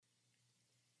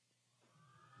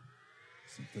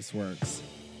See if this works.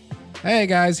 Hey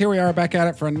guys, here we are back at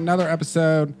it for another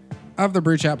episode of the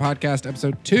Brew Chat Podcast,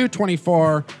 episode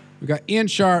 224. We've got Ian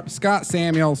Sharp, Scott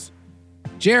Samuels,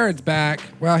 Jared's back.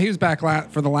 Well, he was back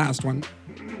for the last one.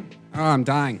 Oh, I'm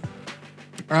dying.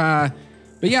 But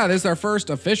yeah, this is our first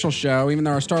official show, even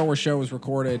though our Star Wars show was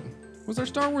recorded. Was our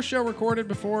Star Wars show recorded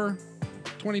before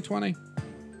 2020?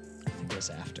 I think it was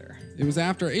after. It was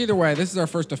after. Either way, this is our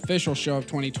first official show of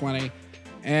 2020.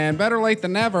 And better late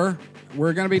than never,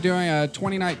 we're going to be doing a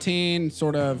 2019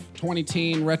 sort of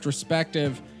 20-teen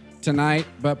retrospective tonight.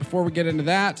 But before we get into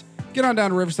that, get on down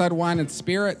to Riverside Wine and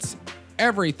Spirits.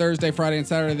 Every Thursday, Friday, and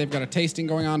Saturday, they've got a tasting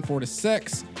going on 4 to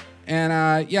 6.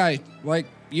 And yeah, like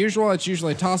usual, it's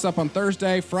usually a toss-up on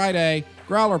Thursday, Friday,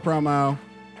 growler promo,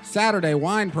 Saturday,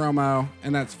 wine promo,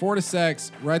 and that's 4 to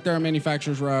 6 right there on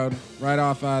Manufacturers Road, right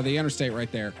off the interstate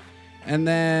right there. And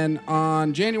then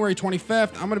on January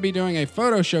 25th, I'm going to be doing a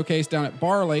photo showcase down at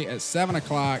Barley at 7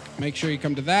 o'clock. Make sure you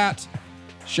come to that.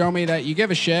 Show me that you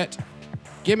give a shit.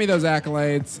 Give me those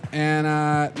accolades.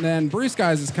 And then Brew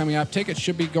Skies is coming up. Tickets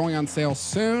should be going on sale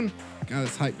soon. God,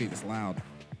 this hype beat is loud.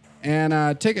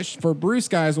 And tickets for Brew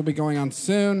Skies will be going on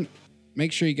soon.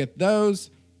 Make sure you get those.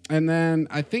 And then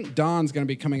I think Don's going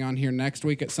to be coming on here next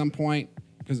week at some point,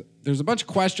 because there's a bunch of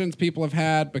questions people have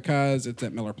had because it's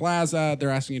at Miller Plaza.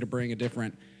 They're asking you to bring a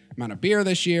different amount of beer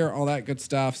this year, all that good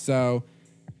stuff. So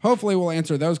hopefully we'll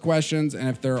answer those questions. And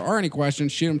if there are any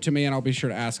questions, shoot them to me and I'll be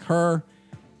sure to ask her.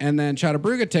 And then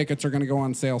Chattabooga tickets are going to go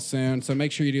on sale soon. So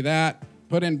make sure you do that.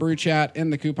 Put in Brew Chat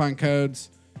in the coupon codes.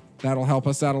 That'll help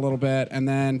us out a little bit. And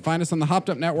then find us on the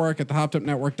Hopped Up Network at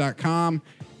thehoppedupnetwork.com.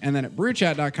 And then at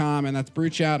brewchat.com. And that's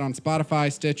Brew Chat on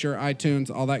Spotify, Stitcher,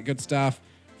 iTunes, all that good stuff.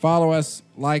 Follow us,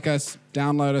 like us,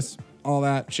 download us, all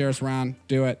that. Share us around.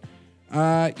 Do it.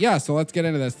 Yeah, so let's get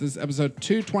into this. This is episode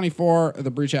 224 of the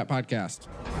Brew Chat Podcast.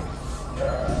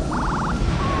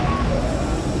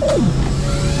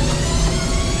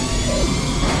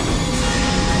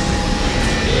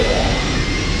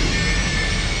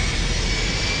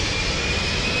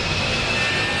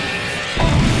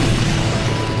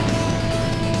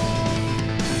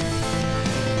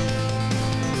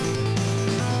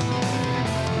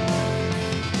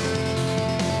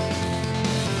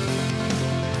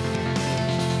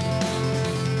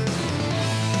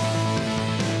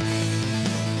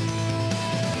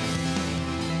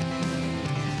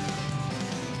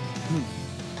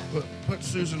 Put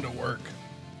Susan to work.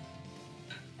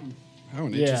 Oh,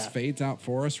 and it just fades out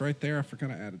for us right there. I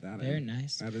forgot I added that in. Very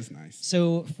nice. That is nice.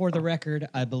 So, for the record,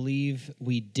 I believe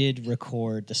we did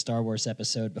record the Star Wars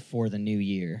episode before the new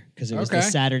year because it was the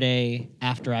Saturday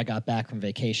after I got back from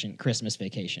vacation, Christmas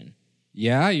vacation.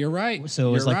 Yeah, you're right. So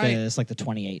it was it's like the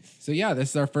 28th. So yeah,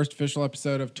 this is our first official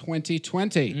episode of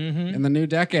 2020 in the new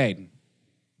decade.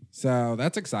 So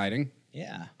that's exciting.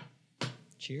 Yeah.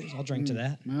 Cheers. I'll drink to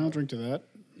that. I'll drink to that.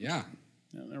 Yeah.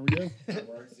 Yeah, there we go. That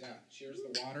works. Yeah. Cheers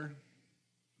to the water.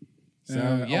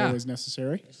 So yeah, always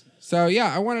necessary. So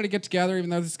yeah, I wanted to get together, even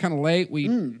though this is kind of late.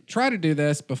 We try to do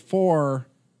this before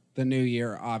the new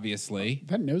year, obviously.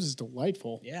 That nose is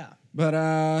delightful. Yeah. But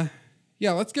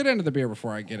yeah, let's get into the beer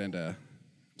before I get into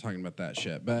talking about that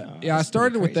shit. But yeah, I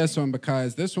started with this one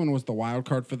because this one was the wild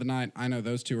card for the night. I know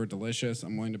those two are delicious.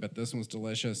 I'm willing to bet this one's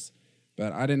delicious,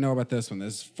 but I didn't know about this one.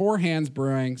 This is Four Hands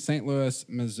Brewing, St. Louis,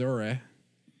 Missouri.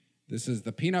 This is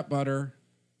the peanut butter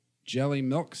jelly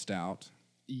milk stout.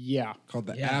 Yeah. Called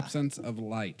the Absence of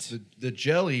Light. The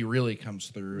jelly really comes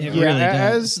through. It Yeah, really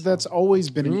does. as that's always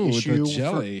been an issue. The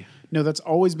jelly. No, that's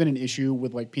always been an issue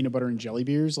with like peanut butter and jelly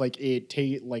beers. Like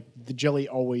like the jelly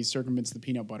always circumvents the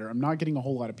peanut butter. I'm not getting a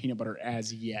whole lot of peanut butter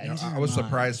as yet. You know, I was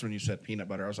surprised when you said peanut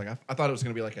butter. I was like, I thought it was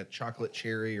going to be like a chocolate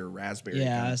cherry or raspberry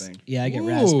kind of thing. Yeah, I get Ooh.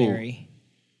 raspberry.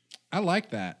 I like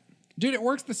that. Dude, it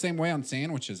works the same way on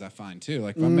sandwiches, I find, too.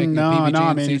 Like, if I'm making a No, PB&J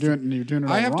man, and you're doing it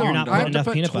all I have to, wrong. You're not I have putting to enough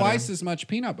put peanut butter. twice as much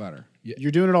peanut butter.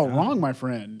 You're doing it all wrong, my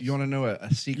friend. You want to know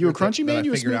a secret You a crunchy that man? I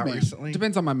You a figured smooth out man? recently?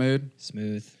 Depends on my mood.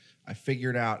 Smooth. I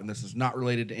figured out, and this is not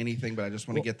related to anything, but I just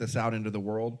want to get this out into the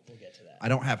world. We'll get to that. I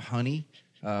don't have honey,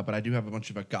 but I do have a bunch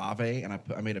of agave, and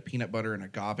I made a peanut butter and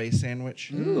agave sandwich.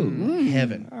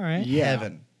 Heaven. All right. Yeah.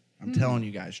 Heaven. I'm telling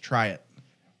you guys, try it.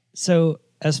 So,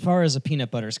 as far as a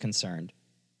peanut butter is concerned,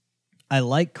 I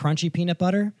like crunchy peanut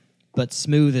butter, but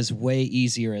smooth is way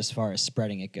easier as far as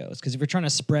spreading it goes. Because if you're trying to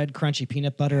spread crunchy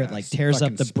peanut butter, it like tears up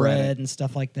fucking the spread bread it. and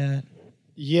stuff like that.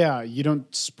 Yeah, you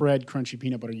don't spread crunchy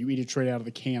peanut butter. You eat it straight out of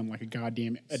the can like a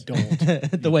goddamn adult.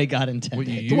 The way God intended. What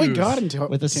you the way use- God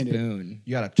with a intended. spoon.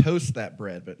 You got to toast that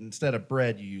bread, but instead of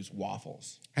bread, you use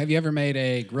waffles. Have you ever made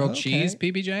a grilled Okay. cheese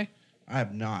PBJ? I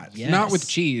have not. Yeah. Not with Yes.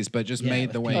 cheese, but just Yeah, made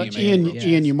with the way peanut you made Ian, it. Yes.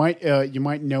 Ian, you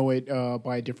might know it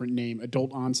by a different name: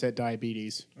 adult onset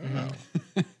diabetes.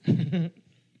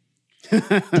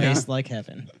 Tastes like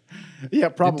heaven. Yeah,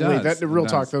 probably. does. That real It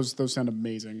talk. does. Those sound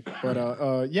amazing.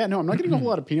 But yeah, no, I'm not getting a whole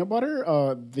lot of peanut butter.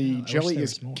 The wish jelly there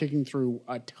is was more. kicking through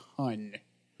a ton.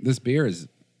 This beer is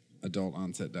adult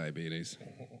onset diabetes.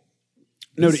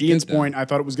 No, This is to Ian's good, though. point, I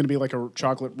thought it was going to be like a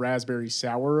chocolate raspberry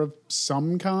sour of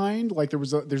some kind. Like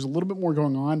there's a little bit more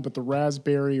going on, but the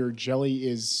raspberry or jelly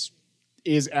is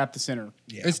at the center.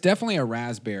 Yeah. It's definitely a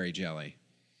raspberry jelly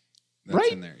that's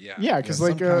Right? in there. Yeah. Yeah, because some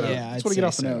like kind of- Yeah, that's I'd what I get say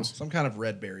off the so. nose. Some kind of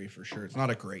red berry for sure. It's not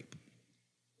a grape.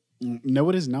 No,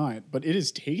 it is not, but it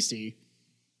is tasty.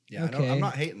 Yeah, Okay. I'm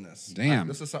not hating this. Damn.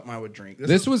 This is something I would drink.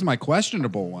 This is- was my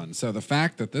questionable one. So the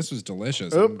fact that this was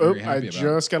delicious, Oh, I'm very I happy about.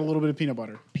 just got a little bit of peanut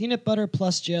butter. Peanut butter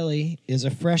plus jelly is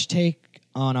a fresh take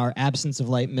on our absence of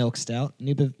light milk stout.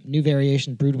 New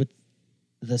variation brewed with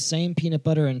the same peanut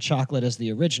butter and chocolate as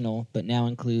the original, but now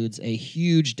includes a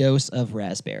huge dose of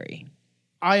raspberry.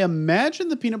 I imagine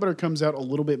the peanut butter comes out a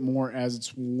little bit more as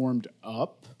it's warmed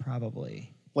up.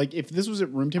 Probably. Like if this was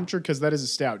at room temperature, because that is a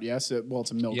stout, yes. Well,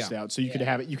 it's a milk Yeah. stout, so you could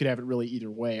have it. You could have it really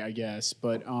either way, I guess.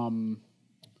 But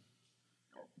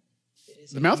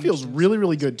the mouth feels really,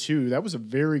 really good too. That was a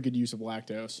very good use of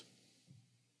lactose.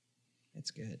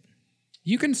 It's good.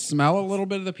 You can smell a little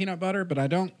bit of the peanut butter, but I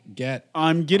don't get.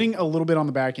 I'm getting a little bit on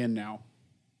the back end now,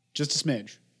 just a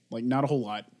smidge, like not a whole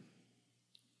lot.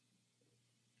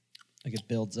 Like it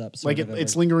builds up. Like sort of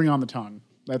it's over- lingering on the tongue.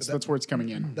 That's where it's coming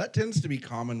in. That tends to be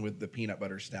common with the peanut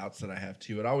butter stouts that I have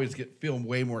too. It always feel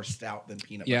way more stout than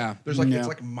peanut butter. Yeah. There's like Yeah. it's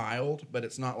like mild, but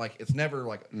it's not like it's never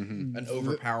like an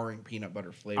overpowering peanut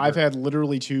butter flavor. I've had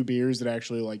literally 2 beers that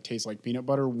actually like taste like peanut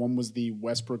butter. One was the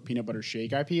Westbrook Peanut Butter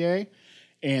Shake IPA,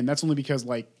 and that's only because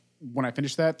like when I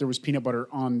finished that, there was peanut butter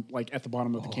on like at the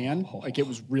bottom of the can. Like it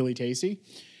was really tasty.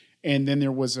 And then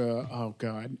there was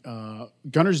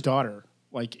Gunner's Daughter.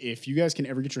 Like if you guys can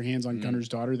ever get your hands on Gunner's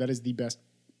Daughter, that is the best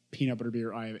peanut butter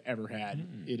beer I have ever had.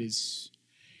 It is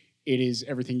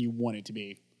everything you want it to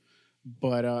be.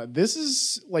 But this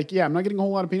is like, yeah, I'm not getting a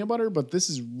whole lot of peanut butter, but this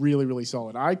is really, really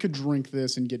solid. I could drink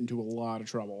this and get into a lot of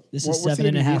trouble. This What- is what's the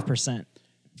ABV? 7.5%.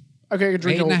 Okay, I could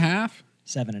drink 8.5.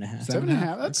 7.5.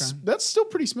 7.5. That's still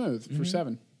pretty smooth for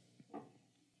 7.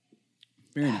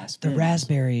 Very nice. The very nice.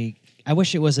 raspberry. I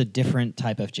wish it was a different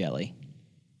type of jelly.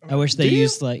 I wish they Do you?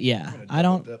 used like yeah. gonna I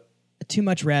don't. double dip. Too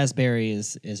much raspberry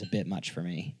is a bit much for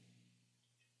me.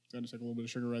 Got to take a little bit of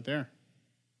sugar right there.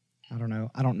 I don't know.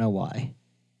 I don't know why.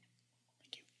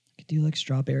 Do you like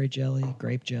strawberry jelly,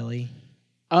 grape jelly?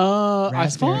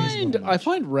 Raspberry is I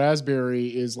find raspberry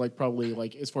is like probably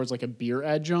like as far as like a beer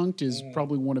adjunct is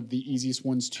probably one of the easiest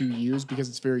ones to use because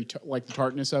it's very like the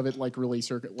tartness of it like really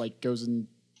like goes in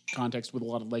context with a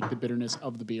lot of like the bitterness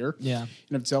of the beer. Yeah.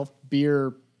 In of itself,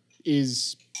 beer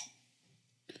is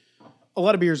a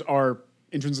lot of beers are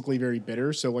intrinsically very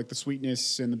bitter, so like the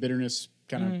sweetness and the bitterness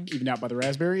kind of evened out by the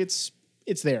raspberry. It's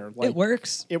there. Like, It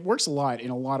works. It works a lot in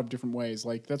a lot of different ways.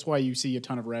 Like that's why you see a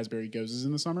ton of raspberry gozes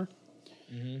in the summer.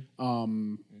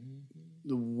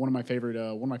 One of my favorite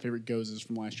gozes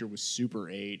from last year was Super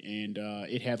 8, and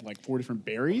it had like 4 different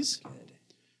berries.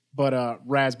 But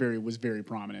raspberry was very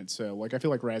prominent. So like I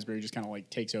feel like raspberry just kind of like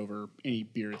takes over any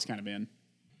beer it's kind of in.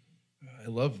 I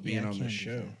love being Yeah, on this candy,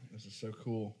 show. This is so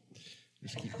cool.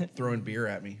 Just keep throwing beer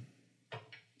at me.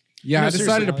 Yeah, No, I decided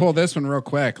seriously. to pull this one real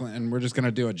quick, and we're just going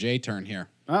to do a J turn here.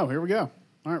 Oh, here we go.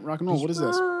 All right, rock and roll. What is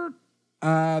this?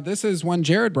 This is one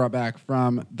Jared brought back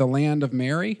from the land of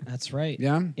Mary. That's right.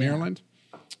 Yeah, Maryland.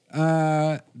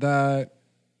 The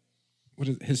what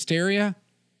is it, Hysteria?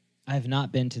 I have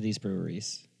not been to these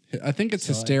breweries. I think it's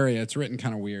Hysteria. It's written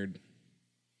kind of weird.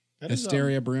 That is,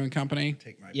 Hysteria Brewing Company.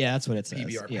 Take my Yeah, that's what it says.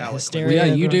 PBR Yeah, palate hysteria. Well,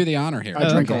 yeah, you Brew- do the honor here. I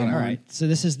drink Okay, all all mine. right. So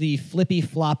this is the flippy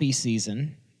floppy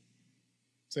season.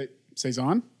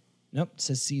 Saison? Nope, it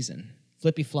says season.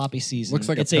 Flippy floppy season. Looks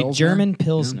like a it's a Pilsner. German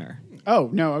Pilsner. Oh,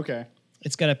 no, okay.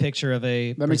 It's got a picture of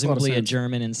a That makes a lot of presumably a sense.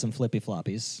 German and some flippy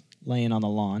floppies laying on the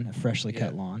lawn, a freshly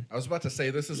cut lawn. I was about to say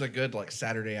this is a good like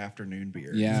Saturday afternoon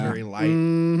beer. Yeah. It's very light.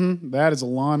 That is a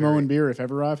lawn mowing beer if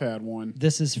ever I've had one.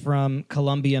 This is from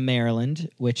Columbia, Maryland,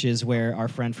 which is where our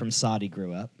friend from Saudi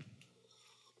grew up.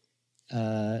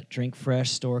 Drink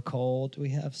fresh, store cold. We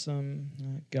have some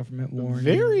government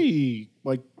warning.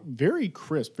 Very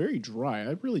crisp, very dry.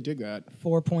 I really dig that.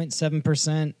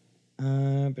 4.7%.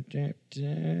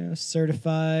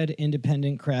 Certified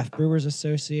Independent Craft Brewers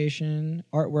Association.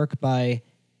 Artwork by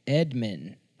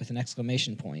Edmund with an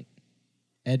exclamation point.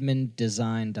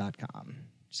 EdmundDesign.com.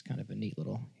 Just kind of a neat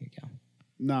little. Here you go.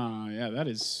 Nah, yeah, that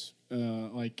is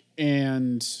let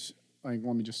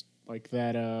me just Like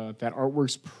that. That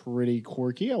artwork's pretty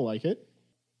quirky. I like it.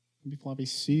 Maybe floppy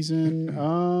season.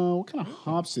 What kind of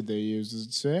hops did they use? Does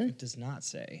it say? It does not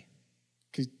say.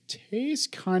 Cause it tastes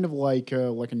kind of like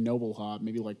a noble hop,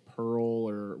 maybe like pearl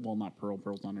or not pearl.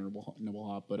 Pearl's not a noble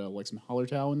hop, but like some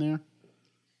Hallertau in there.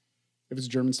 If it's a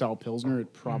German style pilsner,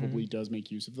 it probably does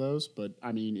make use of those. But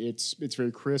I mean, it's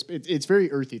very crisp. It's very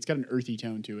earthy. It's got an earthy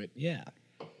tone to it. Yeah.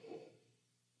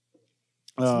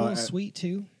 It's a little sweet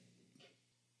too.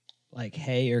 Like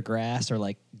hay or grass or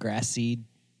like grass seed.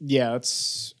 Yeah,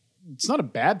 it's not a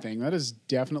bad thing. That is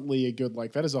definitely a good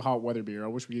that is a hot weather beer. I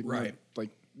wish we could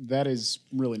that is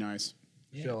really nice.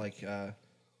 I feel like it'd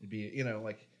be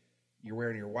like you're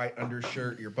wearing your white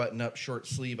undershirt, your button up, short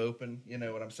sleeve open. You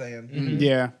know what I'm saying? Mm-hmm.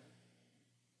 Yeah.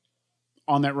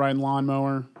 On that riding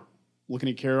lawnmower, looking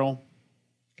at Carol.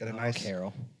 Got a nice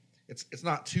Carol. It's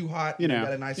not too hot. You know,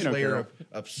 got a nice you know, layer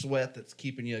of sweat that's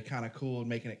keeping you kind of cool and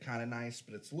making it kind of nice,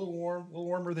 but it's a little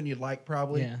warmer than you'd like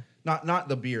probably. Yeah. Not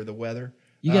the beer, the weather.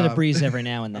 You got to breeze every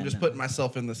now and then. I'm just putting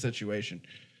myself in the situation.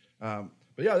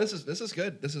 But yeah, this is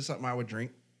good. This is something I would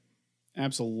drink.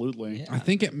 Absolutely. Yeah. I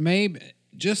think it may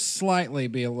just slightly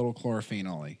be a little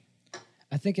chlorophenol-y.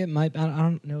 I think it might. I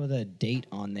don't know the date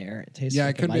on there. It tastes Yeah,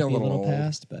 like it could might be a little old.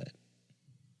 past, but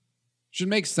Should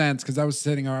make sense because I was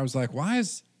sitting there. I was like, why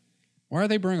are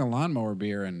they brewing a lawnmower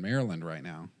beer in Maryland right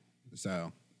now?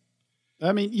 So,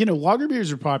 I mean, lager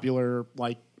beers are popular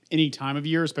like any time of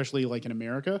year, especially like in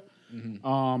America.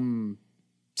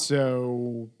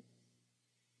 So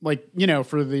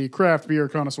for the craft beer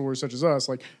connoisseurs such as us,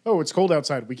 it's cold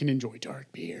outside, we can enjoy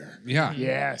dark beer. yeah.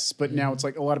 Yes, but now it's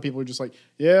like a lot of people are just like,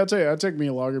 yeah, I'll tell you, I'll take me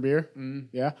a lager beer.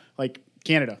 Yeah, like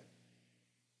Canada.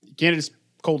 Canada's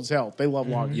cold as hell. They love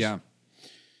lagers. Yeah.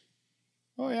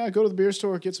 Oh yeah, go to the beer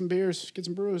store, get some beers, get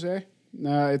some brews, eh?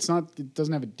 No, it's not. It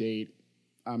doesn't have a date.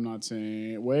 I'm not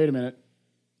saying. Wait a minute.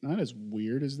 That is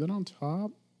weird. Is that on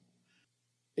top?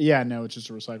 Yeah, no, it's just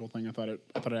a recycle thing. I thought it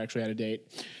actually had a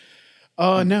date.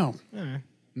 No.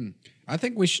 I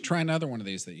think we should try another one of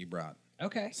these that you brought.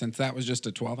 okay. Since that was just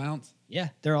a 12 ounce. Yeah,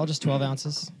 they're all just 12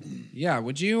 ounces. Yeah.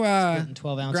 Would you Splitting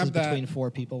 12 ounces grab that between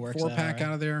 4 people works. 4-pack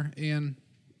out of there, Ian?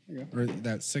 There you Or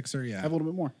that sixer? Yeah. Have a little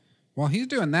bit more. While he's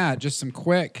doing that, just some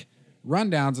quick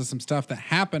rundowns of some stuff that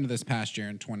happened this past year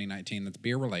in 2019 that's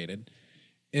beer related.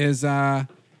 Saw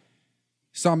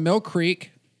Mill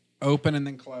Creek open and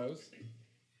then close.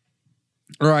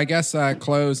 Or I guess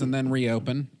close and then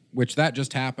reopen, which that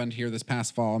just happened here this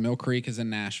past fall. Mill Creek is in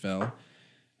Nashville.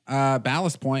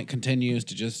 Ballast Point continues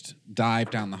to just dive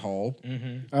down the hole.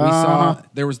 We saw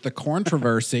there was the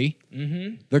controversy.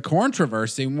 The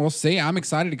controversy, and we'll see. I'm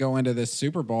excited to go into this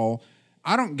Super Bowl.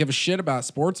 I don't give a shit about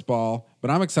sports ball, but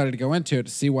I'm excited to go into it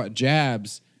to see what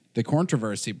jabs the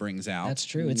controversy brings out. That's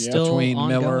true. It's still between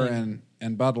ongoing. Miller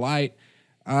and Bud Light.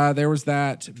 There was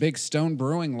that big Stone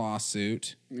Brewing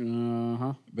lawsuit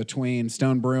between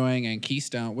Stone Brewing and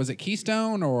Keystone. Was it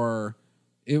Keystone or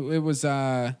it was?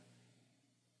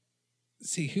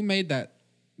 See who made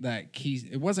that key.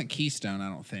 It wasn't Keystone, I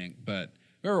don't think, but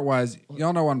whoever it was,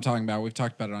 y'all know what I'm talking about. We've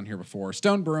talked about it on here before.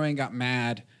 Stone Brewing got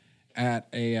mad at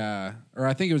or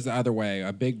I think it was the other way.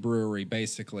 A big brewery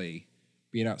basically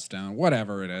beat out Stone.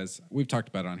 Whatever it is, we've talked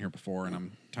about it on here before, and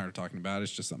I'm tired of talking about it.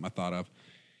 It's just something I thought of.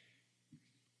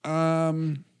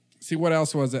 See what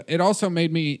else was it? It also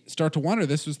made me start to wonder.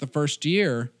 This was the first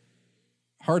year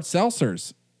hard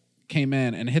seltzers came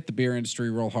in and hit the beer industry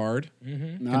real hard.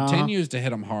 Continues to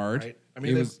hit them hard. Right. I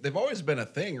mean, they've always been a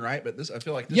thing, right? But I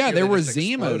feel like this Yeah, year there they were just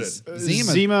exploded.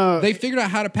 Zimas. Zima. They figured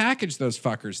out how to package those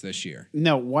fuckers this year.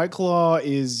 No, White Claw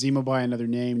is Zima by another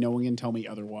name. No one can tell me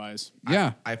otherwise.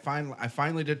 Yeah. I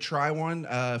finally did try one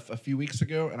a few weeks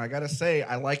ago, and I gotta say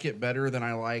I like it better than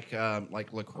I like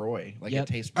LaCroix. Like Yep.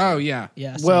 it tastes better. Oh yeah.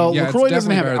 Yeah. Well, Yeah, it's LaCroix doesn't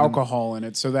definitely have better than- alcohol in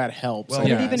it, so that helps. Well, But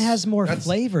Yeah. it even has more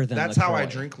flavor than That's how I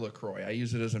LaCroix. drink LaCroix. I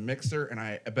use it as a mixer,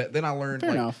 but then I learned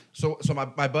Fair enough. So my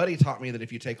buddy taught me that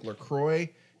if you take LaCroix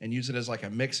and use it as like a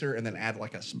mixer and then add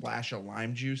like a splash of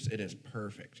lime juice, it is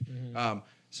perfect.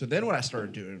 So then what I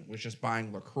started doing was just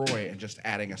buying LaCroix and just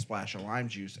adding a splash of lime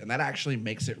juice, and that actually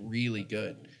makes it really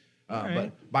good.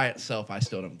 But by itself, I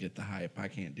still don't get the hype. I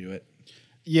can't do it.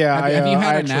 Yeah, Have you had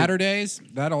I a actually- Natter Days?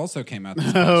 That also came out this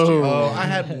past year. Oh, I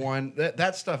had one.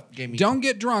 That stuff gave me. Don't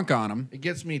get drunk on them. It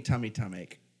gets me tummy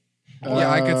ache.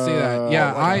 Yeah, I could see that.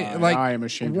 Yeah, I am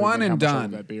ashamed to one admit and how much I love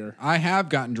done. that beer. I have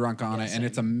gotten drunk on it, and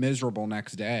it's a miserable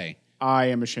next day. I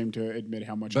am ashamed to admit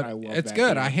how much But I love it's that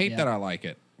good. beer. I hate Yeah. that I like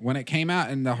it. When it came out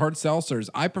in the hard seltzers,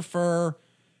 I prefer.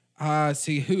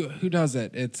 See who does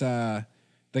it? It's the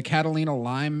Catalina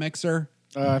lime mixer.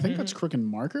 I think that's Crook and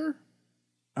Marker.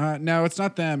 No, it's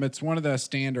not them. It's one of the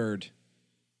standard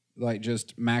like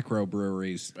just macro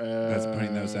breweries that's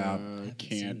putting those out.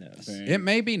 Can't those. think. It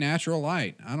may be Natural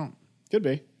Light. I don't. Could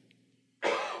be.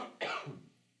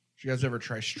 Did you guys ever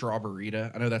try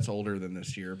Strawberryta? I know that's older than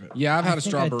this year, but Yeah, I've had a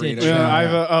think I strawberry. did to try try.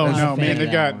 that. Oh Not a no, fan man!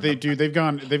 of that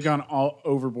one. They've gone all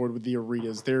overboard with the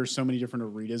Aritas. There are so many different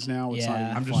Aritas now. It's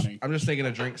Yeah. not even funny. I'm just thinking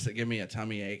of drinks that give me a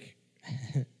tummy ache.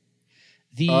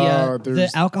 The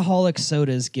there's- alcoholic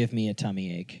sodas give me a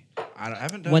tummy ache. I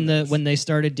haven't done this. When they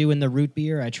started doing the root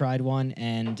beer, I tried one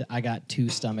and I got 2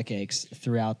 stomach aches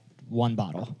throughout one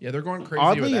bottle. Yeah, they're going crazy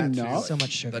Oddly with that enough- too. So much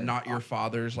sugar. The Not Your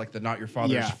Father's, like the Not Your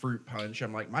Father's Yeah. fruit punch.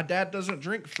 I'm like, my dad doesn't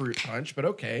drink fruit punch, but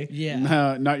okay.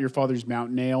 Yeah. Not Your Father's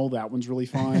Mountain Ale. That one's really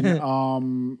fun.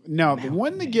 No, the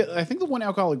one I think the one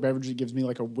alcoholic beverage that gives me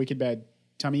like a wicked bad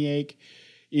tummy ache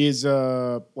is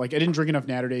like I didn't drink enough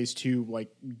Natter Days to like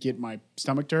get my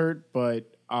stomach to hurt, but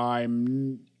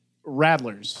I'm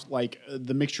Radlers, like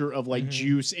the mixture of like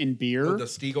juice and beer. The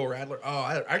Stiegel Radler. Oh,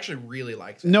 I actually really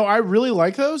like that. No, I really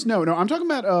like those. No, I'm talking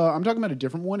about a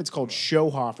different one. It's called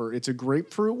Schohofer. It's a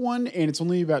grapefruit one, and it's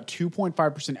only about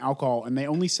 2.5% alcohol, and they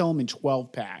only sell them in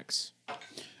 12 packs.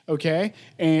 Okay,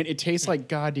 and it tastes like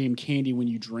goddamn candy when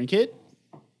you drink it.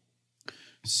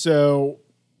 So,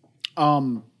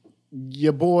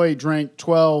 your boy drank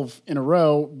 12 in a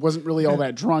row. Wasn't really all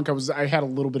that drunk. I had a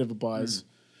little bit of a buzz.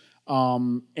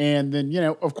 And then,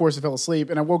 of course, I fell asleep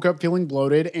and I woke up feeling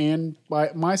bloated and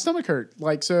my stomach hurt.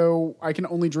 Like, so I can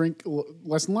only drink,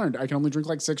 lesson learned, I can only drink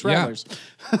like 6 Yeah. Rattlers.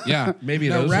 Yeah, Maybe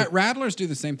no, those are- Rattlers do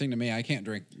the same thing to me. I can't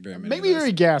drink very many. Maybe of those.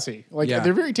 very gassy. Like, Yeah.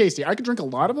 they're very tasty. I could drink a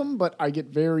lot of them, but I get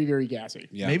very, very gassy.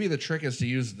 Yeah. Maybe the trick is to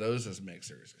use those as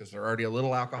mixers because they're already a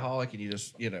little alcoholic and you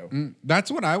just,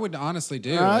 That's what I would honestly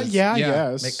do. is- Yeah, I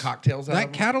guess. make cocktails out That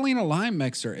of them. Catalina lime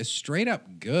mixer is straight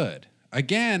up good.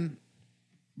 Again,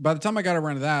 by the time I got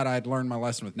around to that, I'd learned my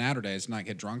lesson with Natter Days, not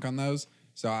get drunk on those.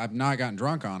 So I've not gotten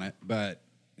drunk on it. But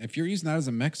if you're using that as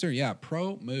a mixer, yeah,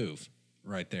 pro move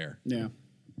right there. Yeah.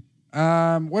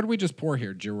 What did we just pour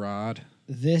here, Gerard?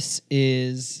 This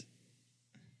is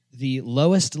the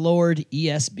Lowest Lord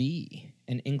ESB,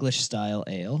 an English style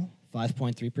ale,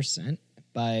 5.3%,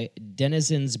 by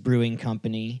Denizens Brewing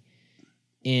Company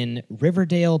in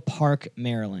Riverdale Park,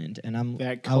 Maryland. And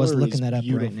That I was color looking is that up right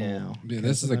beautiful. now. Dude,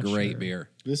 this is a great beer.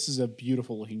 This is a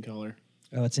beautiful looking color.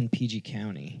 Oh, it's in PG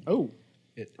County. Oh,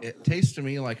 It tastes to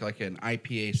me like an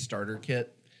IPA starter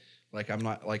kit. Like I'm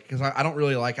not like because I don't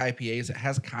really like IPAs. It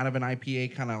has kind of an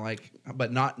IPA kind of like,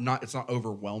 but not it's not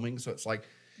overwhelming. So it's like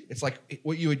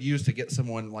what you would use to get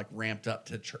someone like ramped up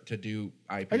to do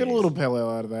IPAs. I get a little pale ale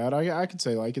out of that. I could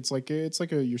say like it's like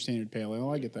a your standard pale ale.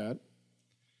 I get that.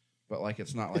 but like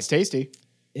it's not like It's tasty.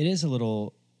 It is a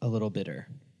little bitter.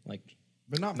 Like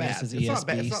but not This bad. is It's not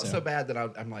bad. It's ESB, not so bad that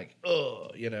I'm like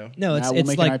ugh, no, it's Nah, we'll it's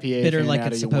make an like IPA bitter fan like out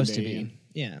it's of you one supposed to day, be. Ian.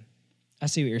 Yeah, I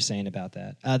see what you're saying about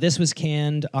that. This was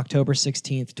canned October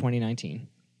 16th, 2019.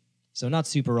 So not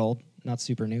super old, not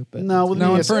super new, but No, with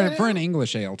No, an and for ESB, an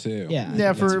English ale too. yeah, I yeah, think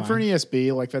that's for an fine.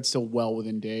 ESB, like that's still well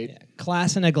within date. Yeah.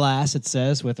 Class in a glass, it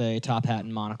says, with a top hat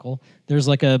and monocle. There's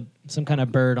like some kind of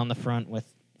bird on the front with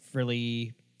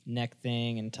frilly neck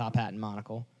thing and top hat and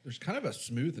monocle. there's kind of a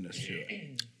smoothness to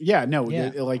it. Yeah, no,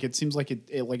 Yeah. it seems like it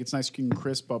like it's nice and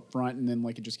crisp up front, and then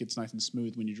like it just gets nice and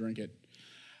smooth when you drink it.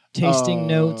 Tasting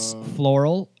notes: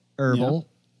 floral, herbal,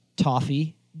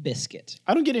 toffee, biscuit.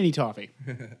 I don't get any toffee.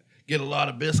 Get a lot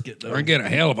of biscuit though. Or get a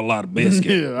hell of a lot of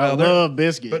biscuit. Yeah, I love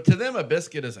biscuit. But to them, a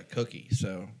biscuit is a cookie.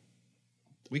 So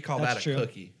we call That's that a true.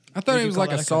 cookie. I thought Would it you was call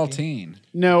like a that a cookie? saltine.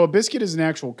 No, a biscuit is an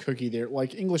actual cookie. There,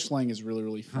 like English slang is really,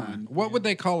 really fun. What would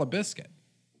they call a biscuit?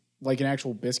 Like an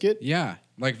actual biscuit, Yeah,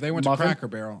 like if they went Muffin? to Cracker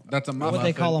Barrel. That's a What muffin. would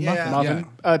they call a muffin? Yeah. muffin,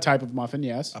 Yeah. a type of muffin.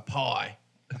 Yes. A pie.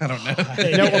 I don't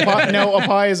know. A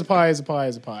pie is a pie is a pie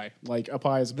is a pie. Like a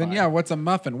pie is a pie. Then yeah, what's a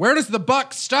muffin? Where does the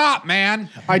buck stop, man?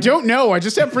 I don't know. I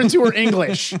just have friends who are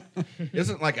English.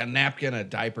 Isn't like a napkin a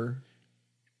diaper?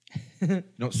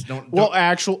 Don't. Well, don't-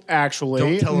 actually,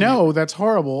 Don't tell them no, that's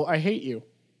horrible. I hate you.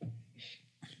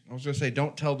 I was gonna say,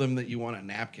 don't tell them that you want a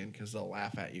napkin because they'll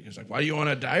laugh at you. Because like, why do you want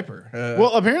a diaper?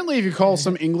 Well, apparently, if you call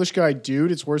some English guy dude,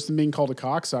 it's worse than being called a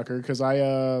cocksucker. Because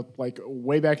I, like,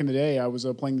 way back in the day, I was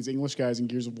playing these English guys in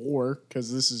Gears of War.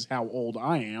 Because this is how old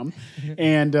I am,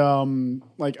 and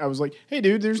like, I was like, "Hey,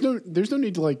 dude, there's no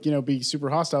need to like, be super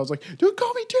hostile." I was like, "Don't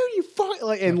call me dude, you fuck!"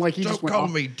 Like, and like, he don't just went call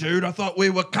off. me dude. I thought we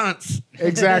were cunts.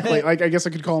 Exactly. Like, I guess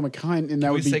I could call him a cunt, and that Can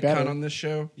we would be say better. cunt on this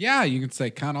show? Yeah, you can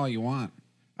say cunt all you want.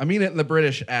 I mean it in the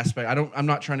British aspect. I'm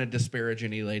not trying to disparage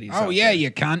any ladies. Oh out yeah, there. you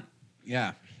cunt.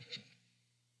 Yeah.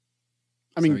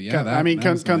 I mean, So, yeah, that was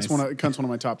cunt's nice. cunt's one of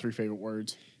my top 3 favorite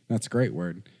words. That's a great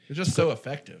word. It's just so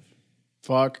effective.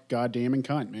 Fuck, goddamn, and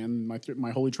cunt, man.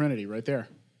 My holy trinity, right there.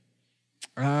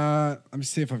 Let me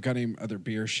see if I've got any other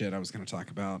beer shit I was going to talk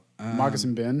about.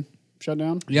 Moccasin Ben shut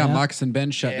down. Yeah, Yeah. Moccasin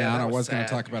Ben shut Yeah, down. that I was was going to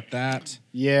sad. talk about that. I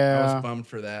Yeah. was bummed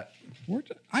for that.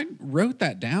 I wrote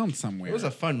that down somewhere. It was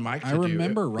a fun mic to I do.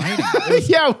 remember writing.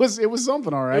 Yeah, it was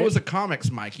something, all right. It was a comics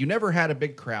mic. You never had a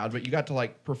big crowd, but you got to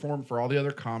like perform for all the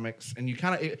other comics, and you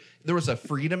kind of there was a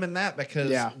freedom in that because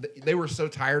Yeah. they were so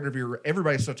tired of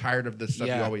everybody's so tired of the stuff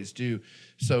you Yeah. always do.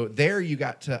 So there you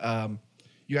got to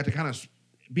kind of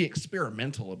be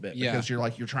experimental a bit Yeah. because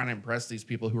you're trying to impress these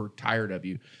people who are tired of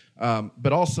you.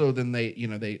 But also then they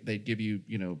give you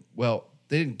well.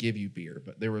 They didn't give you beer,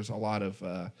 but there was a lot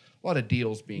of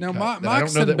deals being No, cut. that I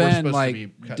don't know Moccasin that we're Ben supposed like to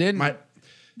be cut. didn't.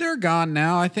 They're gone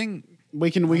now. I think.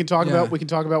 we can talk Yeah.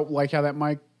 about like how that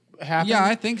mic happened. Yeah,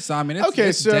 I think so. I mean, it's, Okay,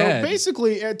 it's so dead.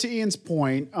 basically, to Ian's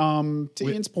point,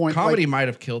 Comedy might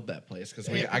have killed that place because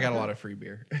I got a lot of free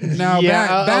beer. no,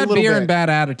 Yeah, bad a little beer bit. and bad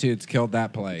attitudes killed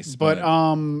that place. But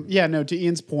yeah, no. To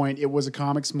Ian's point, it was a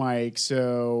comics mic,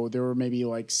 so there were maybe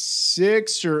like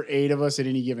 6 or 8 of us at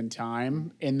any given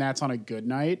time, and that's on a good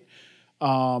night.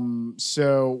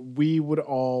 So we would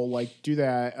all like do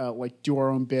that, like do our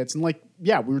own bits, and like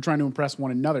yeah, we were trying to impress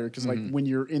one another because like when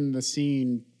you're in the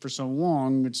scene for so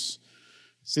long, it's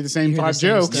see the same You hear the 5 same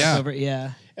jokes. stuff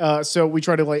Yeah. yeah. So we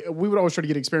try to we would always try to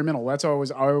get experimental. That's how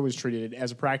I always treated it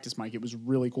as a practice mic. It was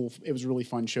really cool. It was a really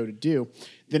fun show to do.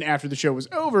 Then after the show was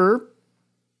over,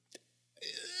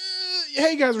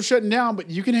 hey guys, we're shutting down, but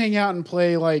you can hang out and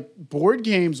play like board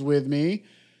games with me.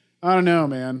 I don't know,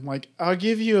 man. Like I'll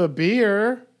give you a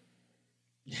beer.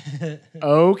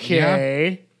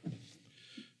 Okay.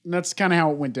 And that's kind of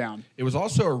how it went down. It was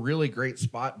also a really great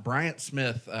spot. Bryant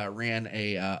Smith ran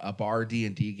a bar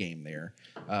D&D game there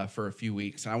for a few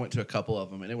weeks, and I went to a couple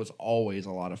of them, and it was always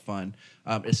a lot of fun,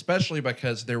 especially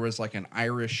because there was like an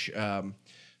Irish,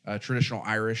 traditional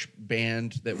Irish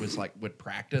band that was like would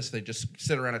practice. They just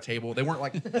sit around a table. They weren't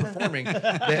like performing.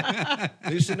 They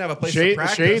just didn't have a place to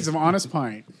practice. Shades of Honest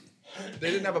Pint. They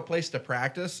didn't have a place to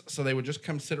practice, so they would just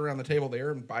come sit around the table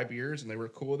there and buy beers, and they were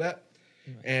cool with that.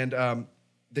 And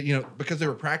because they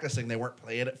were practicing, they weren't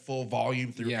playing at full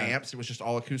volume through Yeah. amps. It was just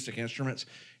all acoustic instruments.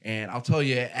 And I'll tell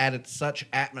you, it added such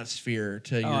atmosphere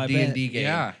to your I D&D bet. game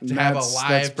Yeah. to have a That's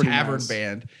live pretty tavern nice.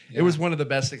 band. It was one of the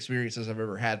best experiences I've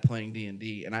ever had playing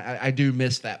D&D, and I do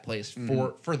miss that place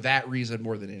for that reason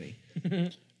more than any.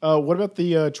 What about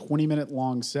the 20-minute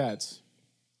long sets?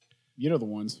 You know the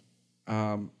ones.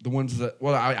 The ones that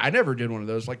I never did one of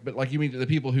those. But you mean the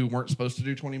people who weren't supposed to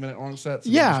do 20-minute long sets?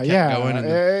 And Yeah, they just kept yeah, going and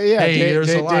yeah. hey, there's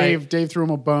a light. Dave threw him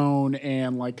a bone,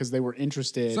 and like because they were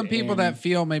interested. some people and- that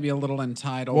feel maybe a little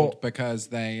entitled Well- because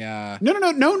they. No.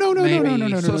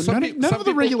 Maybe. So some None, peop- none some of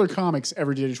the people- regular comics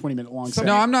ever did a 20-minute long set.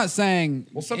 No, I'm not saying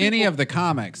some any people- of the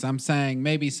comics. I'm saying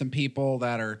maybe some people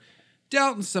that are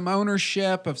dealt in some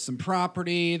ownership of some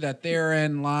property that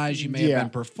therein lies you may Yeah. have been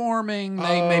performing.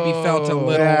 They maybe felt a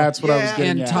little That's what I was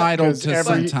getting at, entitled 'cause to every-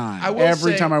 some time. I will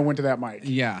Every say- time I went to that mic.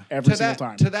 Yeah. Every to single that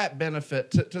time. to that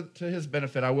benefit to his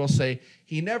benefit, I will say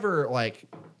he never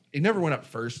went up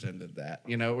first and did that.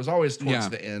 It was always towards Yeah.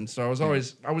 the end. So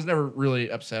I was never really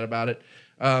upset about it.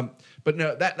 But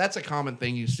no, that's a common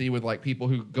thing you see with like people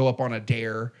who go up on a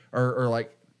dare or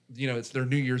like it's their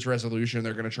New Year's resolution.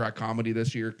 They're going to try comedy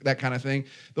this year, that kind of thing.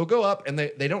 They'll go up and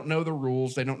they don't know the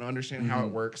rules. They don't understand how it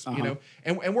works,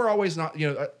 and we're always not,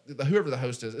 whoever the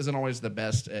host isn't always the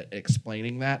best at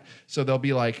explaining that. So they'll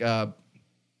be like, they'll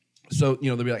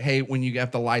be like, hey, when you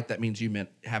have the light, that means you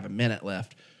have a minute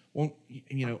left. Well,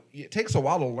 it takes a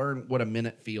while to learn what a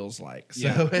minute feels like.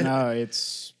 So, Yeah. No,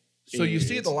 it's. so you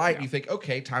see the light, yeah. you think,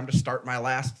 okay, time to start my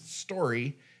last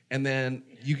story. And then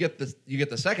you get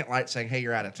the second light saying, hey,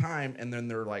 you're out of time. And then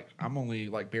they're like, I'm only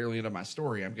like barely into my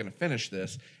story. I'm going to finish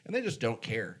this. And they just don't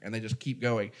care. And they just keep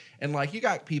going. And like, you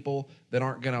got people that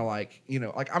aren't going to like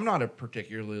I'm not a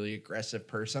particularly aggressive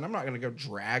person. I'm not going to go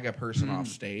drag a person off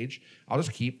stage. I'll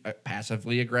just keep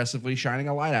passively aggressively shining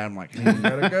a light at them. Like, hey, you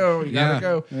gotta go. You gotta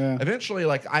go. Yeah. Eventually,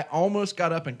 like I almost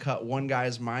got up and cut one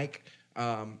guy's mic.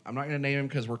 I'm not going to name him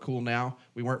because we're cool now.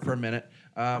 We weren't for a minute.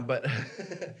 But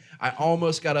I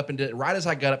almost got up and did right as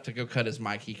I got up to go cut his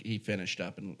mic. He finished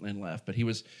up and left. But he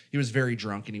was very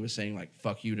drunk and he was saying like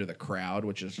 "fuck you" to the crowd,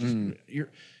 which is just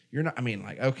you're not. I mean,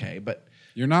 like okay, but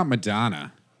You're not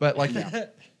Madonna. like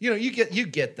you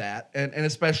get that, and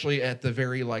especially at the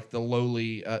very like the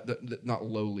lowly, not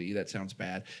lowly. That sounds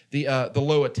bad. The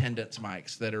low attendance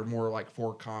mics that are more like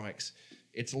for comics.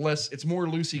 It's more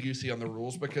loosey goosey on the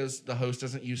rules because the host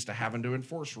isn't used to having to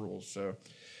enforce rules. So.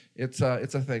 it's a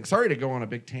thing. Sorry to go on a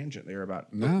big tangent there about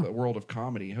the world of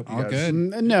comedy. Hope you All guys. good.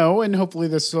 No, and hopefully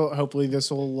this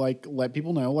will like let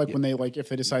people know, like when they like if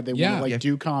they decide they want to like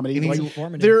do comedy, It needs like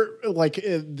informative. they're like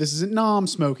this isn't nom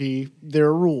smoky. There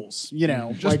are rules, you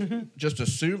know. Just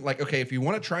assume, like, okay, if you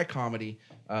want to try comedy,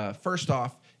 first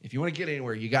off, if you want to get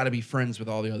anywhere, you got to be friends with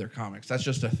all the other comics. That's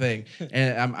just a thing,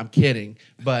 and I'm kidding,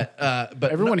 but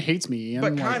everyone hates me, Ian.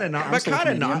 but Like, kind of not, I'm but still a kind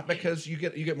of comedian. not, because you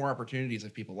get more opportunities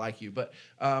if people like you, but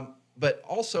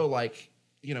also, like,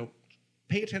 you know,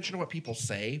 pay attention to what people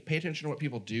say, pay attention to what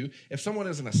people do. If someone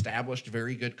is an established,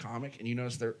 very good comic, and you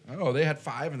notice they had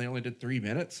 5 and they only did 3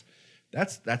 minutes.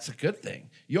 That's a good thing.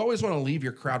 You always want to leave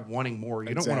your crowd wanting more.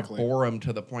 You don't want to bore them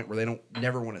to the point where they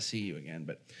never want to see you again.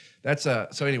 But that's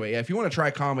so anyway. Yeah, if you want to try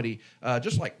comedy,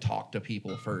 just like talk to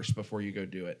people first before you go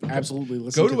do it. Absolutely,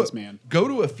 listen to this man. Go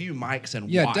to a few mics and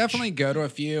watch. Definitely go to a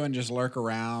few and just lurk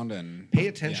around and pay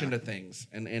attention to things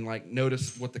and like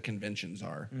notice what the conventions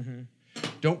are. Mm-hmm.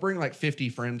 Don't bring like 50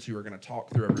 friends who are going to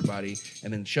talk through everybody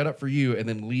and then shut up for you and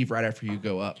then leave right after you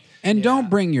go up. And don't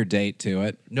bring your date to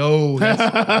it. No, that's,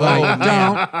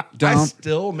 Don't. I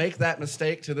still make that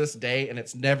mistake to this day, and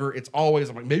it's always,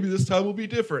 I'm like, maybe this time will be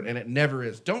different, and it never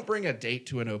is. Don't bring a date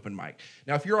to an open mic.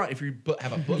 Now, if you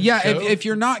have a book, if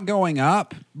you're not going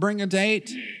up, bring a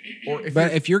date. or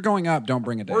If you're going up, don't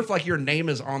bring a date. or if like your name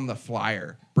is on the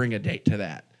flyer, bring a date to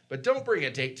that. But don't bring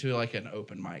a date to like an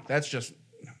open mic. That's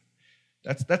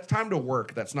time to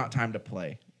work. That's not time to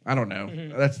play. I don't know.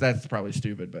 That's probably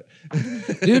stupid, but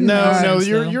Dude, No,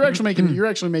 you're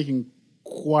actually making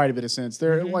quite a bit of sense.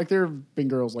 There have been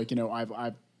girls like, you know, I've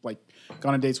like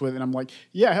gone on dates with, and I'm like,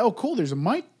 yeah, oh cool, there's a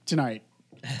mic tonight.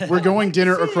 We're going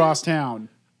dinner across town.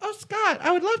 oh, Scott,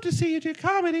 I would love to see you do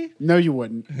comedy. No, you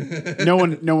wouldn't. No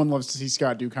one loves to see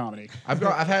Scott do comedy. I've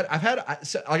had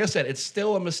like I said, it's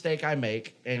still a mistake I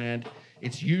make, and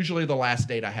it's usually the last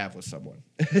date I have with someone.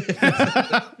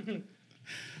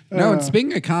 No, and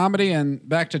speaking of comedy and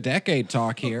back to decade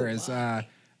talk here is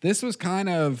this was kind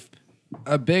of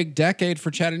a big decade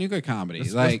for Chattanooga comedy.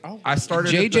 I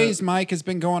started JJ's mic has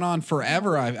been going on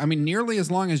forever. I mean, nearly as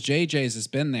long as JJ's has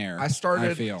been there. I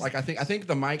started I feel like I think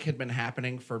the mic had been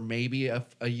happening for maybe a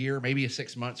year, maybe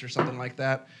 6 months or something like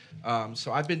that.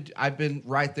 So I've been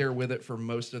right there with it for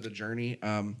most of the journey.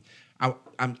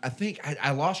 I think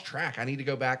I lost track. I need to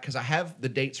go back because I have the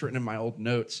dates written in my old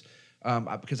notes.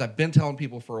 Because I've been telling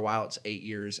people for a while it's 8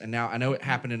 years, and now I know it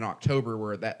happened in October,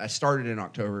 where I started in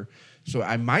October, so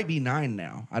I might be 9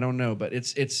 now. I don't know, but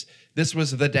this was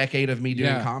the decade of me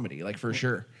doing comedy, like for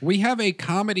sure. we have a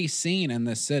comedy scene in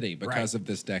this city because of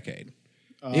this decade.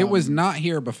 It was not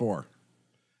here before.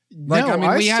 Like, No, I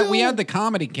mean, we still- had the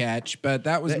Comedy Catch, but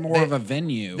that was more of a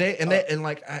venue. And I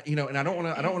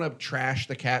don't want to trash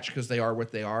the Catch because they are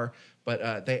what they are,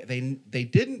 but they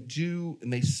didn't do,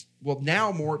 and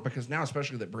now more, because now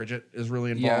especially that Bridget is really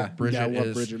involved. Yeah. Bridget I love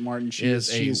is Bridget Martin. She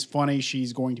is funny.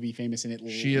 She's going to be famous in it in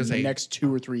the next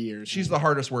 2 or 3 years. She's the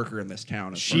hardest worker in this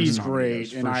town. She's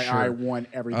great, and I want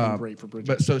everything great for Bridget.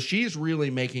 But so she's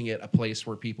really making it a place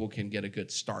where people can get a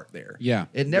good start there. Yeah.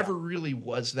 It never really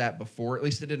was that before. At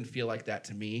least it didn't feel like that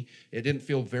to me. It didn't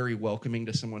feel very welcoming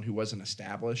to someone who wasn't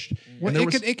established. Well,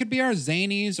 And it could be our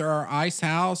Zanies or our Ice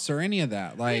House or any of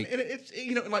that. Like, and it's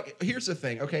like, here's the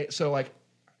thing. Okay, so like,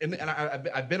 and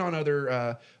I've been on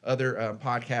other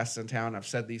podcasts in town. I've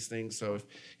said these things. So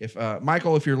if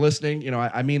Michael, if you're listening,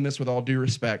 I mean this with all due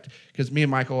respect, because me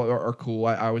and Michael are cool.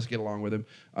 I always get along with him.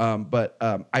 But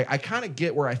I kind of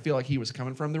get where I feel like he was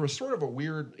coming from. There was sort of a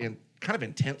weird and kind of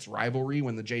intense rivalry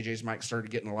when the JJ's mic started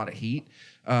getting a lot of heat.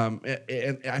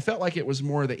 And I felt like it was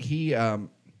more that he,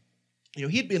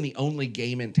 he'd been the only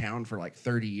game in town for like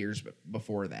 30 years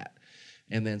before that.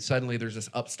 And then suddenly there's this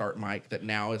upstart mic that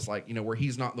now is like, where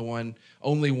he's not the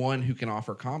only one who can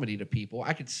offer comedy to people.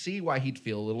 I could see why he'd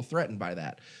feel a little threatened by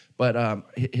that. But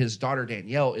his daughter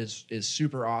Danielle is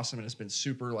super awesome, and has been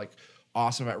super like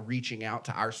awesome at reaching out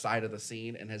to our side of the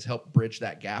scene, and has helped bridge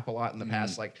that gap a lot in the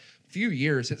past like few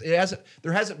years.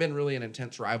 There hasn't been really an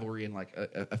intense rivalry in like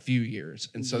a few years,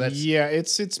 and so that's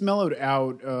it's mellowed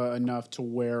out enough to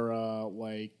where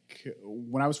like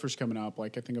when I was first coming up,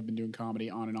 like I think I've been doing comedy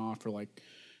on and off for like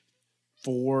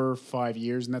 4 or 5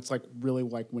 years, and that's like really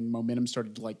like when momentum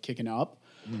started like kicking up.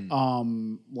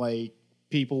 Like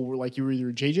people were like, you were either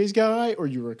a JJ's guy or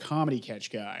you were a Comedy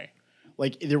Catch guy.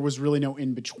 Like there was really no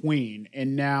in between,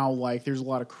 and now like there's a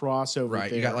lot of crossover. right.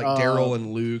 there. You got like Daryl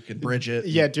and Luke and Bridget.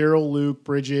 Yeah, Daryl, Luke,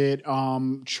 Bridget.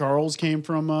 Charles came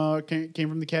from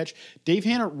the Catch. Dave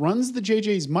Hanna runs the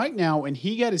JJ's mic now, and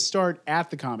he got his start at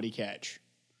the Comedy Catch,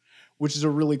 which is a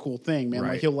really cool thing, man.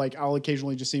 Right. Like I'll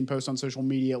occasionally just see him post on social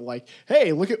media like,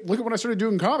 hey, look at when I started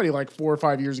doing comedy like 4 or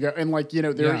 5 years ago. And like,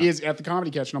 there he is at the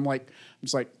Comedy Catch. And I'm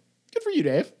just like, good for you,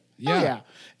 Dave. Yeah. Oh, yeah.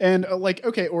 And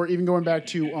okay, or even going back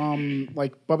to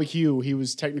like Bubba Hugh, he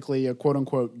was technically a quote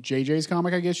unquote JJ's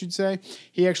comic, I guess you'd say.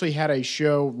 He actually had a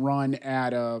show run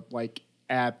at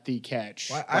at the Catch.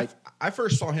 Well, I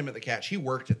first saw him at the Catch. He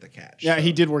worked at the Catch. Yeah, so.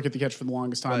 he did work at the Catch for the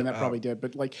longest time, But, and that probably did.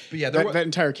 But yeah, that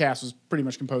entire cast was pretty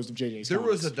much composed of JJ's There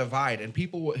comics. was a divide, and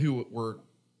people who were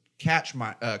Catch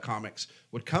comics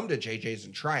would come to JJ's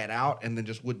and try it out, and then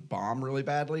just would bomb really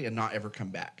badly and not ever come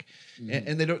back.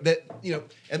 And they don't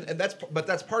and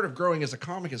that's part of growing as a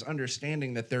comic is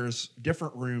understanding that there's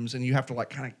different rooms, and you have to like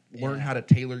kind of learn how to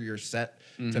tailor your set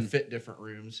to fit different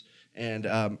rooms. And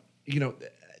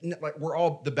like we're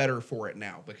all the better for it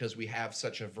now because we have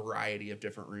such a variety of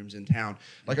different rooms in town.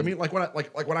 Like I mean, like when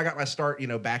I got my start,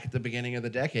 back at the beginning of the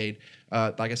decade,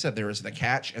 like I said, there was the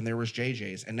Catch and there was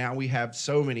JJ's, and now we have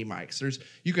so many mics.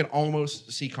 You can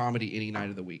almost see comedy any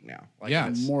night of the week now. Like, Yeah.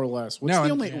 more or less.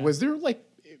 No, Was there like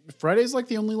Friday's like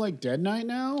the only like dead night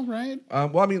now, right?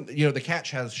 Well, I mean, the Catch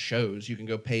has shows. You can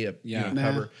go pay a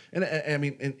cover, and I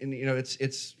mean, and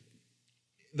it's.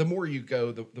 The more you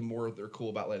go, the more they're cool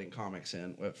about letting comics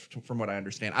in. From what I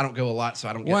understand, I don't go a lot, so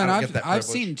I don't get. Well, I don't and get that. I've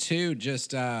privilege. seen too.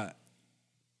 Just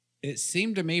it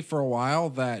seemed to me for a while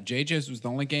that JJ's was the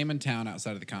only game in town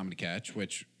outside of the Comedy Catch,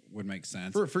 which would make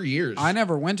sense. for years. I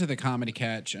never went to the Comedy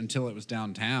Catch until it was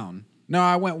downtown. No,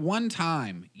 I went one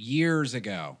time years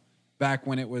ago, back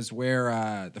when it was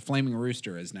where the Flaming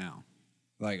Rooster is now,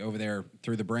 like over there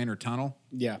through the Brainerd Tunnel.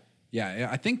 Yeah. Yeah,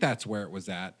 I think that's where it was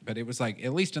at, but it was like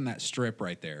at least in that strip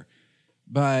right there.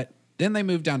 But then they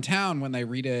moved downtown when they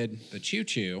redid the Choo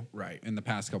Choo Right. in the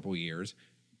past couple of years.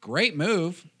 Great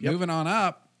move, moving on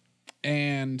up.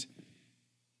 And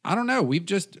I don't know, we've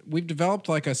developed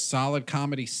like a solid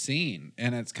comedy scene,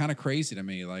 and it's kind of crazy to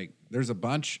me. Like there's a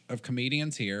bunch of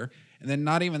comedians here, and then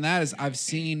not even that is I've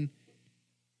seen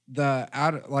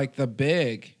the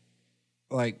big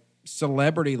like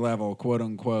celebrity level, quote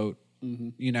unquote,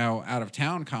 out of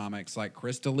town comics like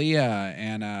Chris D'Elia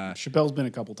and Chappelle's been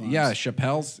a couple times. yeah,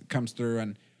 Chappelle's comes through,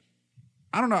 and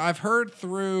I don't know. I've heard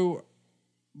through,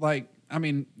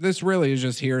 this really is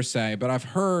just hearsay, but I've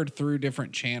heard through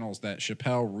different channels that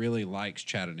Chappelle really likes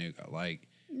Chattanooga,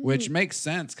 which makes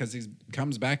sense because he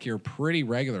comes back here pretty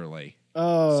regularly.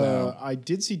 I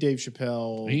did see Dave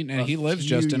Chappelle. He lives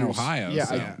just in Ohio. Yeah,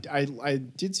 so. I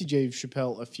did see Dave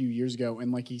Chappelle a few years ago,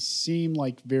 and like he seemed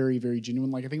like very, very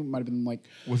genuine. Like I think it might have been like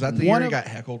was that the year he got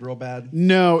heckled real bad?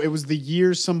 No, it was the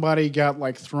year somebody got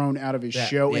like thrown out of his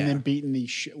show and yeah. then beaten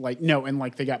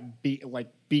they got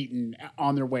beaten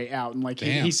on their way out, and like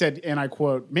he said, and I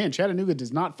quote, "Man, Chattanooga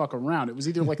does not fuck around." It was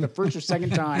either like the first or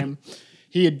second time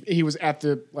he was at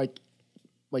the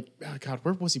oh God,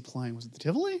 where was he playing? Was it the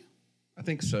Tivoli? I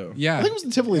think so. Yeah, I think it was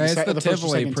the Tivoli. Yeah, it's the first or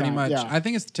Tivoli, second pretty time. much. Yeah. I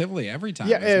think it's the Tivoli every time.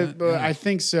 Yeah, isn't it? I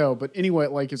think so. But anyway,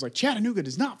 like it's like Chattanooga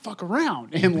does not fuck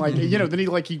around, and like then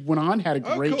he went on, had a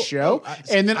great cool. show,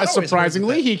 and then I'd always heard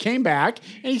surprisingly that. he came back,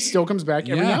 and he still comes back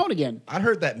every Yeah. now and again. I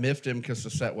heard that miffed him because the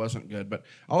set wasn't good, but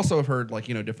I also have heard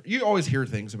different. You always hear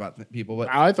things about people, but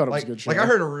I thought it was a good show. Like I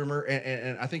heard a rumor,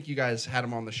 and I think you guys had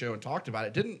him on the show and talked about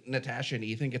it. Didn't Natasha and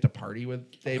Ethan get to party with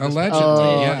Davis?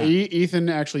 Allegedly. Yeah. Ethan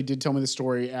actually did tell me the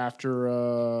story after.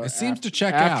 It seems to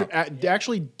check out.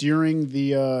 Actually, during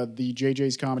the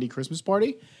JJ's Comedy Christmas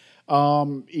party,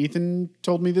 Ethan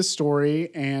told me this story,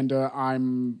 and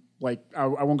I'm like, I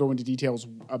won't go into details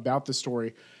about the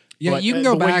story. Yeah, but, you can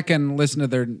go the way- back and listen to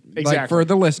their like Exactly. for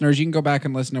the listeners. You can go back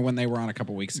and listen to when they were on a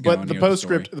couple weeks ago. But and the hear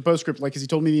postscript, story. like, because he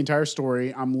told me the entire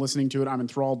story, I'm listening to it, I'm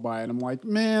enthralled by it. I'm like,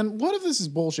 man, what if this is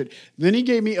bullshit? Then he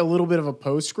gave me a little bit of a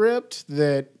postscript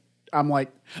that I'm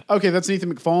like, okay, that's an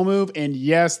Ethan McFall move, and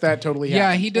yes, that totally Yeah,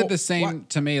 happened. he did the same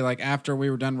to me. Like after we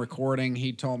were done recording,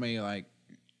 he told me like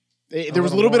There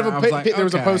was a little bit of more. I was like, there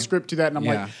was a okay. postscript to that, and I'm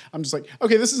Yeah. just like,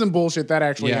 okay, this isn't bullshit. That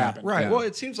actually Yeah. happened. Right. Yeah. Well,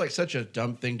 it seems like such a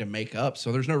dumb thing to make up,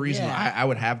 so there's no reason Yeah. I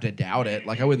would have to doubt it.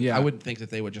 Like I wouldn't think that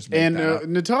they would just make And that up.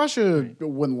 Natasha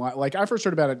wouldn't lie. Like I first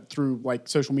heard about it through like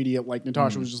social media. Like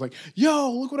Natasha was just like,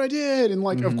 "Yo, look what I did," and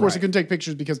like, of course, I couldn't take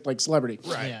pictures because like celebrity.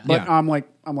 Right. Yeah. But Yeah. I'm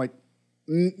like,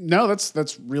 no,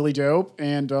 that's really dope,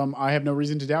 and I have no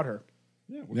reason to doubt her.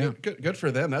 Yeah, well, Yeah. Good for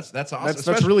them. That's awesome.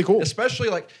 That's really cool. Especially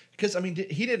like because I mean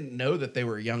he didn't know that they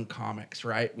were young comics,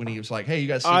 right? When he was like, "Hey, you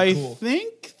guys seem I cool."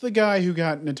 think the guy who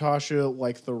got Natasha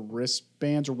like the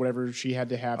wristbands or whatever she had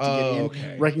to have to get in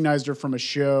okay. recognized her from a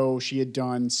show she had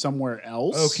done somewhere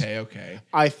else. Okay.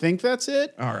 I think that's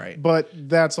it. All right. But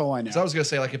that's all I know. So I was gonna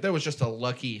say, like, if there was just a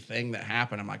lucky thing that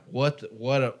happened, I'm like, what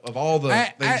of all the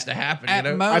things to happen?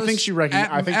 You know? I think she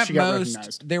I think she got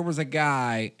recognized. There was a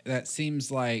guy that seems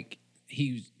like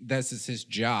this is his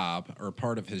job or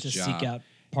part of his To job. seek out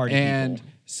party and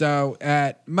people. so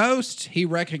at most he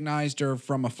recognized her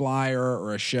from a flyer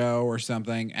or a show or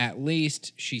something. At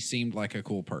least she seemed like a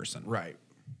cool person. Right.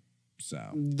 So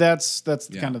That's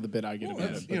kind of the bit I get about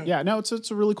that's, it. But you know- yeah, no, it's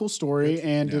a really cool story,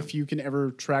 and if you can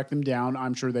ever track them down,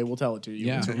 I'm sure they will tell it to you.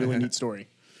 Yeah. It's a really neat story.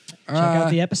 Check out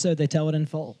the episode; they tell it in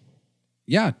full.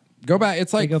 yeah, go back.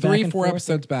 It's like go back 3-4 and forth.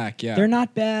 episodes back. Yeah. They're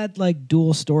not bad, like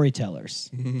dual storytellers.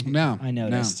 No. I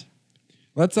noticed.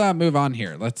 No. Let's move on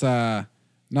here. Let's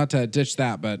not to ditch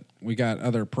that, but we got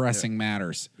other pressing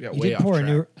matters. We got You way did off pour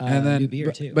a track. new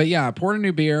beer too. But yeah, poured a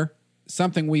new beer.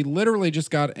 Something we literally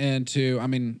just got into. I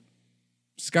mean,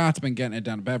 Scott's been getting it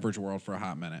down to Beverage World for a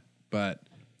hot minute, but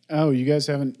Oh, you guys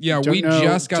haven't? Yeah, don't we know-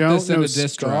 just got don't this into know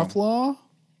distro. Scofflaw?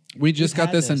 we just We've got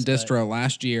had this in this, distro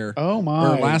last year. Oh,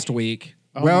 my. Or last week.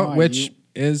 Oh, well, my, which you-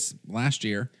 is last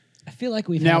year. I feel like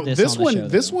we've Now had this, this on the one, show,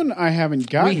 this though. one I haven't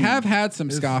gotten. We have had some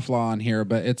scofflaw on here,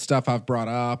 but it's stuff I've brought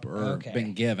up or Okay.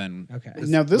 been given. Okay.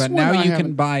 Now this but one now I you can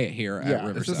haven't- buy it here at Yeah,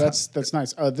 Riverside. that's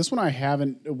nice. This one I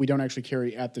haven't. We don't actually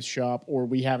carry at the shop, or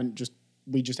we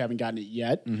just haven't gotten it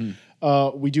yet.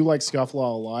 We do like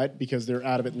Scofflaw a lot because they're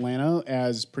out of Atlanta,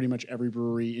 as pretty much every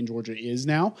brewery in Georgia is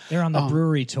now. They're on the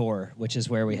brewery tour, which is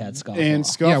where we had Scofflaw. And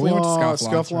Scofflaw, Yeah, we went to Scofflaw, that's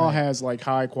Scofflaw right. has like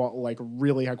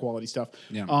really high quality stuff.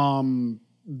 Yeah.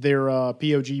 Their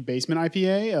POG basement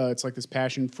IPA. It's like this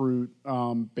passion fruit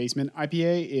basement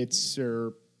IPA. It's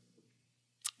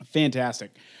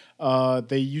fantastic.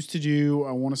 They used to do,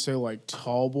 I want to say like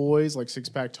tall boys, like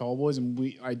 6-pack tall boys,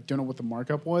 and I don't know what the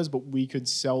markup was, but we could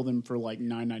sell them for like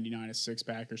 $9.99 a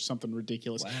 6-pack or something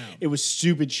ridiculous. Wow. It was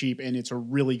stupid cheap, and it's a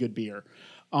really good beer.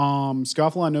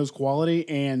 Scofflaw knows quality,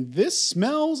 and this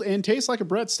smells and tastes like a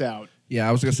Brett Stout. Yeah,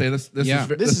 I was gonna say this. Yeah.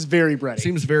 This is very bready.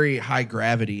 seems very high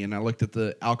gravity, and I looked at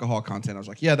the alcohol content. I was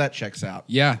like, yeah, that checks out.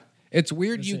 Yeah. It's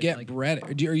weird you it get like- bread.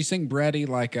 Are you saying bready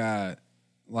like a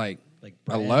Like a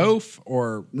bread? loaf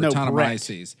or No,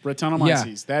 Brettanomyces?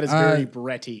 Brettanomyces. That is very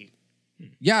Bretty.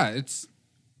 Yeah, it's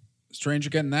strange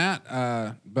you're getting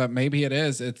that, but maybe it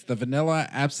is. It's the vanilla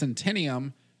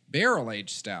absintinium barrel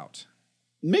aged stout.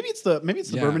 Maybe it's the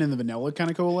Yeah. bourbon and the vanilla kind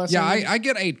of coalescing. Yeah, I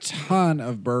get a ton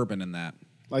of bourbon in that.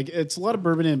 like it's a lot of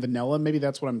bourbon and vanilla. Maybe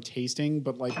that's what I'm tasting,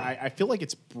 but like I feel like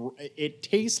it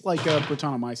tastes like a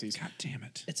Brettanomyces. God damn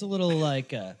it. It's a little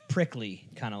like prickly,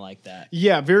 kind of like that.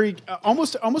 Yeah, very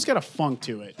almost got a funk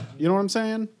to it. You know what I'm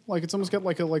saying? Like it's almost got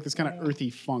like this kind of earthy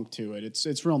funk to it.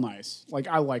 It's real nice. Like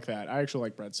I like that. I actually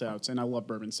like Brett Stouts, and I love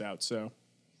bourbon stouts. So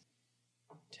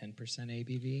 10%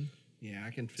 ABV. Yeah,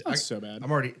 I can. not so bad.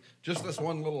 I'm already just this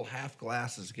one little half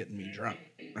glass is getting me drunk.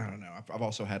 I don't know. I've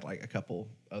also had like a couple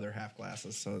other half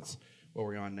glasses, so it's what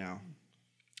we're on now.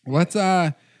 Let's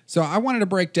so I wanted to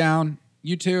break down.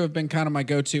 You two have been kind of my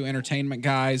go-to entertainment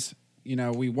guys. You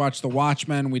know, we watched The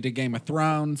Watchmen, we did Game of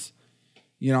Thrones,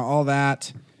 you know, all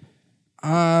that.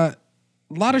 A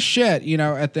lot of shit, you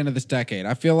know, at the end of this decade.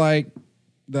 I feel like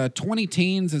the 20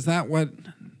 teens, is that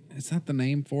the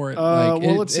name for it? well,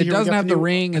 Like let's see it here. We doesn't got have the the new-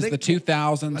 ring I as think the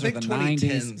 2000s I or think the 2010s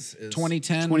 90s. is-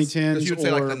 2010s. 2010s Because you would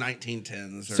say like or the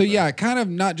 1910s. So yeah, kind of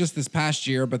not just this past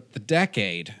year, but the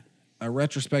decade, a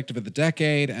retrospective of the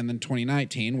decade, and then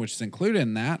 2019, which is included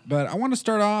in that. But I want to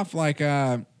start off like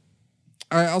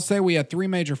I'll say we had 3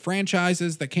 major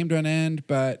franchises that came to an end,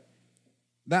 but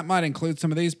that might include some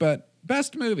of these. But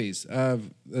best movies of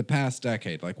the past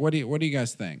decade, like what do you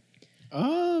guys think?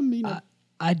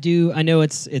 I do. I know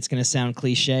it's going to sound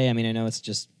cliche. I mean, I know it's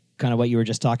just kind of what you were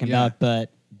just talking Yeah. about,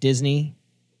 but Disney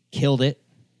killed it.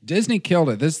 Disney killed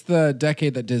it. This is the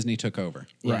decade that Disney took over.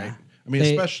 right. Yeah. I mean,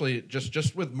 They- especially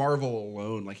just with Marvel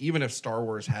alone. Like even if Star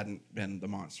Wars hadn't been the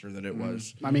monster that it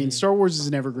was, I mean, Star Wars is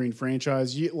an evergreen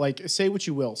franchise. You like say what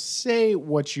you will. Say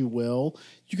what you will.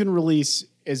 You can release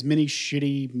as many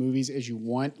shitty movies as you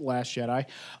want. Last Jedi.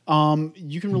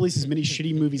 You can release as many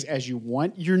shitty movies as you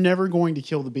want. You're never going to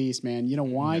kill the beast, man. You know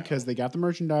why? Because they got the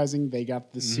merchandising, they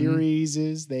got the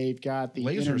series, they've got the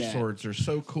laser internet. swords are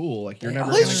so cool. Like you're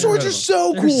never Laser gonna get swords rid are of them.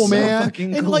 so They're cool, so man.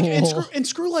 fucking And like cool. and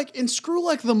screw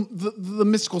like the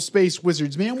mystical space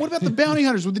wizards, man. What about the bounty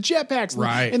hunters with the jetpacks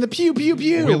Right. and the pew pew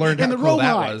pew We learned and how the cool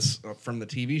robot? that was from the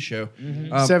TV show.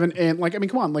 Seven and like I mean,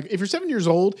 come on, like if you're 7 years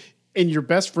old, and your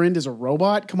best friend is a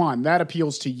robot, come on, that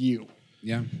appeals to you.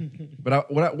 Yeah.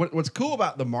 But what's cool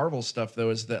about the Marvel stuff though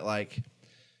is that like,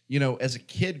 you know, as a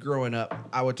kid growing up,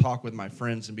 I would talk with my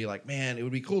friends and be like, man, it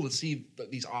would be cool to see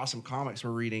these awesome comics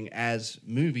we're reading as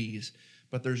movies.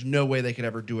 But there's no way they could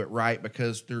ever do it right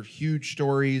because they're huge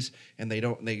stories and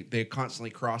they constantly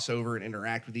cross over and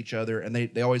interact with each other, and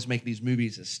they always make these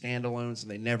movies as standalones and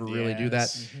they never really do that.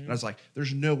 Yes. And I was like,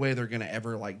 there's no way they're gonna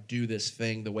ever like do this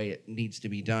thing the way it needs to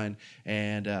be done.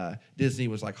 And Disney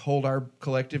was like, hold our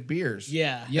collective beers.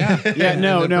 Yeah. Yeah. Yeah,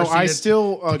 no, And then I proceeded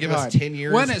still to give us 10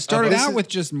 years. When it started of- out with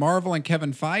just Marvel and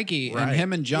Kevin Feige and Right.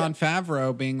 him and John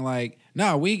Favreau being like,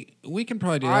 no, we can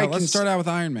probably do I that. Let's can start out with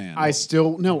Iron Man. I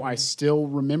still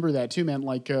remember that too, man.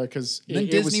 Like, because then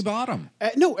Disney bought him.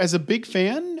 No, as a big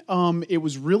fan, it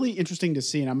was really interesting to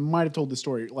see, and I might have told the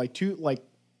story.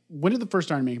 When did the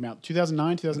first Iron Man come out?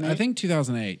 2009, 2008? I think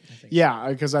 2008. Yeah,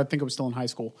 because I think I was still in high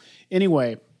school.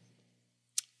 Anyway,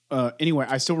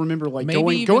 I still remember like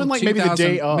going like maybe the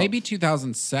day of, maybe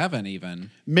 2007 even.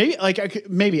 maybe like I can't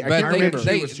remember.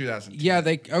 It was 2010.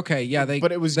 Yeah,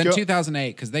 but it was then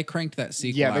 2008 because they cranked that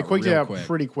sequel. Yeah, they out quicked it real out quick.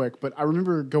 pretty quick. But I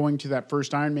remember going to that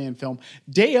first Iron Man film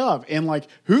day of, and like,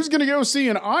 who's gonna go see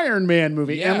an Iron Man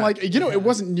movie? Yeah. And like, it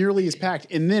wasn't nearly as packed.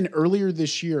 And then earlier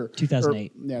this year,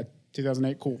 2008.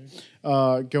 2008, cool.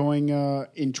 Going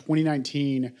in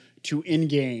 2019 to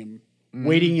Endgame,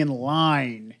 waiting in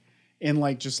line. And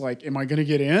like, just like, am I gonna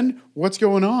get in? What's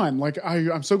going on? Like,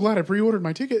 I'm so glad I pre-ordered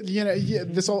my ticket.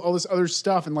 This all this other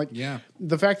stuff, and like,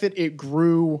 the fact that it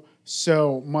grew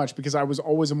so much because I was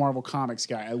always a Marvel Comics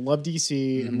guy. I love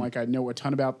DC and like I know a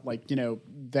ton about like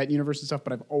that universe and stuff,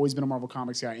 but I've always been a Marvel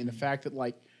Comics guy. And the fact that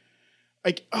like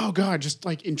oh god, just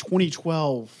like in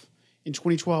 2012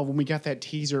 when we got that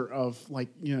teaser of like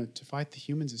to fight the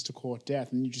humans is to call it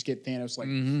death, and you just get Thanos like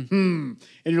and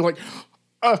you're like.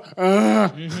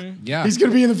 Yeah, he's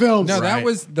gonna be in the film. No, that Right.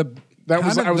 was the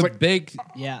big.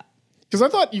 Yeah. Because I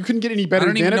thought you couldn't get any better I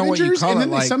don't than even know what you Avengers, call and it, then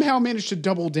they like- somehow managed to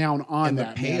double down on And the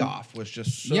that. man. payoff was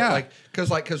just so Yeah.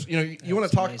 because you want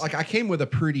to talk amazing. like I came with a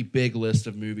pretty big list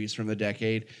of movies from the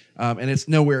decade, and it's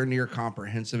nowhere near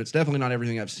comprehensive. It's definitely not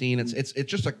everything I've seen. It's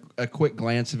just a quick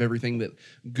glance of everything that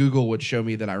Google would show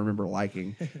me that I remember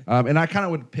liking, and I kind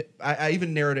of would I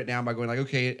even narrowed it down by going like,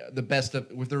 okay, the best of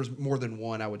if there was more than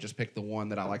one, I would just pick the one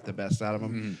that I like the best out of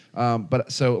them.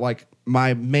 But so like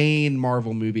my main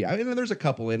Marvel movie, I mean, there's a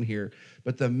couple in here.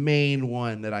 But the main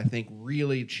one that I think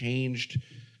really changed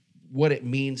what it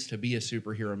means to be a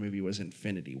superhero movie was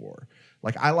Infinity War.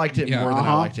 Like I liked it more than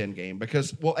I liked Endgame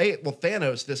because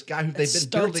Thanos, this guy who they've been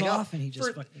starts building off up and he just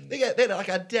for, fucking- they had like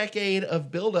a decade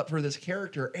of build up for this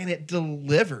character, and it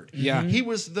delivered. Yeah. He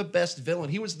was the best villain.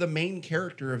 He was the main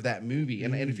character of that movie,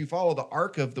 and if you follow the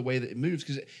arc of the way that it moves,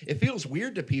 because it feels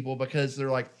weird to people because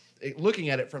they're like looking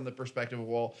at it from the perspective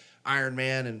of Iron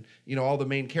Man and all the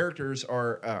main characters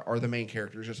are the main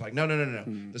characters. It's like no.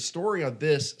 The story of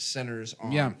this centers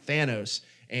on Thanos,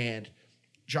 and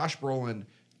Josh Brolin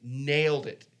nailed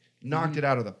it, knocked it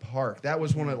out of the park. That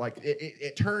was one of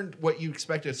it turned what you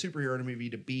expect a superhero movie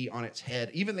to be on its head.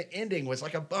 Even the ending was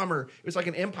like a bummer. It was like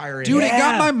an Empire ending. Dude, it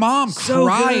got my mom So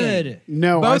crying. good.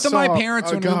 No, Both I of my saw- parents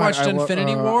oh, when God, we watched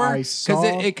Infinity War, I because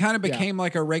saw- it kind of became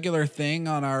like a regular thing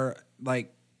on our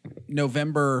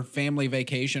November family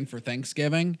vacation for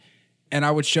Thanksgiving, and I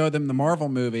would show them the Marvel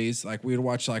movies. Like we would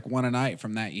watch like one a night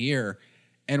from that year.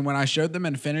 And when I showed them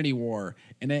Infinity War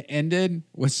and it ended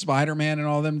with Spider-Man and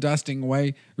all of them dusting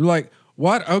away, they're like,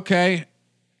 "What? Okay,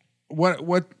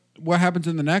 what happens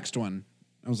in the next one?"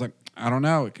 I was like, "I don't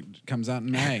know. It comes out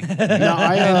in May." No,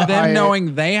 And them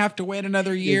knowing they have to wait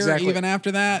another year Exactly. even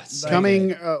after that.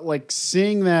 coming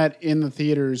seeing that in the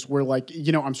theaters where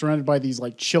I'm surrounded by these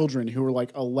like children who are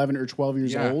like 11 or 12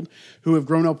 years Yeah. old who have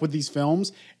grown up with these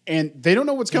films and they don't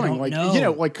know what's coming. don't Like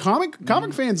know. like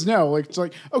comic fans know. Like it's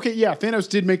like, okay, yeah, Thanos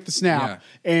did make the snap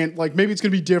Yeah. and like maybe it's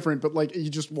gonna be different, but like you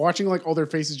just watching like all their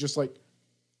faces just like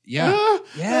Yeah.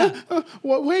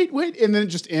 wait, and then it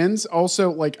just ends. Also,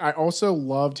 like I also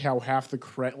loved how half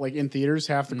the in theaters,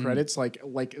 half the credits like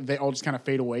they all just kind of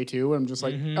fade away too. And I'm just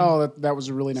like, oh, that was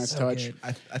a really nice touch.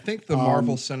 good. I think the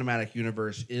Marvel Cinematic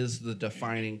Universe is the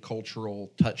defining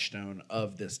cultural touchstone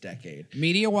of this decade.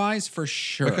 Media-wise, for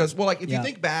sure. Because, if Yeah. you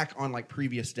think back on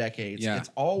previous decades, Yeah. it's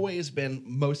always been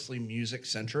mostly music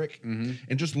centric. And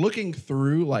just looking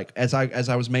through, as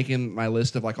I was making my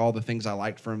list of all the things I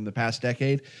liked from the past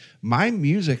decade, my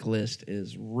music list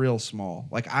is real small.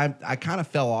 I kind of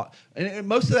fell off, and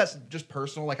most of that's just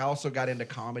personal. I also got into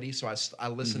comedy, so I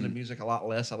listen to music a lot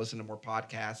less. I listen to more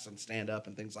podcasts and stand up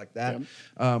and things like that.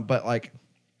 But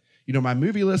my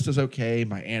movie list is okay.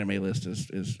 My anime list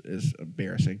is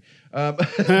embarrassing.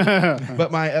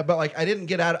 But like I didn't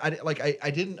get out.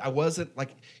 I wasn't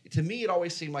like, to me it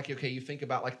always seemed like, okay, you think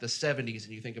about like the 70s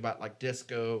and you think about like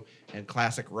disco and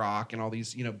classic rock and all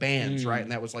these bands, right?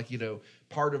 And that was like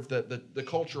part of the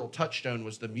cultural touchstone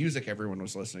was the music everyone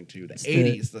was listening to. The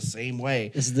 80s the same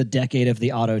way. This is the decade of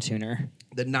the auto tuner.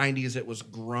 The 90s it was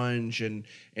grunge and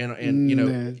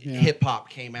hip hop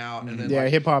came out, and then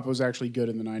hip hop was actually good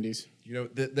in the 90s.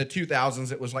 The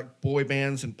 2000s, it was like boy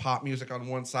bands and pop music on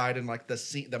one side, and like the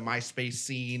MySpace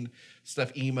scene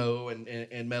stuff, emo and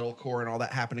metalcore and all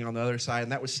that happening on the other side.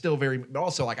 And that was still but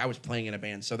also like I was playing in a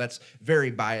band, so that's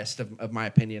very biased of my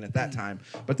opinion at that time.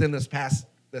 But then this past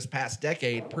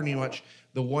decade, pretty much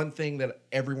the one thing that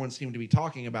everyone seemed to be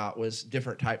talking about was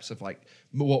different types of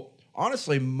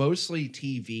honestly, mostly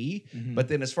TV, but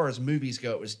then as far as movies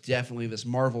go, it was definitely this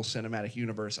Marvel Cinematic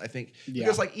Universe. I think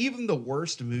because like even the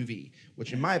worst movie,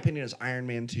 which in my opinion is Iron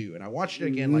Man 2, and I watched it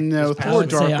again. Like no, Thor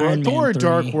Thor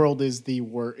Dark World is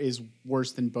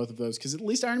worse than both of those, because at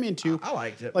least Iron Man 2, I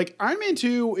liked it. Like Iron Man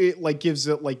 2, it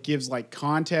gives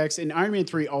context, and Iron Man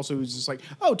 3 also is just like,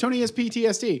 oh, Tony has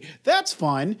PTSD. That's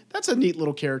fun. That's a neat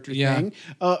little character thing.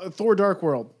 Thor Dark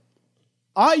World.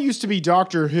 I used to be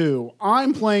Doctor Who.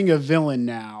 I'm playing a villain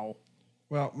now.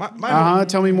 Well, my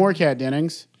tell me more, Kat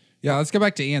Dennings. Yeah, let's go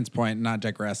back to Ian's point and not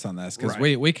digress on this, because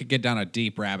we could get down a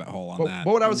deep rabbit hole on that.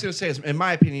 But what I was going to say is, in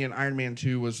my opinion, Iron Man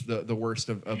 2 was the worst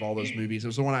of all those movies. It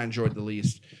was the one I enjoyed the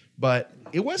least. But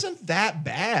it wasn't that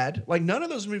bad. Like, none of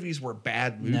those movies were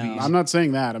bad movies. No. I'm not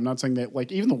saying that. I'm not saying that.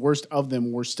 Like, even the worst of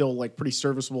them were still like pretty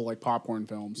serviceable, like popcorn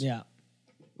films. Yeah.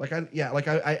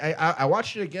 I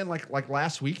watched it again like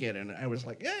last weekend, and I was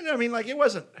like, I mean, like it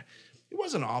wasn't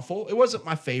awful. It wasn't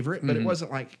my favorite, but it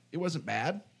wasn't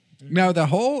bad. No, the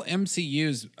whole MCU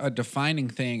is a defining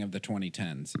thing of the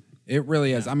 2010s. It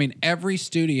really is. I mean, every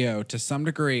studio to some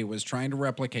degree was trying to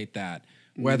replicate that.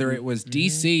 Whether it was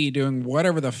DC doing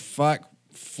whatever the fuck,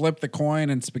 flip the coin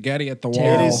and spaghetti at the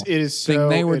wall. It is so, thing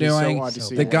they were it is so doing. odd to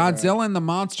see The all Godzilla and the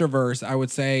MonsterVerse, I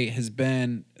would say, has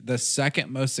been the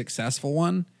second most successful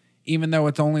one, even though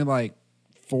it's only like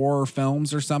 4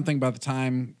 films or something by the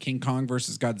time King Kong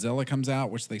versus Godzilla comes out,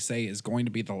 which they say is going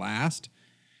to be the last.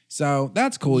 So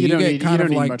that's cool. You don't need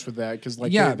like much with that, because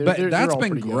like but they're that's all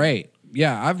been pretty good. great.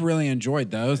 Yeah, I've really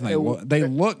enjoyed those, and they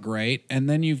look great. And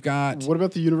then you've got What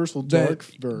about the Universal Dark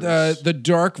verse? the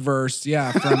Dark Verse,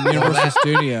 from Universal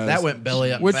Studios. That went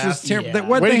belly up, which fast. was terrible. Yeah.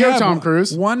 What Way they to go, had, Tom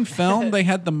Cruise. One film, they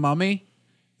had The Mummy,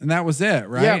 and that was it,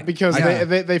 right? Yeah, because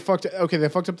they fucked. Okay, they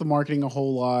fucked up the marketing a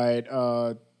whole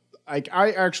lot.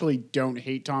 I actually don't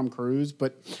hate Tom Cruise,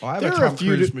 but I have there a are Tom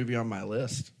few Cruise movie on my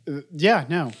list. Yeah,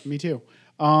 no, me too.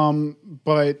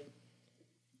 But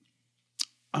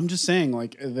I'm just saying,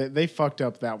 like, they fucked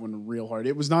up that one real hard.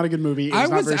 It was not a good movie. It was I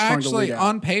not was very strong to actually, lead out.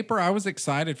 on paper, I was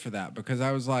excited for that, because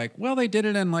I was like, well, they did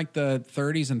it in like the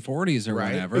 30s and 40s or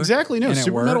whatever. Exactly. No, and it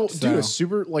Super worked, Metal,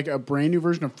 so. a brand new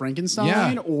version of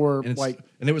Frankenstein, or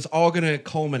And it was all going to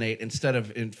culminate, instead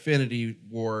of Infinity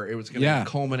War, it was going to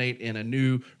culminate in a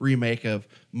new remake of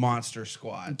Monster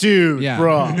Squad. dude, Yeah.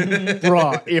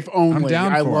 bruh, if only. I'm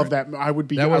down I for love it. that. I would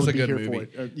be. That was I would a be good here movie.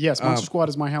 for it. Yes, Monster Squad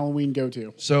is my Halloween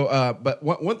go-to. So, but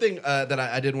one thing that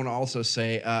I did want to also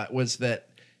say was that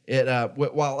it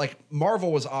while like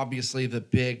Marvel was obviously the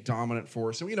big dominant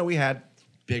force, and we had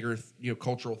bigger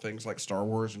cultural things like Star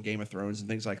Wars and Game of Thrones and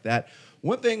things like that.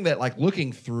 One thing that, like,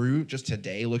 looking through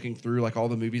like all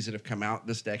the movies that have come out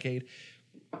this decade,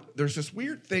 there's this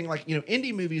weird thing, like,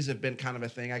 indie movies have been kind of a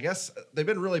thing. I guess they've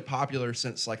been really popular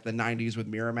since like the 90s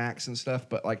with Miramax and stuff,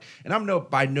 but like, and I'm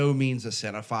by no means a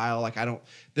cinephile. Like,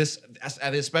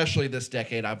 especially this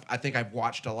decade, I think I've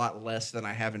watched a lot less than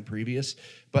I have in previous,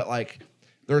 but like,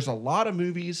 there's a lot of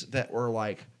movies that were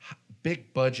like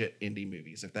big budget indie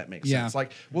movies, if that makes sense.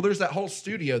 Like, well, there's that whole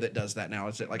studio that does that now.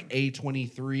 Is it like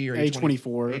A23 or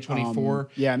A24? A24.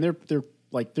 Yeah, and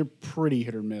they're pretty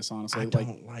hit or miss, honestly. I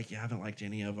haven't liked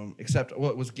any of them except it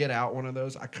was Get Out one of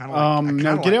those. I kind of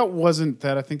no, Get Out wasn't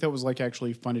that. I think that was like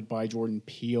actually funded by Jordan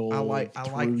Peele. I like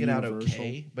Get Out Universal.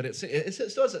 okay, but it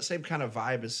still has that same kind of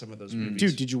vibe as some of those movies.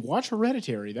 Dude, did you watch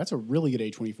Hereditary? That's a really good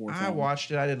A24 film. I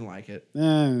watched it. I didn't like it.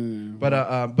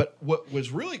 But But what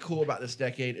was really cool about this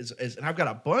decade is, and I've got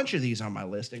a bunch of these on my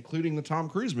list, including the Tom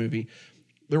Cruise movie.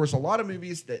 There was a lot of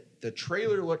movies that the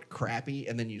trailer looked crappy,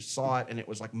 and then you saw it, and it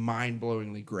was like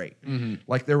mind-blowingly great. Mm-hmm.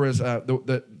 Like there was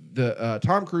the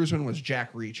Tom Cruise one was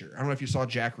Jack Reacher. I don't know if you saw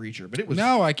Jack Reacher, but it was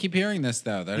No, I keep hearing this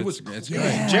though. That it's great.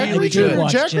 Jack really did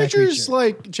watch Reacher's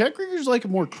Jack Reacher. Jack Reacher's like a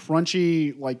more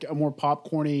crunchy, like a more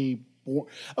popcorny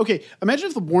Okay, imagine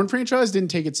if the Bourne franchise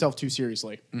didn't take itself too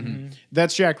seriously.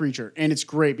 That's Jack Reacher, and it's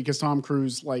great because Tom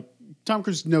Cruise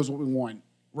knows what we want.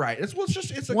 Right. It's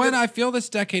a When good, I feel this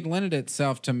decade lended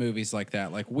itself to movies like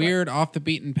that, like weird, off the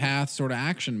beaten path sort of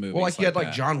action movies. well, like you had like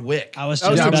that. John Wick. I was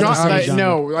Oh, just no, about to say John Wick.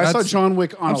 no, I saw That's- John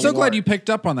Wick on. I'm a so glad lark. you picked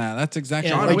up on that. That's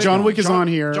exactly Yeah, right. John Wick is on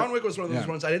here. John Wick was one of those Yeah.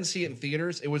 ones I didn't see it in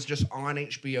theaters. It was just on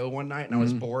HBO one night, and I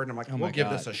was bored. And I'm like, we'll my give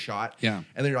God. this a shot. Yeah.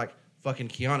 And then you're like, fucking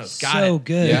Keanu's got So it.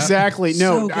 good. Yeah. Exactly.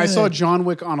 No, So I saw good. John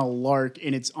Wick on a lark,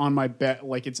 and it's on my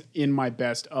it's in my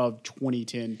best of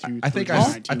 2010 to I think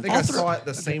 2019. I saw it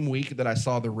the same week that I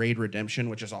saw The Raid Redemption,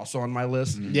 which is also on my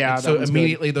list. Yeah, And that so one's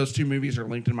immediately those two movies are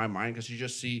linked in my mind because you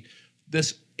just see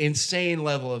this insane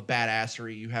level of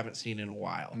badassery you haven't seen in a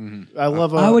while. I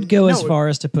love. I would go no, as far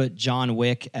as to put John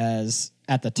Wick as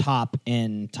at the top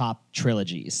in top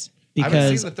trilogies I haven't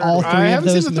because seen the third all one. three I of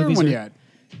haven't those seen the third movies one are- yet.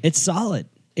 It's solid.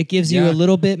 It gives you Yeah. a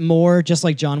little bit more, just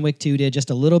like John Wick 2 did, just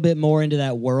a little bit more into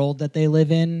that world that they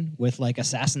live in with like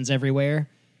assassins everywhere.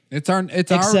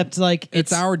 Except like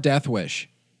it's our death wish,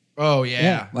 Oh yeah,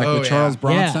 Yeah. like oh, with Charles yeah.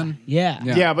 Bronson. Yeah.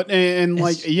 Yeah. Yeah, but and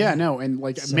like It's- yeah, no, and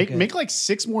like so make good. like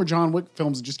 6 more John Wick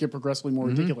films and just get progressively more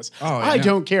ridiculous. Oh, I yeah.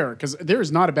 don't care because there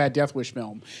is not a bad Death Wish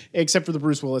film except for the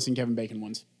Bruce Willis and Kevin Bacon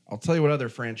ones. I'll tell you what other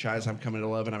franchise I'm coming to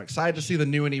love, and I'm excited to see the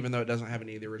new one, even though it doesn't have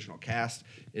any of the original cast,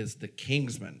 is The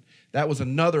Kingsman. That was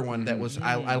another one that was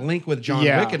I link with John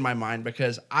Yeah. Wick in my mind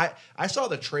because I saw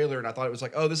the trailer and I thought it was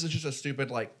like, oh, this is just a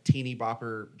stupid like teeny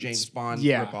bopper James Bond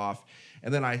yeah. ripoff.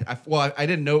 And then I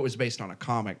didn't know it was based on a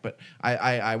comic, but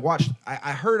I watched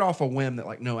I heard off a whim that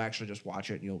like no, actually just watch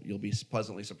it and you'll be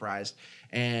pleasantly surprised.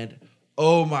 And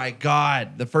oh my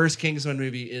God, the first Kingsman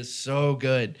movie is so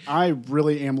good. I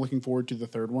really am looking forward to the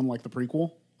third one, like the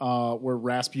prequel, where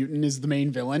Rasputin is the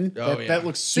main villain. Oh, that, yeah. that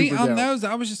looks See, super on dope. those,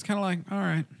 I was just kind of like, all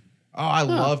right. Oh, I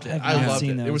loved it. I've I not loved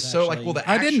seen it. It those, was so like actually. well the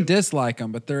I action, didn't dislike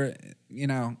them, but they're,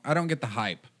 I don't get the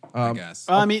hype. I guess.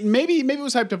 I mean, maybe it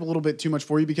was hyped up a little bit too much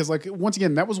for you because, like, once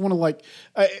again, that was one of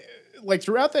like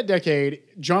throughout that decade,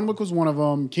 John Wick was one of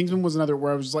them. Kingsman was another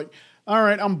where I was just like, all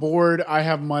right, I'm bored. I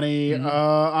have money.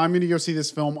 I'm gonna go see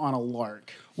this film on a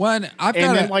lark. One, I've And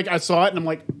got then, like, I saw it and I'm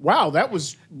like, wow, that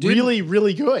was really,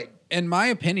 really good. in my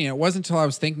opinion, it wasn't until I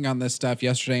was thinking on this stuff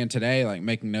yesterday and today, like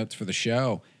making notes for the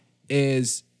show,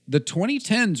 is the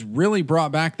 2010s really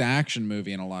brought back the action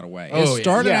movie in a lot of ways. Oh, It yeah.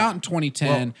 started Yeah. out in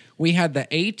 2010. We had the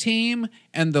A-Team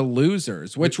and the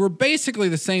Losers, which were basically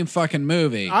the same fucking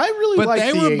movie. I really but liked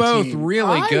they the were both A-Team.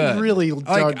 really I good. really dug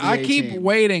like the I keep A-Team.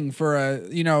 waiting for a,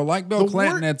 like Bill The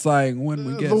Clinton. wor- It's like when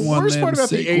we get The one worst of them part about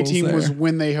the sequels A-Team there. was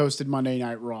when they hosted Monday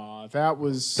Night Raw. That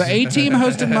was the A-Team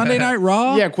hosted Monday Night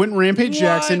Raw. Yeah, Quentin Rampage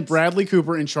Jackson, What? Bradley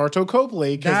Cooper, and Sharto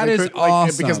Copley. That is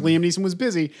awesome. Because Liam Neeson was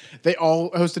busy. They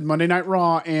all hosted Monday Night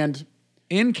Raw, and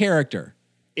in character.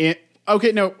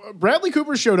 Bradley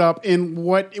Cooper showed up in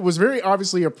what it was very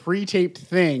obviously a pre-taped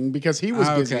thing because he was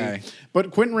Okay. busy.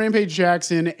 But Quentin Rampage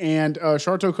Jackson and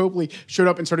Sharto Copley showed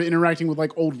up and started interacting with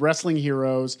like old wrestling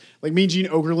heroes. Like Mean Gene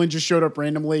Okerlund just showed up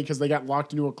randomly because they got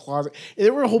locked into a closet.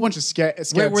 There were a whole bunch of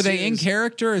sketches. Wait, were they in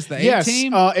character as the Yes,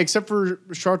 A-Team? except for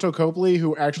Sharto Copley,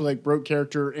 who actually like broke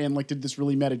character and like did this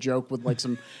really meta joke with like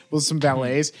some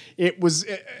valets.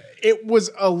 It was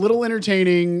a little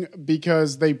entertaining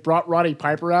because they brought Roddy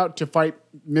Piper out to fight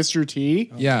Mr.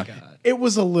 T. yeah. It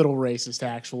was a little racist,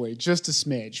 actually, just a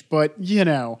smidge, but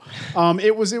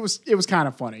it was kind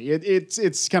of funny.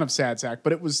 It's kind of sad sack, but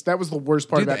that was the worst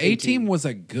part Dude, about the A-Team was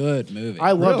a good movie.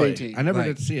 I loved Really? A-Team. I never Like,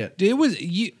 did see it. It was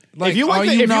you. Like, If you like are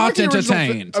the- you if not like the original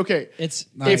entertained? okay, It's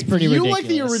if pretty you ridiculous. like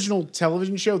the original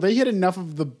television show, they hit enough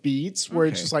of the beats where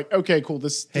it's Okay. just like, okay, cool,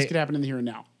 this Hey. could happen in the here and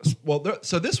now. Well,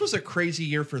 so this was a crazy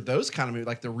year for those kind of movies,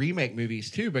 like the remake movies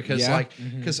too, because Yeah.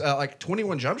 like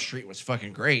 21 Jump Street was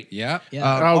fucking great. Yeah. Yeah.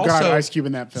 Oh, God, also, Ice Cube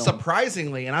in that film.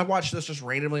 Surprisingly, and I watched this just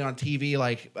randomly on TV,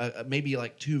 like maybe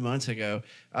like 2 months ago,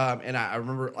 and I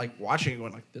remember like watching it,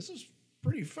 going like, "This is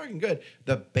pretty fucking good."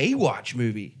 The Baywatch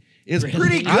movie is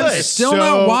pretty good. I've still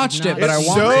not watched it, but I it's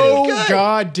want so Pretty good.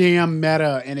 goddamn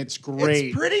meta, and it's great.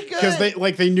 It's pretty good. because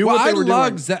they knew Well, what they I were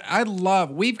love.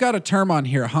 doing. We've got a term on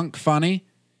here, hunk funny,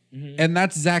 and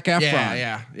that's Zach Efron.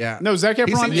 yeah. No, Zac He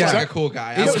Efron. seems yeah. like a cool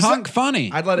guy. He's I would- hunk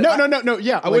funny. I'd let it. No.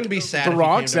 Yeah, I wouldn't be sad The if he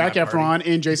Rock, came to Zac my Efron,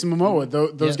 party. and Jason Momoa.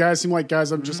 Those guys seem like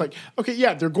guys. I'm just like, okay,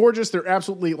 yeah, they're gorgeous. They're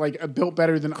absolutely like built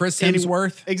better than Chris any-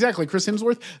 Hemsworth. Exactly, Chris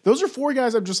Hemsworth. Those are 4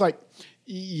 guys. I'm just like,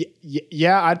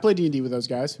 yeah, I'd play D&D with those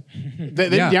guys.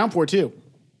 They'd Yeah. be down for it too.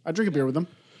 I'd drink a beer with them.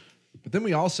 But then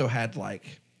we also had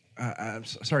like I'm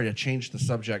sorry to change the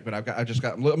subject, but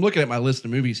I'm looking at my list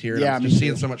of movies here, and Yeah, I'm me just too.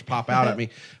 seeing so much pop out at me.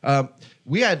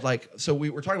 We had we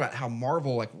were talking about how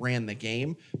Marvel like ran the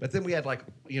game, but then we had like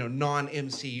non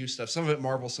MCU stuff. Some of it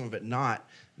Marvel, some of it not.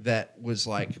 That was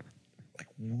like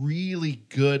really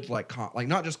good, like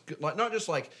not just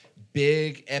like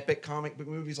big epic comic book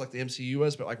movies like the MCU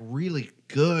was, but like really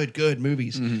good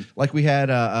movies. Like we had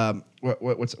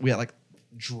we had like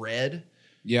Dread.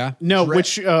 Yeah. No, Dread-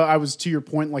 which I was to your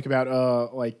point, like about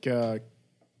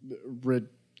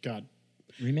God.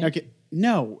 Remake? Okay,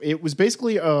 no, it was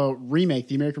basically a remake,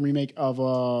 the American remake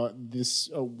of this.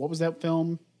 What was that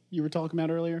film you were talking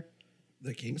about earlier?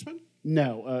 The Kingsman.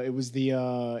 No, it was the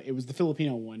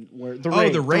Filipino one where the Oh,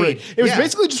 Raid. The Raid. It was Yeah.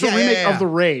 basically just Yeah, a remake yeah, yeah. of the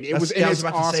Raid. It That's- was. yeah, I was it's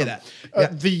about to awesome. say that. Yeah.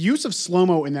 The use of slow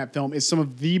mo in that film is some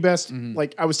of the best.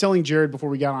 Like I was telling Jared before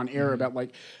we got on air about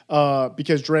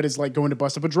because Dredd is like going to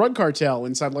bust up a drug cartel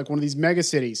inside like one of these mega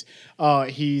cities.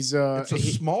 He's It's a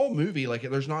small movie. Like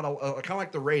there's not a kind of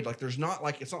like The Raid. Like there's not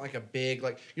like it's not like a big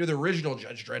like the original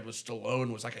Judge Dredd was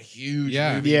Stallone was like a huge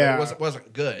movie. Yeah. But it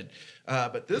wasn't good.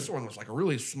 But this one was like a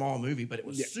really small movie, but it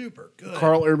was super good.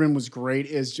 Carl Urban was great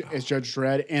as Judge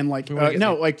Dredd, and like If we wanna get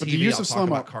to but the TV, use I'll of talk slow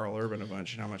mo. about Carl Urban a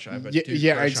bunch and how much I have a Yeah, dude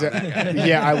yeah, crush on that exactly. guy.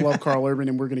 Yeah, I love Carl Urban,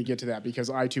 and we're going to get to that because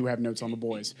I too have notes on the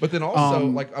boys. But then also,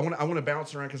 like, I want to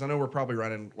bounce around because I know we're probably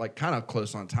running like kind of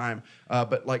close on time.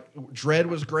 But like, Dread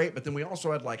was great. But then we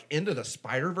also had like Into the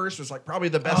Spider-Verse was like probably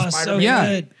the best Oh, so Spider-Man. Yeah.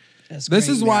 good. That's This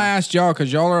great. is why I asked y'all,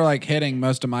 because y'all are like hitting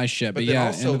most of my shit. But then yeah,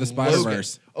 also Into the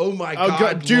Spider-Verse. Logan. Oh my Oh, god,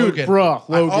 God, dude, Logan. bruh,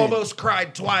 I Logan. almost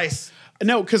cried twice.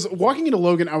 No, because walking into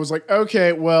Logan, I was like,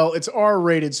 okay, well, it's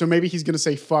R-rated, so maybe he's going to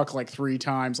say fuck like 3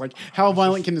 times. Like, how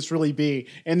violent can this really be?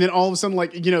 And then all of a sudden,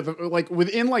 like,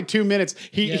 within like 2 minutes,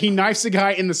 he knifes the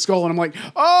guy in the skull, and I'm like,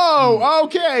 oh,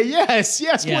 okay, yes,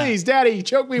 Yeah. please, daddy,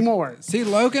 choke me more. See,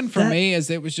 Logan for me is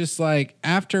it was just like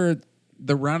after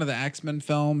the run of the X-Men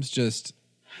films,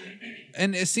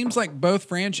 and it seems like both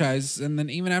franchises, and then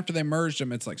even after they merged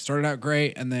them, it's like started out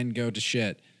great and then go to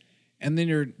shit. And then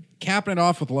you're capping it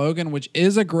off with Logan, which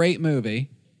is a great movie.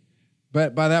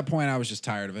 But by that point, I was just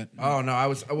tired of it. Oh no, I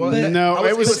was.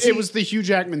 It was the Hugh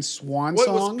Jackman swan Well, it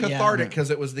song. was cathartic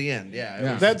because it was the end. Yeah, it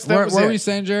Yeah. was- That What was were it. you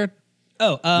saying, Jared?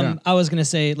 Oh, Yeah. I was gonna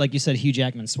say, like you said, Hugh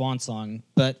Jackman's swan song,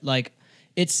 but like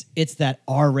it's that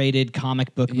R-rated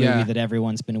comic book movie Yeah. that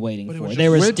everyone's been waiting But it for. was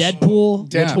there was just- Deadpool,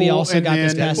 which we Deadpool, also and got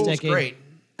this then- past Deadpool's decade. great.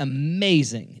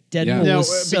 Amazing. Deadpool Yeah. No,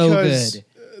 was so because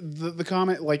good. the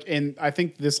comic, like, and I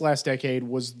think this last decade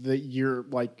was the year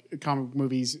like comic book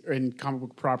movies and comic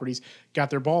book properties got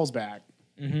their balls back.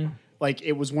 Like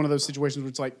it was one of those situations where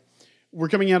it's like we're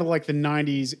coming out of like the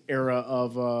 '90s era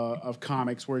of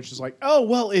comics where it's just like, oh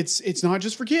well, it's not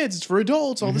just for kids, it's for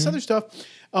adults, all this other stuff.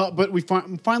 But we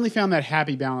finally found that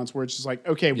happy balance where it's just like,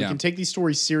 okay, we Yeah. can take these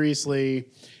stories seriously,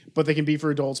 but they can be for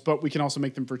adults, but we can also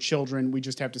make them for children. We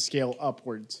just have to scale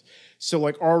upwards. So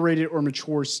like R-rated or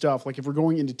mature stuff, like if we're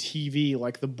going into TV,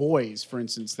 like The Boys, for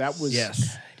instance, that was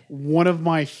Yes. one of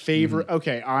my favorite.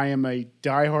 Okay, I am a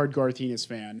diehard Garth Ennis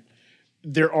fan.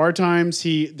 There are times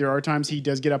he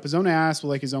does get up his own ass with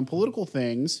like his own political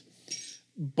things,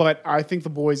 but I think The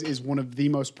Boys is one of the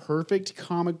most perfect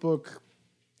comic book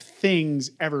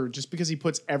things ever, just because he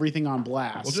puts everything on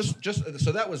blast. Well, just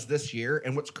so that was this year,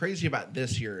 and what's crazy about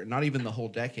this year, not even the whole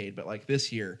decade, but like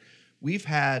this year, we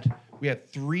had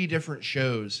 3 different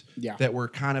shows Yeah. that were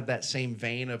kind of that same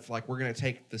vein of like we're going to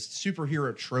take the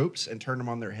superhero tropes and turn them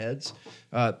on their heads.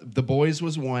 The Boys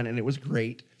was one, and it was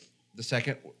great. The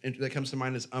second that comes to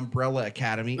mind is Umbrella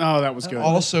Academy. Oh, that was good.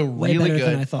 Also Way really better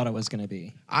than I good. thought it was gonna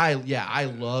be. I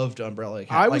loved Umbrella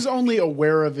Academy. I was only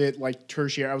aware of it like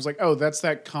tertiary. I was like, oh, that's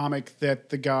that comic that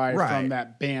the guy Right. from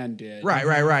that band did. Right.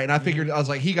 And I figured, I was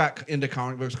like, he got into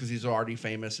comic books because he's already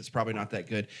famous. It's probably not that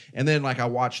good. And then, like, I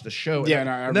watched the show. Yeah, and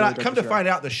no, I then really I dug come the to show. find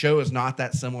out the show is not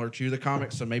that similar to the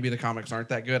comics, so maybe the comics aren't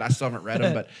that good. I still haven't read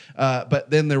them, but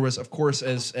then there was, of course,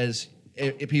 as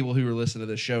people who are listening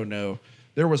to this show know,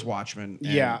 there was Watchmen. and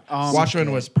Yeah,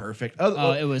 Watchmen was perfect.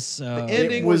 Oh, it was so. The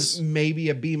ending It was was- maybe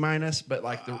a B-, but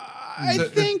like I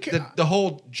think- the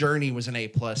whole journey was an A+,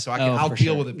 so Oh, I'll for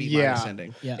deal sure. with a B- Yeah.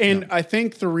 ending. Yeah. And I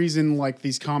think the reason like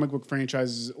these comic book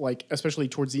franchises, like especially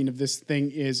towards the end of this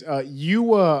thing, is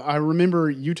I remember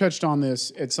you touched on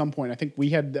this at some point. I think we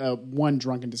had one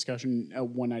drunken discussion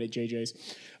one night at JJ's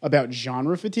about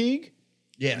genre fatigue.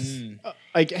 Yes.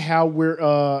 Like how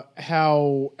we're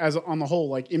how as on the whole,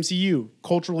 like MCU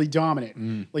culturally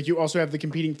dominant. Like you also have the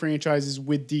competing franchises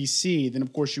with DC. Then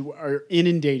of course you are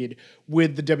inundated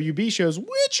with the WB shows,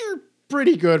 which are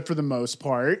pretty good for the most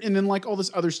part. And then like all this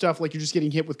other stuff, like you're just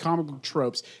getting hit with comic book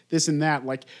tropes, this and that.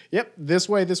 Like, yep, this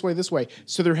way, this way, this way.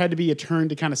 So there had to be a turn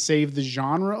to kind of save the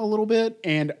genre a little bit.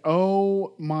 And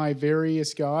oh my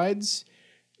various guides,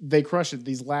 they crushed it.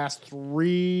 These last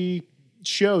 3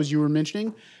 shows you were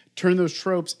mentioning, turn those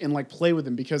tropes and like play with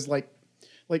them because like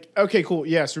okay, cool,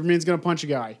 yeah, Superman's gonna punch a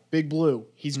guy, Big Blue,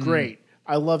 he's great.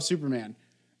 I love Superman.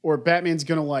 Or Batman's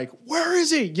gonna like, where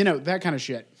is he? You know, that kind of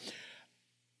shit.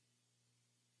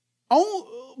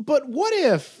 Oh, but what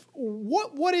if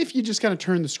you just kind of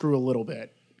turn the screw a little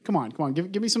bit? Come on,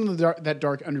 give me some of that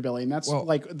dark underbelly, and that's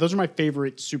like those are my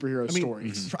favorite superhero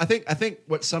stories. I think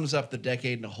what sums up the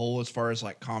decade in a whole, as far as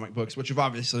like comic books, which have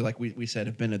obviously, like we said,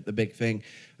 have been the big thing.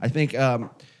 I think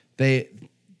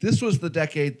this was the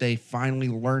decade they finally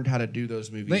learned how to do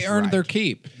those movies. They earned right. their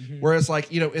keep. Whereas,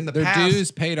 like, in the Their past, dues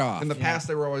paid off. In the past,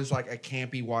 they were always like a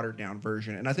campy, watered down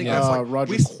version, and I think that's like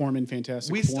Roger Corman,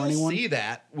 Fantastic We Four, still anyone? see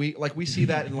that. We see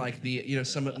that in like the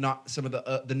some of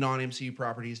the non MCU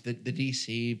properties, the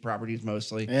DC properties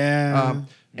mostly. Yeah.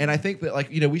 And I think that, like,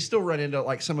 we still run into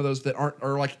like some of those that aren't,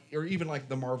 or even like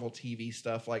the Marvel TV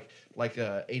stuff, like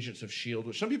Agents of S.H.I.E.L.D.,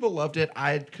 which some people loved it.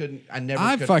 I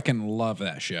never. Fucking love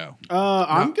that show.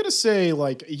 I'm gonna say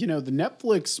like the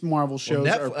Netflix Marvel shows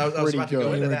are pretty about to go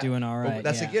good. into They were that. doing all But right,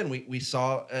 that's yeah. again, we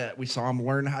saw them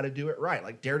learn how to do it right.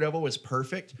 Like Daredevil was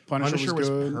perfect. Punisher was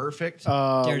good. Perfect.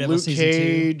 Daredevil Luke season 2.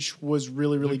 Cage was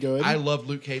really good. I love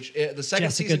Luke Cage. The second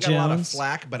Jessica season got a lot of Jones.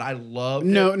 flack, but I loved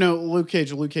no, it. Luke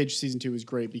Cage season 2 is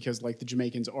great because like the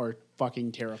Jamaicans are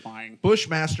fucking terrifying.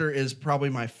 Bushmaster is probably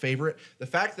my favorite. The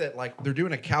fact that like they're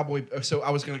doing a cowboy. So I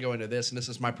was going to go into this, and this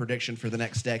is my prediction for the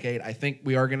next decade. I think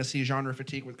we are going to see genre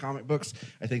fatigue with comic books.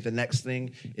 I think the next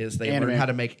thing is they learn how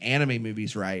to make anime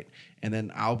movies right, and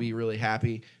then I'll be really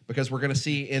happy because we're going to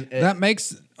see That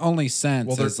makes only sense.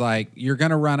 Well, Is like you're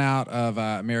going to run out of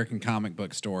American comic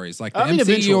book stories. Like the I mean, MCU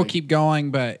will eventually. keep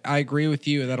going, but I agree with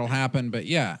you that'll happen. But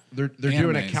yeah, They're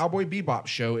doing a animes. Cowboy Bebop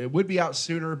show. It would be out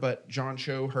sooner, but John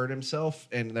Cho hurt himself,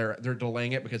 and they're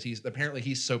delaying it because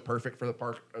he's so perfect for the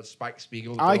part of Spike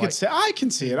Spiegel. I can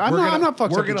see it. I'm not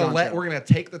fucked We're up with gonna John Cho. we're gonna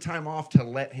take the time off to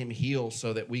let him heal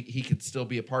so that he could still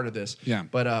be a part of this. Yeah.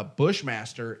 But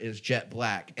Bushmaster is Jet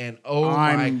Black, and oh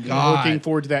I'm my god, looking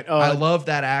forward to that. I love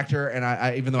that actor, and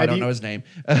I even though I don't know his name.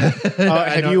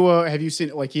 Have you seen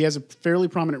like he has a fairly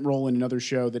prominent role in another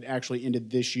show that actually ended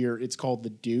this year? It's called The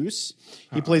Deuce.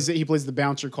 He plays the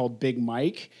bouncer called Big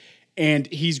Mike, and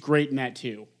he's great in that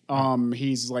too.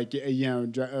 He's like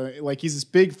like he's this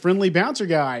big friendly bouncer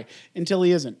guy until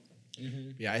he isn't.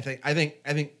 Yeah, I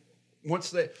think once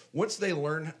they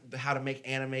learn how to make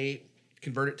anime,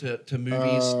 convert it to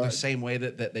movies the same way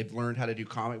that they've learned how to do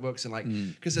comic books, and like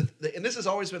because and this has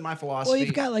always been my philosophy. Well,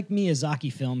 you've got like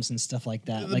Miyazaki films and stuff like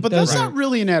that. Like But those that's are, not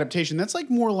really an adaptation. That's like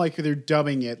more like they're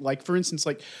dubbing it. Like for instance,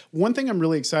 like one thing I'm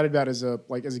really excited about as a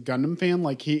Gundam fan,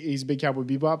 like he's a big Cowboy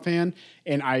Bebop fan,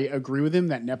 and I agree with him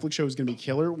that Netflix show is going to be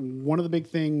killer. One of the big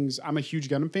things, I'm a huge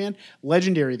Gundam fan.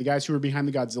 Legendary, the guys who are behind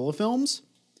the Godzilla films,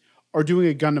 are doing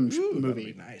a Gundam movie. That'd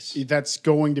be nice. That's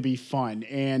going to be fun,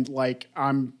 and like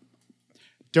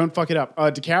don't fuck it up.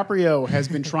 DiCaprio has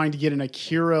been trying to get an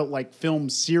Akira like film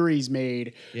series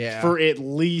made for at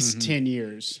least 10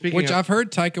 years. Which I've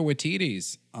heard Taika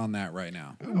Waititi's on that right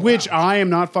now. Which I am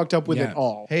not fucked up with Yes. at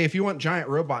all. Hey, if you want giant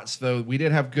robots, though, we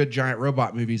did have good giant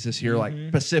robot movies this year.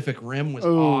 Like Pacific Rim was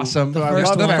awesome. I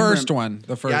first love The that. first one.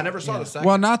 The first. Yeah, I never saw the second.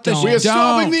 Well, not the. We are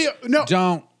stopping no.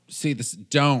 Don't see this.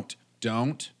 Don't.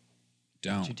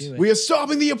 you do it. We are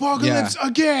stopping the apocalypse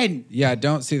again. Yeah,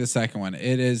 don't see the second one.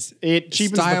 It is. It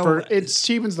cheapens style- the first. It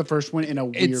cheapens the first one in a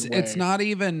weird way. It's not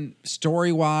even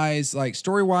story wise. Like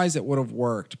story wise, it would have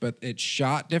worked, but it's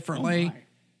shot differently.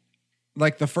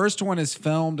 Like the first one is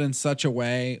filmed in such a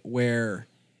way where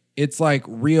it's like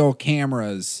real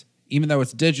cameras, even though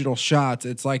it's digital shots.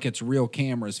 It's like it's real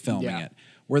cameras filming it.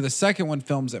 Where the second one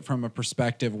films it from a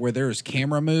perspective where there's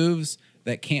camera moves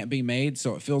that can't be made,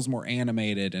 so it feels more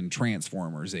animated and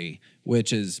Transformers-y,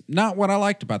 which is not what I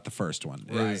liked about the first one.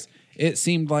 Right. It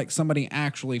seemed like somebody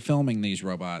actually filming these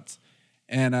robots.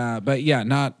 And but yeah,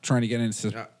 not trying to get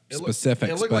into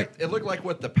specifics. It looked like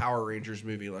what the Power Rangers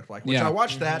movie looked like. Which Yeah. I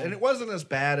watched that, and it wasn't as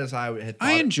bad as I had thought.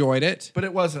 I enjoyed it. but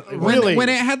it wasn't. Really? When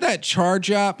it had that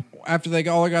charge up after they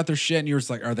all got their shit, and you were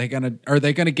just like, are they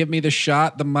gonna give me the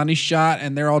shot, the money shot,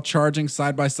 and they're all charging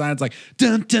side by side? It's like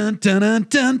dun dun dun dun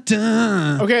dun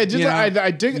dun. Okay, You know?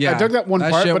 I dug that one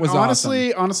part, shit but was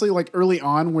honestly, like early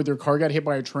on, where their car got hit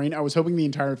by a train, I was hoping the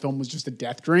entire film was just a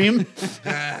death dream.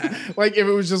 Like if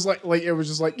it was just like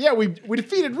yeah, we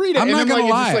defeated Rita. I'm and not then, gonna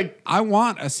like, lie. It's just like, I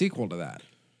want a sequel to that.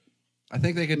 I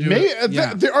think they could do Maybe it.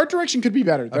 the art direction could be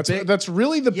better. That's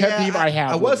really the pet peeve I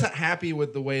have. I with wasn't happy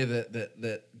with the way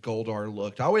that Goldar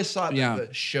looked. I always thought Yeah. that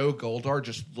the show Goldar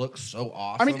just looked so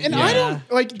awesome. I mean, and I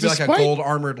don't like to be like despite. a gold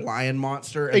armored lion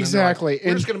monster. And Exactly. Then they're like, we're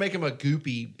And- just gonna make him a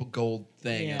goopy gold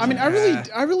thing. Yeah. It's I mean,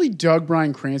 like, I really dug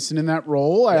Bryan Cranston in that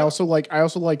role. I also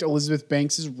liked Elizabeth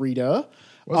Banks as Rita.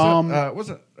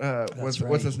 what's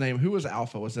right. his name? Who was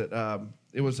Alpha? Was it?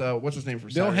 It was what's his name for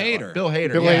Bill Saturday Night Hader. Live? Bill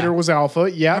Hader. Bill yeah. Hader was Alpha.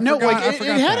 Yeah, no, forgot- like I it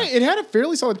forgot had that. it had a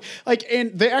fairly solid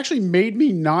and they actually made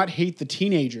me not hate the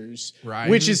teenagers, Right.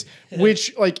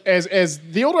 which like as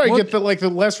the older I get, the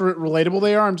less relatable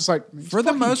they are. I'm just like For the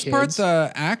fucking most part, kids.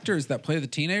 the actors that play the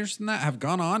teenagers in that have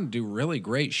gone on to do really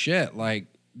great shit. Like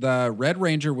the Red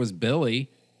Ranger was Billy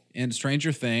in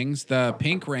Stranger Things. The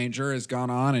Pink Ranger has gone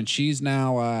on, and she's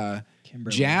now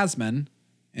Kimberly. Jasmine,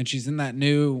 and she's in that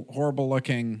new horrible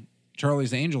looking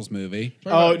Charlie's Angels movie.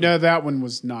 Oh no, that one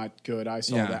was not good. I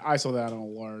saw Yeah. that. I saw that on a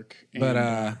lark. But,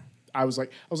 and, I was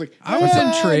like, I was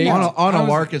intrigued. On I a was-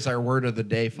 lark is our word of the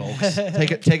day, folks.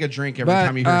 Take a drink every But,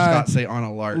 time you hear Scott say on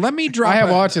a lark. Let me drop. I have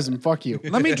a- autism. Fuck you.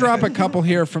 Let me drop a couple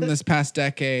here from this past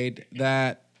decade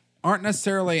that aren't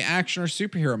necessarily action or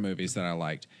superhero movies that I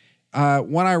liked.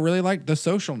 One I really liked, The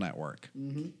Social Network.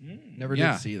 Never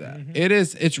Yeah. did see that.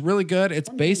 It's really good. It's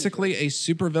basically a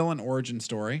supervillain origin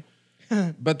story,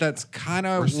 but that's kind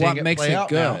We're of seeing what it makes play it out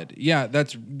good. now. Yeah,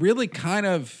 that's really kind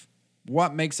of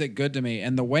what makes it good to me.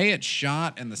 And the way it's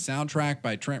shot and the soundtrack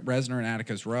by Trent Reznor and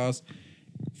Atticus Ross,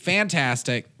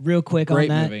 fantastic. Real quick Great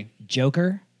on that, movie.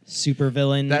 Joker,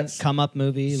 supervillain, That's- come up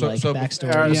movie,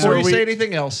 backstory. Before Yeah. we say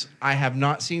anything else, I have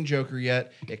not seen Joker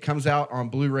yet. It comes out on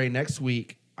Blu-ray next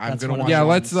week. I'm That's gonna one of watch. Yeah,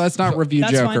 it. let's not review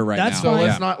that's Joker fine. right That's now. So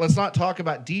fine. let's not talk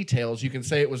about details. You can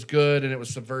say it was good and it was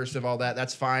subversive, all that.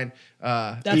 That's fine.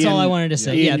 That's all I wanted to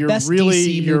say. Ian, Yeah, you're best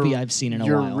DC movie I've seen in a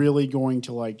while. You're really going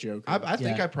to like Joker. I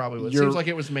think Yeah. I probably would. You're- Seems like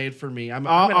it was made for me. I'm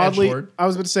an Oddly, edgelord. I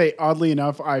was about to say, oddly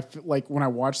enough, like when I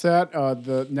watched that,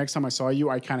 the next time I saw you,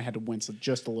 I kind of had to wince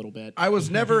just a little bit. I was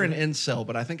never an incel,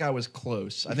 but I think I was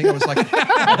close. I think I was like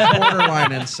a borderline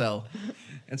incel.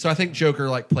 And so I think Joker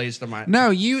like plays to my. No,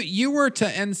 you were to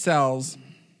incels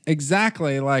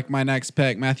exactly like my next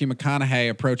pick, Matthew McConaughey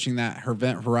approaching that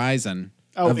Event Horizon.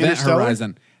 Oh, Event Interstellar?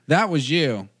 Horizon. That was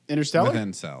you. Interstellar? With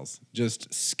incels.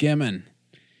 Just skimming.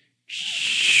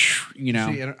 You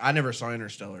know. See, I never saw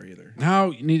Interstellar either.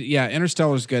 No,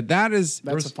 Interstellar's good. That's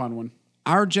That's a fun one.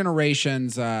 our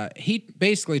generation's he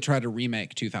basically tried to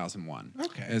remake 2001.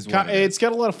 Okay. Is what it is. It's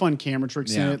got a lot of fun camera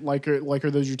tricks in Yeah. it. Like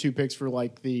are those your two picks for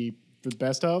like the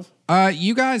best of?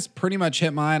 You guys pretty much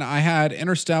hit mine. I had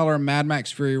Interstellar, Mad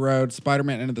Max Fury Road,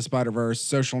 Spider-Man Into the Spider-Verse,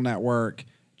 Social Network,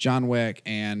 John Wick,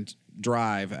 and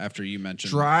Drive after you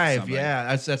mentioned Drive, somebody.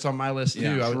 yeah, that's on my list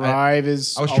too. Yeah. Drive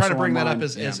is. I was also trying to bring on that up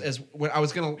mine. as when I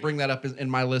was going to bring that up in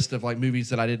my list of like movies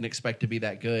that I didn't expect to be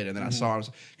that good, and then I saw it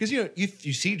because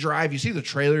you see Drive, you see the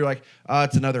trailer, you're like,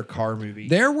 it's another car movie.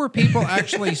 There were people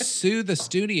actually sue the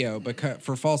studio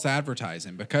for false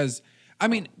advertising because, I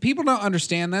mean, people don't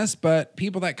understand this, but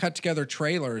people that cut together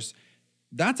trailers,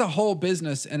 that's a whole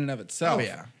business in and of itself. Oh,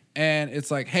 yeah. And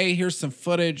it's like, hey, here's some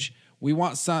footage. We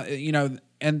want some,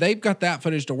 and they've got that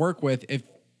footage to work with.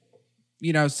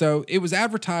 So it was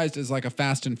advertised as like a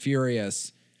Fast and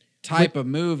Furious type of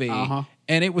movie,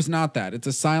 and it was not that. It's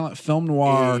a silent film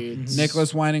noir.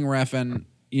 Nicholas Winding Refn,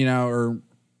 or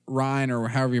Ryan or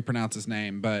however you pronounce his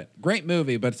name, but great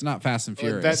movie, but it's not Fast and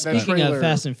Furious. that But- Speaking trailer- of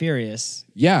Fast and Furious,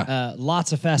 yeah.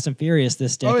 lots of Fast and Furious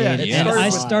this Oh, decade, yeah, it and started I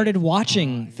with- started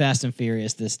watching Fast and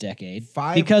Furious this decade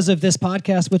 5 because of this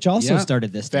podcast, which also Yeah.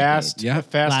 started this Fast. decade. Yeah.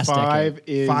 Fast Last 5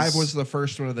 decade. is 5 was the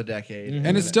first one of the decade,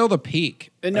 and it's still the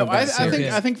peak. No, of I that think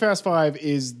series. I think Fast 5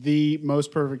 is the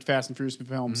most perfect Fast and Furious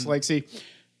films. Like, see,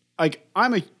 like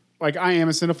I am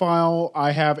a cinephile.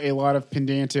 I have a lot of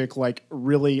pedantic, like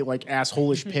really like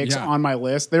assholish picks Yeah. on my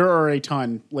list. There are a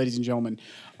ton, ladies and gentlemen.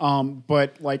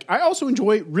 But like I also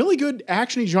enjoy really good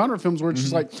actiony genre films where it's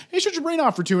just like, hey, shut your brain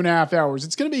off for 2.5 hours.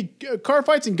 It's going to be car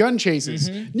fights and gun chases.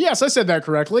 Yes, I said that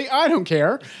correctly. I don't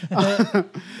care.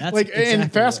 That's Like exactly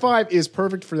and Fast what- 5 is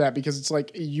perfect for that because it's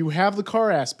like you have the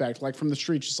car aspect, like from the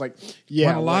streets. Just like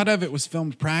But a lot of it was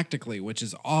filmed practically, which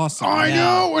is awesome. I Yeah.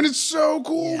 know, and it's so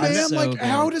cool, Yeah, man. it's so Like, good.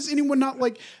 how does anyone not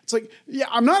like? It's like, yeah,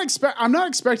 I'm not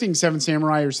expecting Seven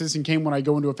Samurai or Citizen Kane when I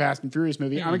go into a Fast and Furious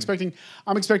movie. I'm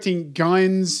expecting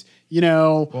guns,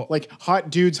 like hot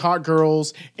dudes, hot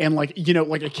girls, and like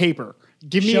like a caper.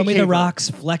 Give me Show a me caper.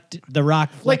 the Rock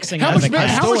Like flexing how out of much, a car.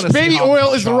 still how wanna much see baby Hobbs oil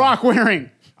and is The Shaw. Rock wearing?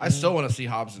 I still want to see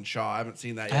Hobbs and Shaw. I haven't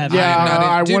seen that yet. haven't. Yeah,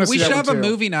 I Dude, wanna see we that should one have a too.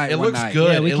 movie night. It one looks night.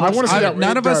 good. Yeah, we It can- looks- I wanna see that.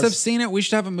 None It of us does. have seen it. We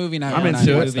should have a movie night. I'm one into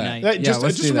night. it. Movie night. That, just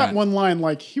let's just do from that that. one line,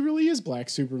 like he really is Black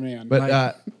Superman.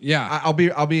 But Yeah. I'll be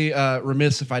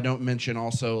remiss if I don't mention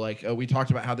also like we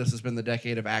talked about how this has been the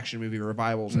decade of action movie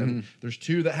revivals, and there's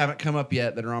two that haven't come up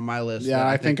yet that are on my list. yeah, that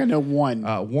I think I know one.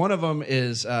 one of them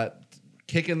is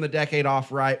kicking the decade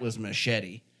off right was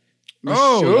Machete.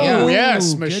 Oh, yeah. yes,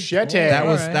 Ooh, good Machete. point. That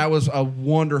All was right. that was a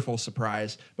wonderful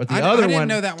surprise. But the I other didn't one,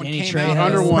 know that one Danny came Trejo. out.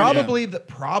 Under one.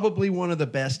 probably one of the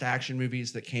best action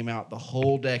movies that came out the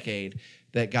whole decade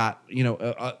that got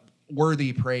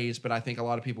worthy praise. But I think a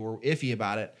lot of people were iffy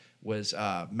about it. Was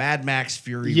Mad Max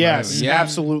Fury Yes, Road. Yeah.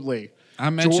 absolutely. I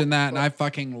mentioned that, and I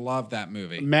fucking love that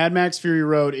movie. Mad Max Fury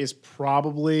Road is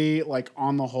probably like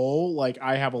on the whole, like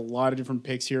I have a lot of different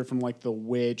picks here from like The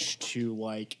Witch to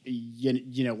like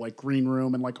you know like Green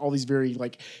Room and like all these very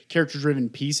like character driven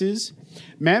pieces.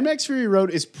 Mad Max Fury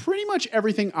Road is pretty much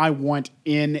everything I want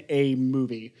in a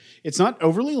movie. It's not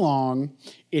overly long.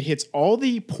 It hits all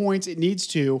the points it needs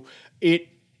to.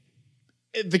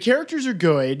 The characters are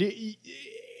good.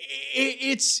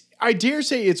 It's I dare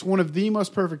say it's one of the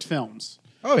most perfect films.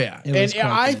 Oh yeah, It was And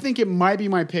quite I good. think it might be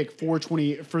my pick for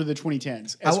the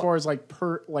 2010s as I- far as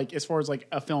as far as like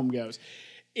a film goes.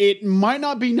 It might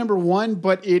not be number one,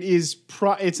 but it is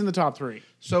it's in the top 3.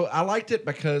 So I liked it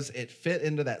because it fit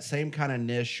into that same kind of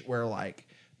niche where like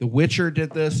The Witcher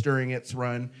did this during its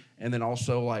run, and then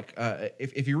also like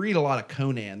if you read a lot of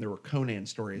Conan, there were Conan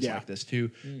stories Yeah. like this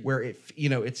too, where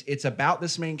it's about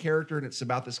this main character and it's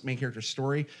about this main character's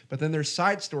story, but then there's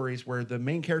side stories where the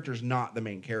main character is not the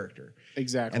main character.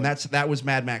 Exactly. And that was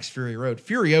Mad Max Fury Road.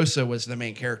 Furiosa was the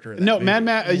main character. Of that No, movie, Mad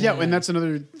Max. Yeah, and that's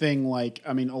another thing. Like,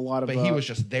 I mean, a lot of. but he was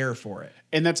just there for it.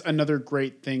 and that's another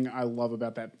great thing I love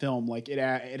about that film. Like,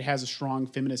 it has a strong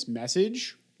feminist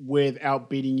message without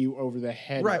beating you over the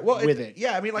head Right. Well, with it.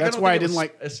 Yeah, I mean, like that's I don't why I think didn't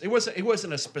like. it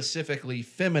wasn't a specifically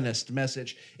feminist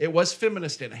message. It was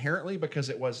feminist inherently because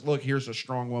it was look, here's a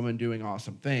strong woman doing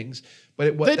awesome things. But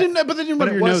it was They didn't rub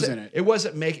your nose in it. It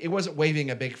wasn't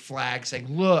waving a big flag saying,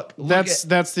 look That's at,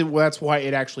 that's why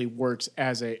it actually works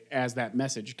as that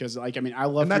message because like I mean I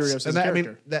love and that's Furiosa's and that, I character.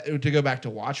 mean that, to go back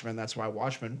to Watchmen, that's why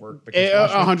Watchmen worked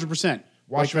because 100%.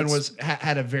 Watchmen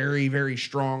had a very very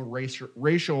strong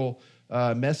racial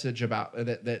message about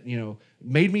that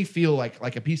made me feel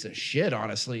like a piece of shit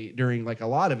honestly during like a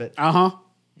lot of it.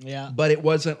 Yeah. But it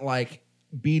wasn't like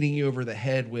beating you over the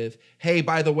head with, hey,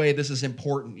 by the way, this is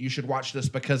important. You should watch this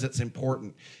because it's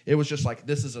important. It was just like,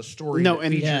 this is a story No, that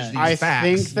and features these I facts.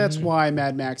 think that's why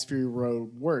Mad Max Fury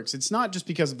Road works. It's not just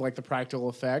because of like the practical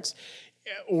effects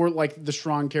or like the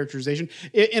strong characterization.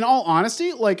 In all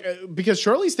honesty, like because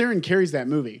Charlize Theron carries that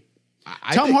movie.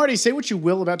 Tom think- Hardy, say what you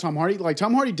will about Tom Hardy. Like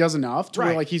Tom Hardy does enough to where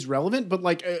Right. like he's relevant, but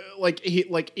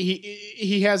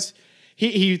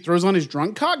he throws on his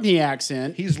drunk Cockney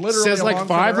accent. He's literally says like along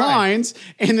for 5 the ride. lines,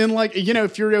 and then like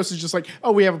Furious is just like,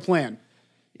 oh, we have a plan.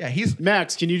 Yeah, he's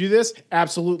Max, can you do this?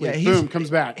 Absolutely. yeah, Boom, comes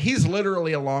back. He's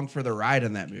literally along for the ride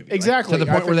in that movie. Like, Exactly. to the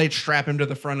I point where think- they strap him to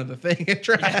the front of the thing and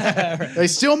try. They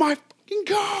steal my fucking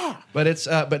car. But it's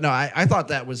but no, I thought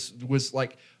that was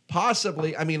like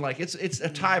possibly, I mean, like it's a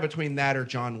tie between that or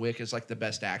John Wick is like the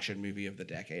best action movie of the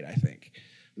decade, I think.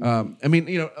 I mean,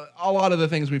 a lot of the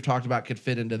things we've talked about could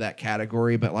fit into that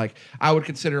category, but like I would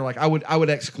consider like I would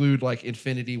exclude like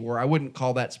Infinity War. I wouldn't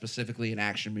call that specifically an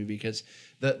action movie because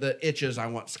the itches I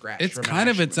want scratched. It's from an kind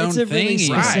of action its movie. own It's a really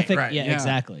thing. Right, specific. right, Yeah, yeah.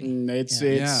 exactly.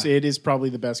 It is probably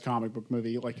the best comic book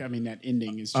movie. Like I mean, that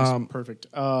ending is just perfect.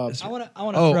 I want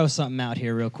to throw something out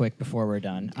here real quick before we're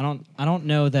done. I don't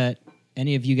know that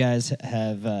any of you guys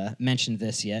have mentioned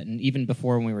this yet, and even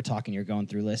before when we were talking, you're going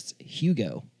through lists.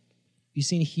 Hugo, you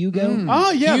seen Hugo?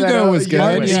 Oh yeah, Hugo was good.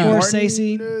 Martin Yeah.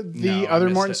 Scorsese. the No, I other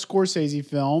missed Martin it. Scorsese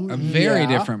film, A very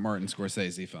yeah. different Martin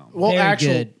Scorsese film. Well, Very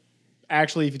actually,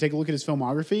 good. if you take a look at his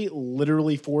filmography,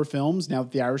 literally 4 films. Now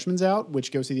that The Irishman's out,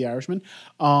 which go see The Irishman.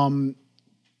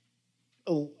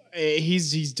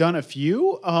 He's done a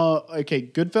few. Okay,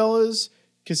 Goodfellas,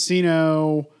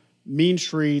 Casino, Mean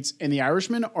Streets, and The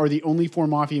Irishman are the only 4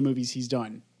 mafia movies he's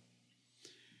done.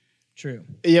 True.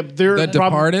 Yep, they're The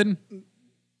Departed.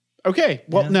 Okay,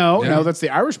 well, Yeah. no, Yeah. that's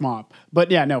the Irish Mob. But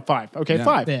yeah, no, 5. Okay, Yeah.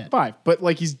 5. Yeah. 5. But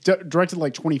like he's directed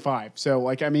like 25. So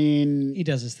like, I mean, He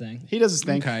does his thing. he does his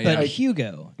thing. Okay, But yeah.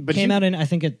 Hugo But came Hu- out in I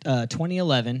think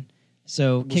 2011.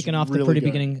 So kicking off the really pretty good.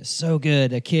 beginning, so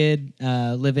good. A kid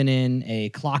living in a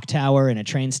clock tower in a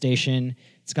train station.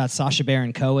 It's got Sacha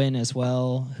Baron Cohen as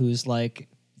well, who's like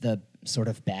the sort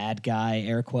of bad guy,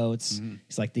 air quotes.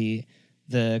 He's like the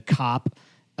cop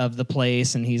of the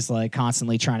place, and he's like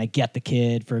constantly trying to get the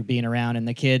kid for being around. And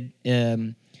the kid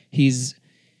he's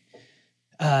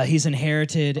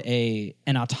inherited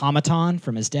an automaton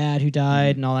from his dad who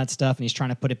died and all that stuff, and he's trying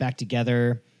to put it back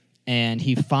together. And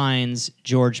he finds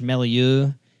George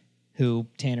Méliès, who,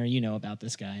 Tanner, you know about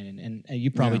this guy, and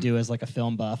you probably do as like a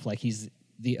film buff. Like he's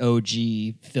the OG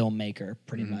filmmaker,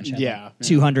 pretty much. Had Yeah. like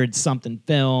 200 something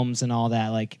films and all that.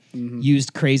 Like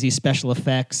used crazy special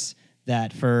effects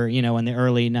that for in the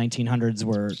early 1900s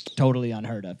were totally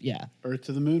unheard of. Yeah, Earth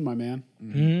to the Moon, my man.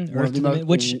 Earth to the Moon,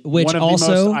 which one of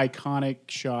also the most iconic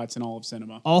shots in all of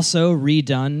cinema. also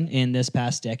redone in this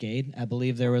past decade. I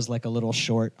believe there was like a little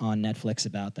short on Netflix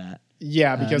about that.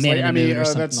 Yeah, because Man in the Moon or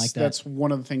something that's like that. that's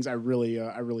one of the things I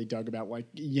really dug about, like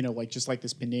just like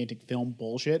this pedantic film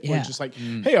bullshit. Where Yeah. it's just like,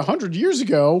 hey, 100 years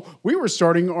ago we were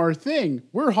starting our thing.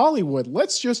 We're Hollywood.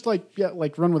 Let's just like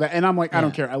run with that. And I'm like, I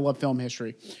don't care. I love film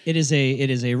history. It is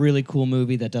a really cool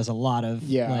movie that does a lot of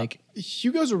like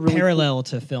Hugo's a really parallel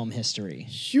to film history.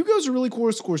 Hugo's a really cool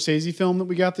Scorsese film that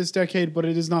we got this decade, but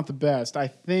it is not the best. I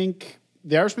think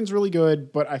The Irishman's really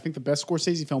good, but I think the best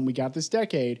Scorsese film we got this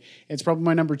decade, it's probably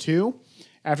my number 2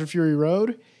 after Fury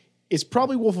Road, is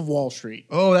probably Wolf of Wall Street.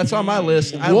 Oh, that's on my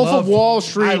list. Wolf of Wall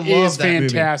Street is that movie.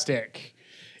 fantastic.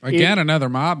 Again, another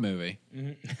mob movie.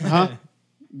 Huh?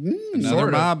 Another Sort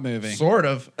of. mob movie. Sort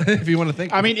of, if you want to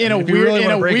think. I mean, in a if you weird, really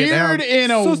wanna break it down.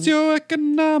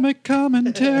 Socioeconomic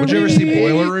commentary. Would you ever see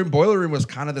Boiler Room? Boiler Room was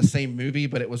kind of the same movie,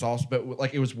 but it was also,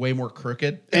 it was way more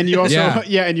crooked. And you also,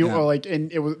 Yeah. and you like, and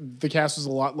it was the cast was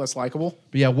a lot less likable.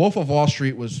 But yeah, Wolf of Wall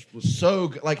Street was so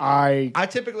good. Like I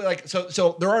typically like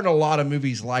so there aren't a lot of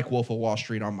movies like Wolf of Wall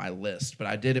Street on my list, but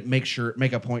I did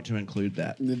make a point to include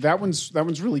that. That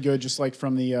one's really good, just like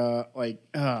from the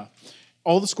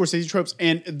all the Scorsese tropes.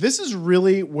 And this is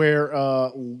really where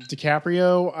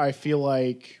DiCaprio, I feel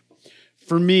like,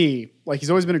 for me, like he's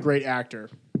always been a great actor.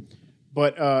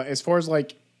 But as far as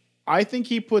like, I think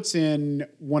he puts in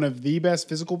one of the best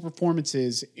physical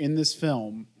performances in this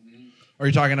film. Are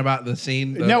you talking about the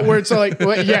scene? No, where it's like,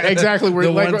 yeah, exactly. Where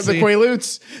The like one the scene.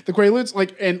 Quaaludes,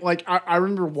 like, and like I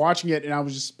remember watching it and I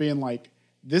was just being like,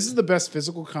 this is the best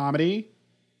physical comedy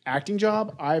acting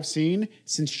job I've seen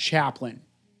since Chaplin.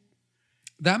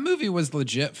 That movie was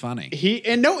legit funny.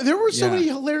 There were so Yeah. many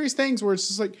hilarious things where it's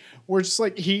just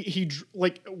like he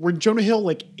like where Jonah Hill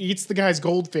like eats the guy's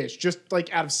goldfish just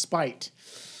like out of spite,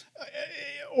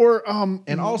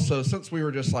 And also, since we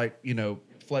were just like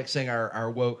flexing our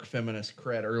woke feminist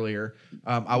cred earlier,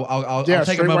 I'll take a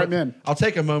straight white moment. men. I'll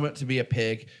take a moment to be a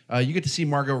pig. You get to see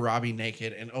Margot Robbie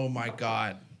naked, and oh my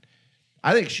god,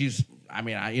 I think she's. I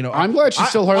mean, I'm glad she's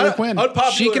still Harley Quinn.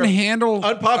 She can handle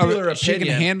unpopular opinion. She can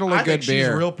handle a I good think beer.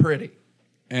 She's real pretty.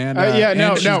 And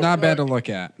she's no, not bad to look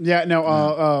at. Yeah, no.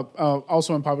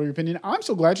 Also, in popular opinion, I'm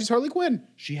so glad she's Harley Quinn.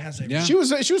 She has a. Yeah. She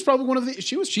was probably one of the.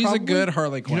 She's a good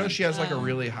Harley Quinn. She has like a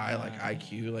really high like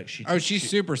IQ. Like she. She's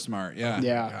super smart. Yeah.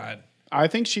 Yeah. God. I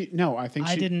think she. No, I think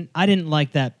I she. didn't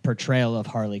like that portrayal of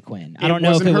Harley Quinn. I It don't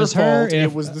know if wasn't it her was her. fault,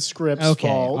 it was the script's okay.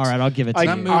 fault. All right, I'll give it to Like,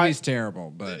 That you. movie's terrible,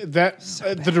 but That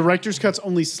the director's cut's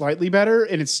only slightly better,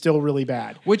 and it's still really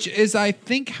bad. which is, I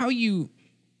think, how you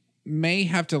may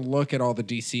have to look at all the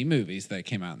DC movies that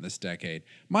came out in this decade.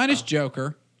 Minus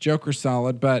Joker. Joker's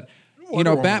solid, but Wonder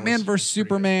Woman Batman was versus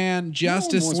Superman,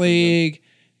 Justice was League,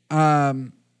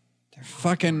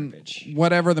 fucking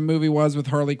whatever the movie was with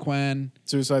Harley Quinn,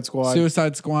 Suicide Squad.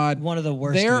 Suicide Squad. One of the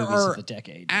worst There movies are of the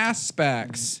decade.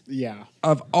 aspects Yeah.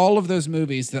 of all of those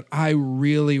movies that I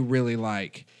really, really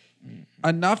like.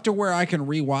 Enough to where I can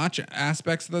rewatch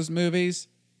aspects of those movies.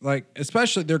 Like,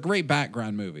 especially, they're great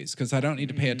background movies because I don't need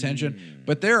to pay attention.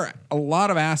 But there are a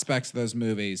lot of aspects of those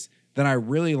movies that I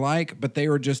really like, but they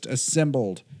were just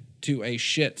assembled to a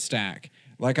shit stack.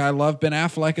 Like, I love Ben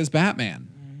Affleck as Batman.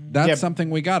 That's Yeah. something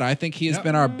we got. I think he has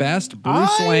been our best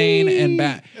Bruce Wayne and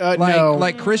no.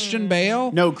 like Christian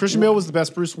Bale. No, Christian Bale was the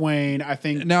best Bruce Wayne. I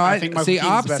think. No, I think Michael see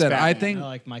Keaton's the best opposite. I Batman. think I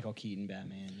like Michael Keaton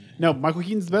Batman. No, Michael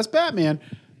Keaton's the best Batman.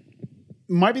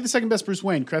 Might be the second best Bruce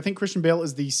Wayne. I think Christian Bale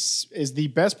is the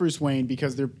best Bruce Wayne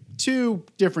because they're two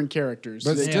different characters.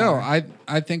 But They- still,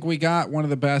 I think we got one of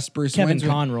the best Bruce Kevin Waynes.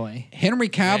 Conroy. Henry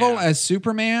Cavill as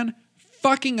Superman,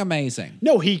 fucking amazing.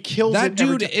 no, he kills That it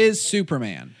every dude ti- is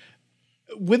Superman.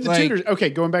 with the like- Tudors. Okay,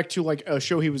 going back to like a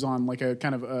show he was on, like a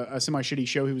kind of a semi shitty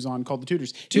show he was on called The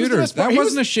Tutors. He was the Tutors. best part- That he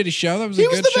wasn't was- a shitty show. That was He a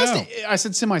was good the show. best. I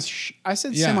said semi. I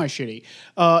said Yeah. semi shitty.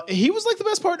 He was like the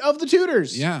best part of the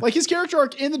Tudors. Yeah. like his character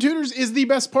arc in the Tudors is the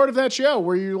best part of that show.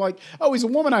 Where you're like, oh, he's a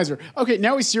womanizer. Okay,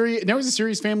 now he's serious. Now he's a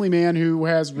serious family man who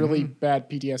has really bad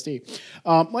PTSD.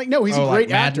 Like, no, he's a like great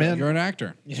Mad actor. Men? You're an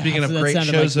actor. Speaking of that great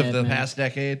sounded shows like of Mad the Men. past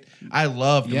decade, I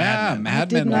loved Yeah, Mad Men. Mad I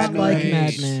did Men was not like great.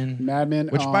 Mad Men. Mad Men.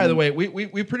 Which, by the way, we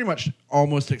we pretty much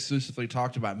almost exclusively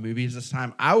talked about movies this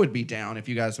time. I would be down if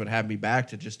you guys would have me back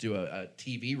to just do a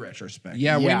TV retrospect.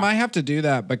 Yeah, we Yeah. might have to do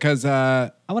that because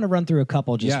I want to run through a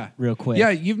couple just real quick. Yeah,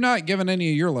 you've not given any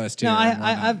of your list here. No, and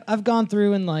whatnot. I've gone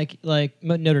through and like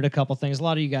noted a couple things. A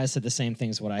lot of you guys said the same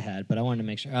things what I had, but I wanted to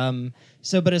make sure.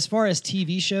 But as far as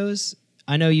TV shows,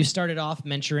 I know you started off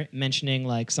mentioning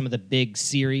like some of the big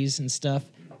series and stuff.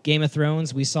 Game of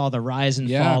Thrones, we saw the rise and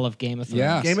fall of Game of Thrones.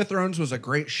 Yeah. Game of Thrones was a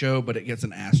great show, but it gets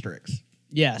an asterisk.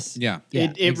 Yes. Yeah.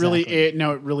 It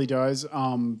really does.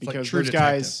 Because True those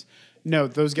guys,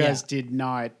 those guys Yeah. did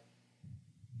not.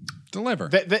 Deliver.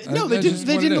 They That's didn't. just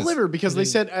They what didn't it is. deliver because they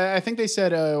said. I think they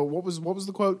said. What was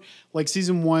the quote? Like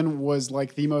season 1 was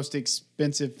like the most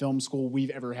expensive film school we've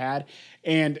ever had.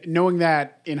 And knowing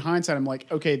that in hindsight, I'm like,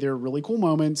 okay, there are really cool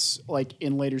moments like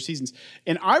in later seasons.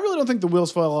 And I really don't think the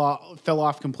wheels fell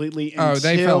off completely. Oh,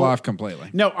 they until- fell off completely.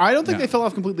 No, I don't think No. they fell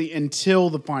off completely until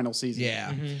the final season.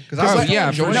 Yeah, because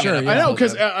for sure, I know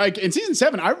because like in season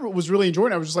 7, I was really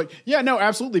enjoying it. I was just like, yeah, no,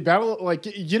 absolutely, battle like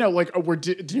where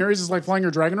Daenerys is like flying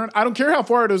her dragon around. I don't care how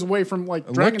far it is away from like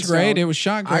It Dragonstone. looked great. It was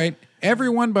shot great.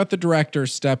 Everyone but the director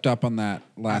stepped up on that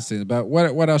last season. But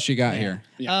what else you got here?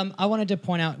 I wanted to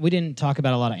point out we didn't talk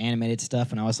about a lot of animated stuff,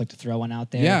 and I always like to throw one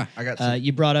out there. Yeah. I got some.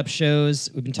 You brought up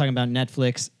shows. We've been talking about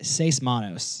Netflix. Seis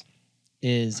Manos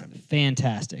is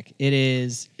fantastic. It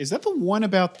is. Is that the one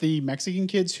about the Mexican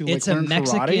kids who It's like a learn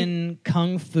Mexican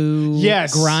kung fu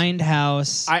Yes.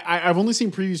 grindhouse. I've only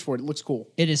seen previews for it. It looks cool.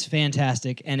 It is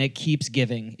fantastic, and it keeps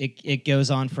giving. It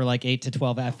goes on for like 8 to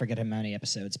 12. I forget how many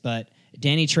episodes, but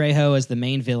Danny Trejo is the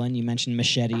main villain. You mentioned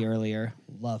Machete earlier.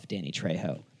 Love Danny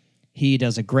Trejo. He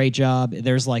does a great job.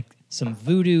 There's like some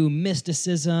voodoo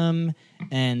mysticism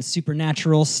and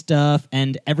supernatural stuff,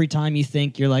 and every time you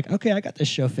think you're like, okay, I got this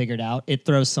show figured out, it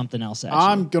throws something else at you.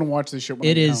 I'm gonna watch this shit. When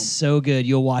I It get is home. so good.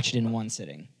 You'll watch it in one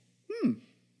sitting.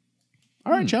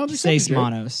 All right. Challenge Seis accepted, Jay.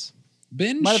 Manos.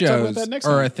 Binge Might have to talk about shows that next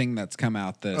are time. a thing that's come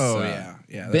out this. Oh, yeah.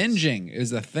 That's- Binging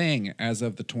is a thing as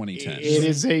of the 2010s. It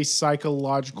is a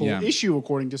psychological Yeah. issue,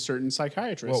 according to certain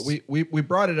psychiatrists. Well, we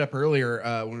brought it up earlier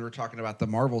when we were talking about the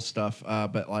Marvel stuff,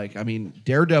 but like, I mean,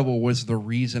 Daredevil was the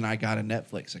reason I got a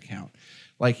Netflix account.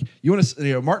 Like, you want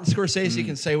to, Martin Scorsese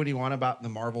can say what he want about the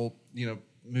Marvel,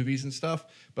 movies and stuff,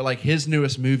 but like his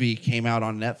newest movie came out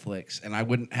on Netflix, and I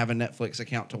wouldn't have a Netflix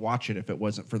account to watch it if it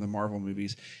wasn't for the Marvel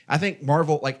movies. I think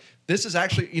Marvel, like, this is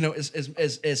actually,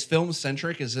 as film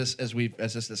centric as this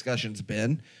discussion's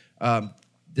been.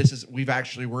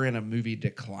 We're in a movie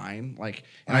decline. Like,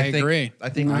 and I agree. I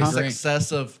think the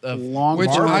success of Long Which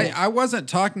Marvel. I wasn't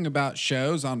talking about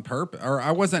shows on purpose, or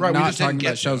I wasn't Right, we not just didn't talking get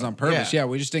about to shows them. on purpose. Yeah. Yeah,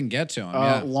 we just didn't get to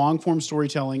them. Long form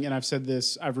storytelling, and I've said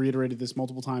this, I've reiterated this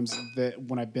multiple times that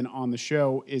when I've been on the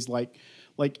show is like,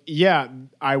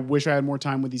 I wish I had more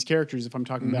time with these characters if I'm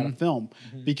talking about a film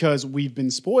because we've been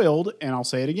spoiled, and I'll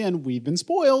say it again, we've been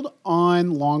spoiled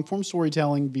on long form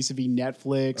storytelling vis-a-vis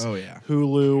Netflix, Oh, yeah.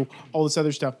 Hulu, all this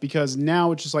other stuff. Because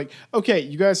now it's just like, okay,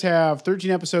 you guys have 13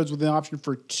 episodes with an option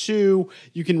for 2.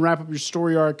 You can wrap up your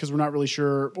story arc because we're not really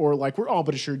sure, or like we're all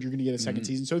but assured you're going to get a second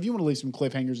season. So if you want to leave some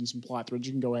cliffhangers and some plot threads,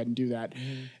 you can go ahead and do that.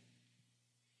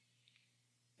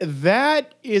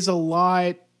 That is a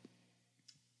lot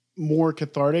more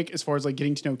cathartic as far as like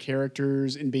getting to know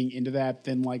characters and being into that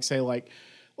than like say like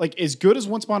as good as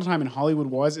Once Upon a Time in Hollywood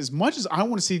was, as much as I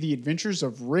want to see the adventures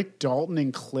of Rick Dalton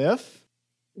and Cliff,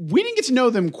 we didn't get to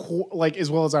know them like as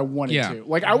well as I wanted Yeah. to.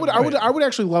 Like I would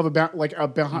actually love about like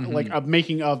a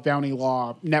making of Bounty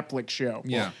Law Netflix show.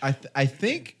 Yeah. I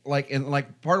think like, and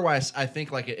like part of why I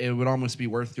think like it would almost be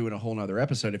worth doing a whole nother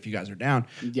episode if you guys are down.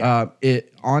 Yeah.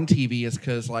 It on TV is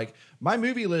because like my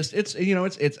movie list,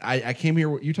 I came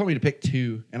here, you told me to pick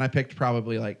 2, and I picked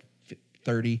probably like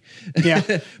 30.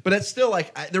 Yeah. But it's still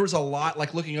like there was a lot,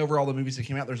 like looking over all the movies that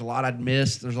came out, there's a lot I'd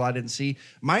missed, there's a lot I didn't see.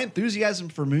 My enthusiasm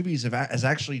for movies has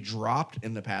actually dropped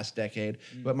in the past decade,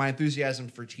 but my enthusiasm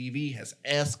for TV has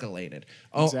escalated.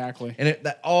 Exactly. And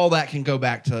all that can go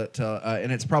back to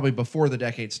and it's probably before the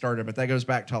decade started, but that goes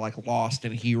back to like Lost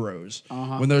and Heroes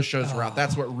when those shows were out.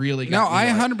 That's what really No, got me,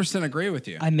 I like- 100% agree with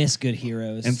you. I miss good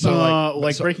heroes. And so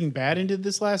like Breaking Bad ended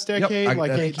this last decade.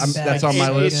 that's on my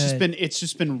list. It's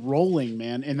just been rolling,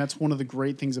 man, and that's one of the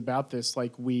great things about this.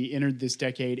 Like we entered this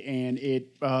decade, and it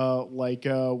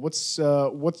what's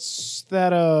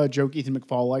that joke Ethan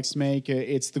McFall likes to make?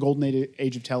 It's the golden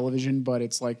age of television, but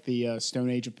it's like the stone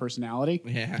age of personality.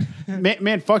 Yeah.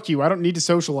 Man, fuck you! I don't need to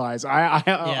socialize.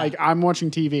 I'm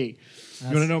watching TV. You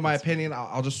want to know my opinion?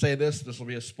 I'll just say this. This will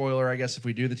be a spoiler, I guess, if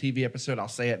we do the TV episode. I'll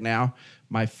say it now.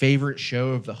 My favorite show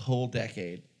of the whole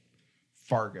decade,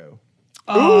 Fargo.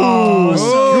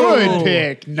 Good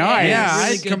pick. Nice. Yeah,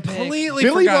 really I good completely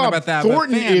Billy forgot Bob about that.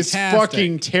 Thornton but is fantastic.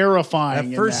 fucking terrifying. That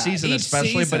in first that. season, Each especially,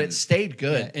 season. but it stayed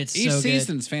good. Yeah, it's Each so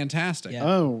season's fantastic.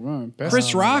 Yeah. Best.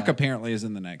 Chris Rock apparently is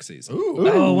in the next season.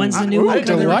 Oh, when's the new I one didn't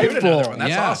know they were doing Delightful. another one. That's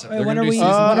Yeah. awesome. They're When gonna are do we? season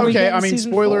when are we Okay, getting I mean,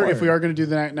 season spoiler 4? if we are going to do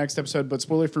the next episode, but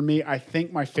spoiler for me, I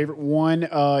think my favorite one,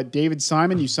 David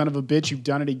Simon, you son of a bitch, you've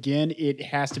done it again. It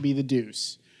has to be The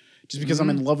Deuce. Just because I'm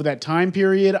in love with that time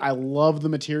period. I love the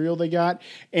material they got.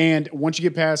 And once you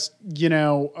get past,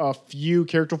 a few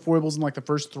character foibles in like the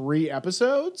first 3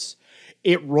 episodes,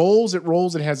 it rolls.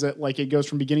 It has it goes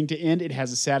from beginning to end. It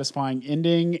has a satisfying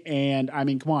ending. And I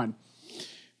mean, come on.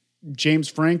 James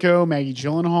Franco, Maggie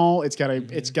Gyllenhaal.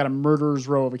 It's got a murderer's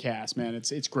row of a cast, man.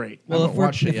 It's great. Well, haven't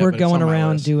watched it if yet, we're but it's on going my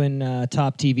around list. doing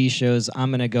top TV shows,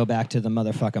 I'm gonna go back to the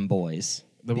motherfucking Boys.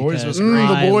 The Boys was Because great.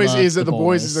 I The Boys love is The the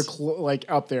Boys Boys. is like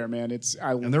up there, man.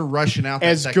 And they're rushing out that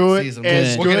As second good- season.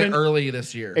 as We'll get good- it early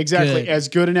this year. exactly Good. as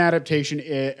good an adaptation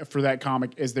for that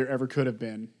comic as there ever could have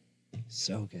been.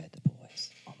 So good, The Boys.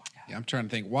 Oh my god. Yeah, I'm trying to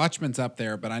think. Watchmen's up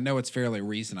there, but I know it's fairly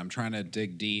recent. I'm trying to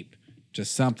dig deep.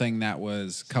 Just something that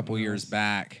was a couple years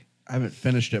back. I haven't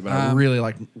finished it, but I really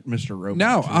like Mr. Robot.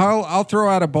 No, too. I'll throw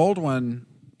out a bold one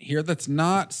here that's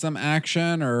not some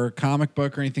action or comic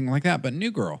book or anything like that, but New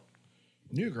Girl.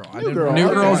 New Girl. Girl. New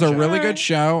Oh, Girl is a gotcha. really good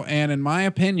show, and in my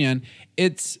opinion,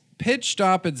 it's pitched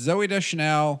up. It's Zoe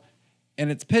Deschanel, and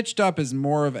it's pitched up as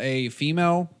more of a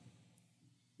female,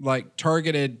 like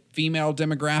targeted female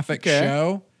demographic Okay.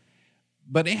 show.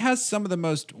 But it has some of the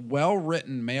most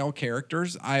well-written male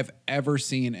characters I've ever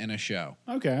seen in a show.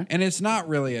 Okay. And it's not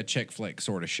really a chick flick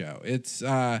sort of show. It's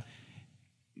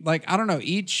like I don't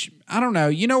know.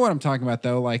 You know what I'm talking about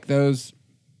though? Like those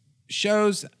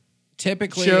shows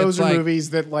typically Shows it's or like, movies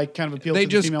that like kind of appeal they to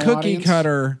the just female cookie audience.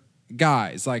 cutter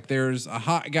guys. Like there's a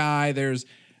hot guy, there's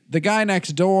the guy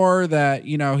next door that,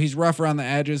 he's rough around the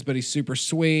edges, but he's super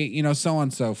sweet, so on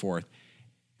and so forth.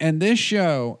 And this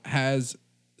show has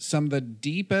some of the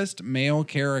deepest male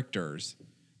characters,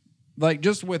 like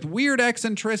just with weird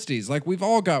eccentricities. Like we've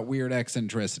all got weird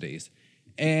eccentricities.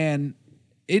 And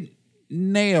it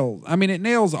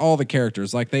nails all the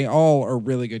characters. Like they all are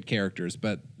really good characters,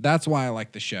 but that's why I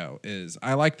like the show is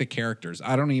I like the characters.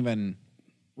 I don't even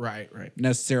Right.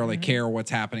 necessarily care what's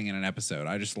happening in an episode.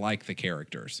 I just like the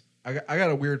characters. I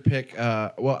got a weird pick.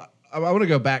 Well, I want to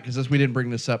go back because we didn't bring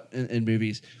this up in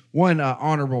movies. One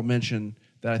honorable mention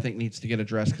that I think needs to get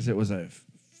addressed because it was a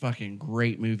fucking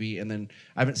great movie. And then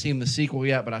I haven't seen the sequel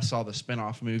yet, but I saw the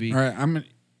spinoff movie. All right, I'm going to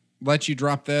let you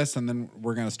drop this, and then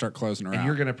we're going to start closing her And out.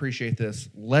 you're going to appreciate this.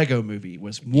 Lego movie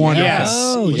was wonderful. Yes.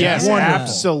 Oh, yes. yeah.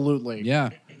 Absolutely. Yeah,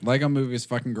 Lego movie is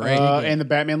fucking great. And the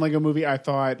Batman Lego movie, I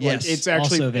thought, Yes. it's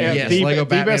actually Also very good. Yes, Lego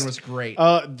Batman was great.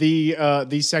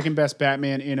 The second best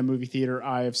Batman in a movie theater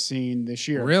I have seen this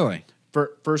year. Really?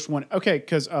 First one, okay,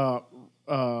 because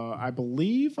I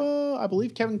believe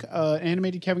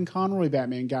animated Kevin Conroy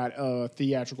Batman got a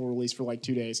theatrical release for like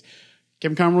 2 days.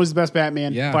 Kevin Conroy's the best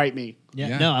Batman. Yeah. Fight me.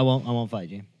 Yeah. No, I won't fight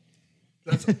you.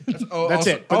 That's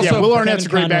it. But yeah, Will Arnett's a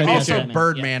great Kevin Conroy, Batman. yes, Also, Batman.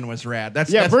 Birdman was rad. That's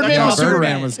Yeah, Birdman was all. super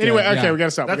Birdman rad. was good, Anyway, okay, yeah. we got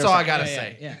to stop. That's all I gotta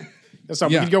say. Yeah. That's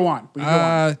all. Yeah. We can go on. We can go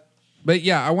on. But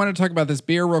yeah, I want to talk about this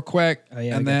beer real quick, Oh,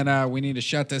 yeah, and we then we need to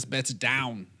shut this bitch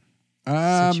down.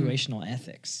 Situational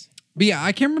ethics. But yeah,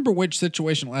 I can't remember which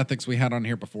situational ethics we had on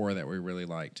here before that we really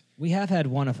liked. We have had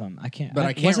one of them. I can't. But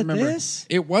I can't was it remember. This?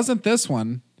 It wasn't this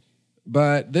one,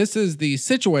 but this is the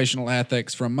situational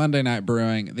ethics from Monday Night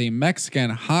Brewing, the Mexican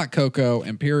Hot Cocoa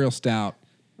Imperial Stout.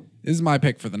 This is my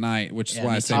pick for the night, which is Yeah,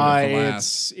 why me I too. saved it for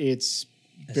last. It's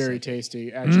very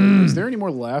tasty. Actually, is there any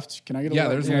more left? Can I get a Yeah,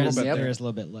 little? there's a There little is, bit there there. is a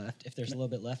little bit left. If there's a little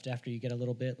bit left after you get a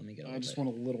little bit, let me get a little I just bit.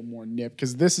 want a little more nip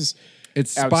because this is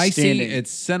It's spicy, outstanding.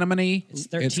 it's cinnamony, It's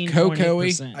it's 13.8%.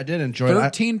 cocoa-y. I did enjoy it.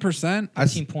 13%?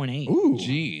 13.8. Ooh.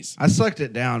 Jeez. I sucked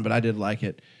it down, but I did like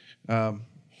it.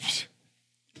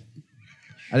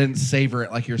 I didn't savor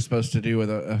it like you're supposed to do with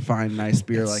a fine, nice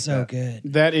beer It's like so that.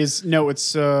 good. that is no.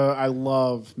 It's I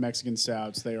love Mexican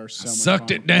stouts. They are so much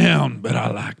Sucked fun. it down, but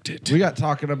I liked it. We got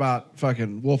talking about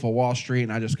fucking Wolf of Wall Street,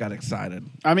 and I just got excited.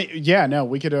 I mean, yeah, no,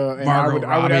 we could. And Margot I would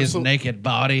Robbie's absolutely. naked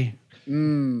body.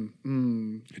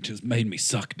 It just made me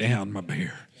suck down my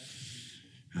beer.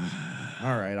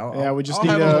 All right, Yeah, we just I'll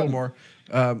need have a a- little more.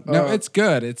 No, it's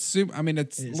good. It's super. I mean,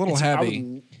 it's a little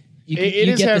heavy. You, It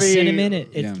you is get the heavy. cinnamon. It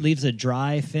Yeah. leaves a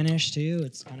dry finish too.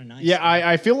 It's kind of nice. Yeah,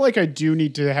 I feel like I do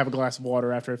need to have a glass of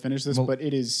water after I finish this, but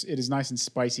it is nice and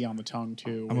spicy on the tongue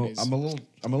too. I'm It is-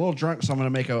 a little drunk, so I'm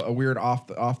going to make a weird off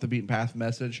the beaten path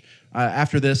message.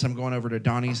 After this, I'm going over to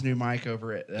Donnie's new mic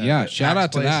over at Yeah, at shout Pax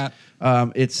out to Place.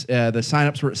 that. It's the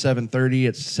signups were at 7:30.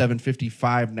 It's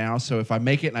 7:55 now. So if I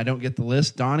make it and I don't get the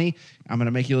list, Donnie, I'm going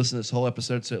to make you listen to this whole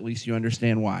episode, so at least you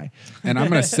understand why. And I'm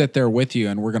going to sit there with you,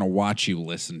 and we're going to watch you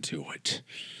listen to it.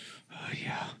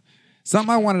 Yeah.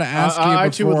 Something I wanted to ask you before. I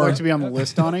too would like to be on the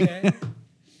list, Donnie.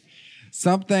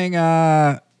 Something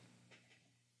I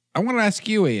wanted to ask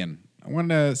you, Ian. I wanted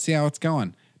to see how it's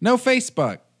going. No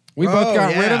Facebook. We both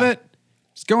got rid of yeah. it.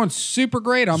 It's going super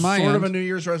great on my Sort end. of a New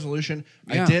Year's resolution.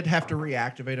 Yeah. I did have to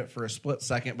reactivate it for a split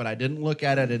second, but I didn't look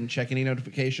at it. I didn't check any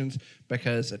notifications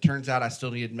because it turns out I still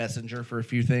needed Messenger for a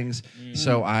few things.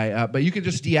 So but you can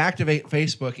just deactivate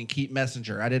Facebook and keep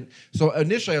Messenger. I didn't. So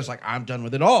initially I was like, I'm done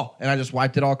with it all, and I just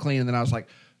wiped it all clean. And then I was like,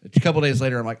 a couple days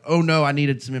later, I'm like, oh no, I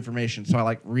needed some information. So I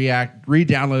like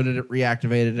re-downloaded it,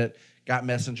 reactivated it. Got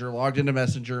Messenger, logged into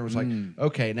Messenger, and was like,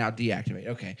 okay, now deactivate.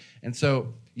 Okay. And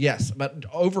so, yes, but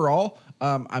overall,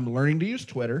 I'm learning to use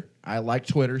Twitter. I like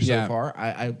Twitter so far.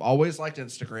 I've always liked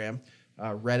Instagram.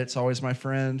 Reddit's always my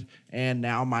friend. And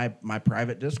now my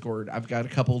private Discord. I've got a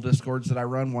couple of Discords that I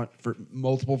run, one for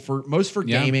most for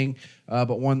gaming,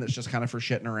 but one that's just kind of for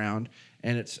shitting around.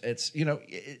 And it's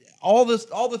all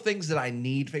the things that I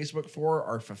need Facebook for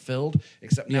are fulfilled,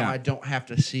 except now I don't have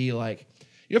to see like,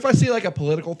 if I see like a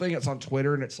political thing, it's on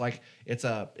Twitter and it's like it's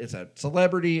a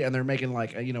celebrity and they're making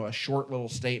like a short little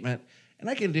statement, and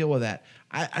I can deal with that.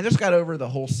 I just got over the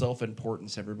whole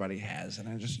self-importance everybody has, and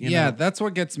I just that's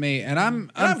what gets me. And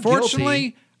I'm I'm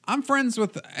unfortunately I'm friends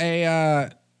with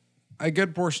a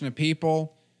good portion of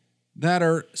people that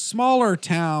are smaller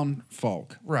town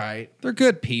folk. right. They're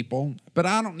good people, but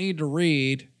I don't need to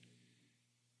read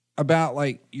about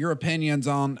like your opinions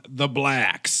on the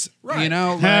blacks. Right. You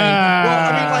know, like,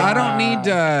 Well, I mean, like I don't need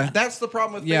to. That's the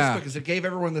problem with Yeah. Facebook is it gave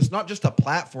everyone this not just a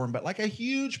platform but like a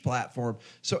huge platform,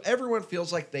 so everyone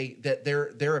feels like that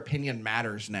their opinion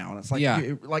matters now, and it's like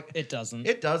It doesn't.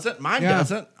 It doesn't. Mine Yeah.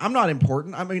 doesn't. I'm not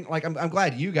important. I mean, like I'm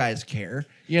glad you guys care,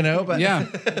 but Yeah.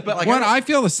 but like When I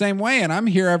feel the same way, and I'm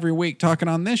here every week talking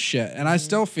on this shit, and I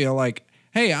still feel like,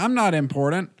 hey, I'm not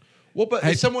important. Well, but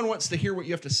if someone wants to hear what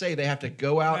you have to say, they have to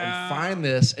go out and find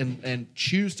this and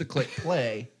choose to click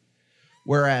play.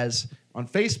 Whereas on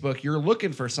Facebook, you're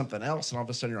looking for something else, and all of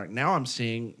a sudden you're like, now I'm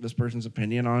seeing this person's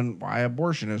opinion on why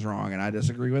abortion is wrong, and I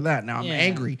disagree with that. Now I'm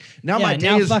angry. Now my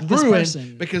day is fuck this ruined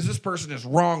person. because this person is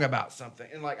wrong about something,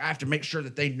 and like I have to make sure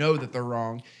that they know that they're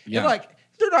wrong. Yeah. And like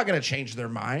they're not going to change their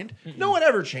mind. No one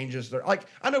ever changes their like.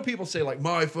 I know people say like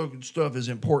my fucking stuff is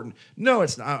important. No,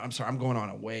 it's not. I'm sorry. I'm going on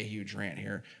a way huge rant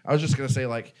here. I was just going to say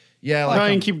like No, like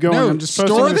you can keep going. No, I'm just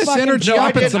posting store this. this fucking energy No, I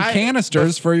up in did. some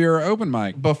canisters for your open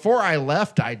mic. before I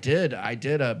left, I did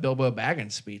a Bilbo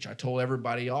Baggins speech. I told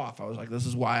everybody off. I was like, "This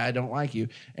is why I don't like you."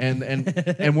 And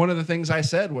and one of the things I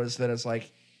said was that it's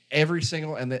like every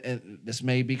single and this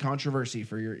may be controversy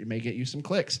for it may get you some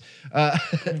clicks.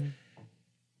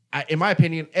 In my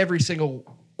opinion, every single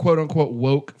quote unquote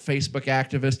woke Facebook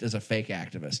activist is a fake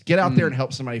activist. Get out there and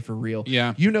help somebody for real.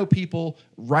 Yeah. You know people,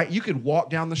 right? You could walk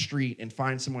down the street and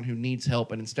find someone who needs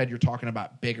help, and instead you're talking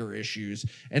about bigger issues.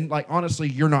 And like honestly,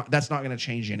 that's not going to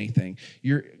change anything.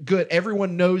 You're good.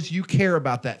 Everyone knows you care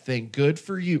about that thing. Good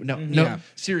for you. No,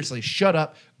 seriously, shut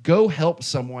up. Go help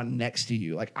someone next to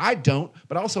you. Like I don't,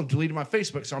 but I also deleted my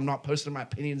Facebook, so I'm not posting my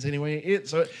opinions anyway.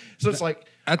 So it's like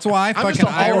That's why I I'm just fucking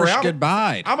an Irish all-around-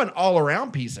 goodbye. I'm an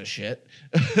all-around piece of shit.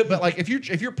 But like if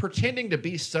you're pretending to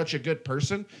be such a good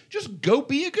person, just go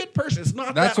be a good person. It's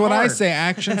not That's that what I hard. say.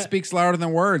 Action speaks louder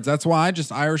than words. That's why I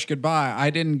just Irish goodbye. I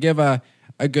didn't give a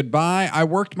goodbye. I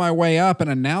worked my way up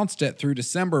and announced it through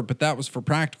December, but that was for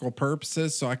practical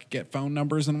purposes, so I could get phone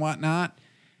numbers and whatnot.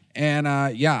 And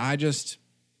I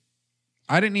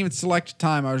didn't even select a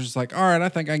time. I was just like, all right, I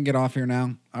think I can get off here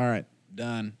now. All right,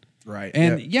 done. Right.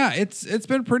 And it's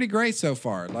been pretty great so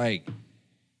far. Like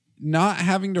not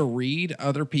having to read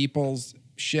other people's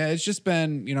shit. It's just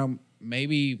been,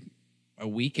 maybe a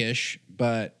weekish,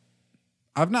 but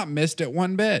I've not missed it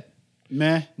one bit.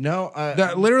 Meh. No,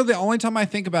 Literally the only time I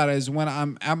think about it is when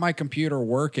I'm at my computer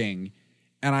working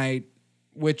and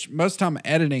which most time I'm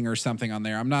editing or something on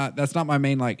there. That's not my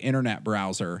main like internet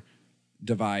browser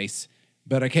device,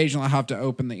 but occasionally I have to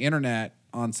open the internet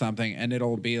on something and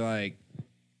it'll be like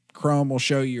Chrome will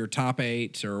show you your top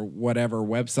 8 or whatever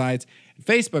websites.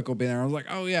 Facebook will be there. I was like,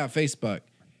 oh yeah, Facebook.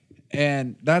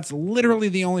 And that's literally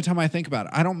the only time I think about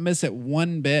it. I don't miss it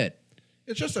one bit.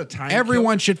 It's just a time.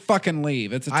 Everyone should fucking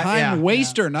leave. It's a time yeah.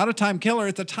 waster, not a time killer.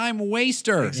 It's a time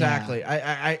waster. Exactly.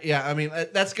 I mean,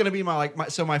 that's going to be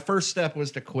so my first step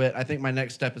was to quit. I think my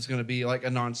next step is going to be like a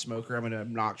non-smoker. I'm going to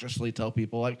obnoxiously tell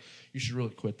people like, you should really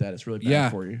quit that. It's really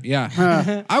bad for you.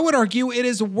 Yeah. I would argue it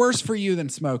is worse for you than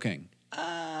smoking.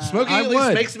 Smoking I at least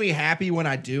would. makes me happy when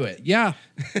I do it. Yeah.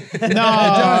 No,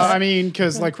 I mean,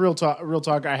 because like real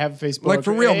talk. I have Facebook. Like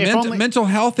for real, If only- mental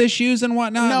health issues and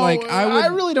whatnot. No, like I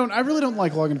really don't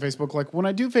like logging to Facebook. Like when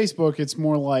I do Facebook, it's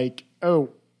more like, oh,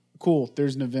 cool,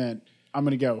 there's an event. I'm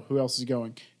gonna go. Who else is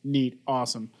going? Neat,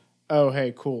 awesome. Oh,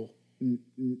 hey, cool.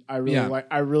 I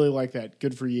really like that.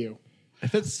 Good for you.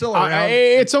 If it's still around,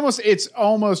 It's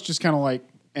almost just kind of like,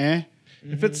 eh.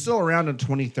 if it's still around in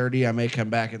 2030, I may come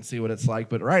back and see what it's like.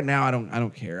 But right now, I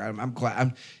don't care. I'm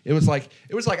glad. It was like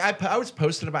I was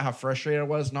posting about how frustrated I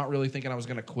was, not really thinking I was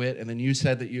going to quit, and then you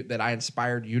said that I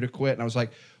inspired you to quit, and I was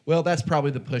like, well, that's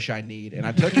probably the push I need, and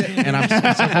I took it, and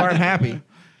so far I'm happy.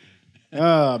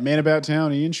 Man about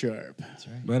town, Ian Sharp. That's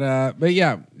right. But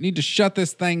yeah, need to shut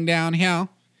this thing down here.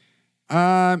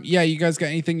 Yeah, you guys got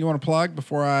anything you want to plug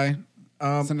before I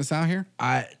send us out here?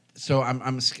 So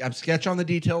I'm sketch on the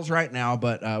details right now,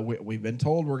 but we've been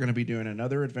told we're going to be doing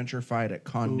another adventure fight at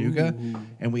Con Nuga,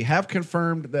 and we have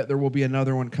confirmed that there will be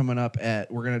another one coming up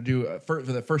we're going to do for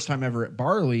the first time ever at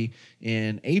Barley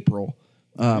in April.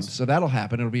 So that'll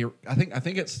happen. It'll be I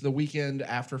think it's the weekend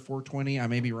after 420. I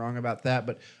may be wrong about that,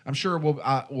 but I'm sure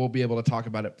we'll be able to talk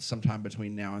about it sometime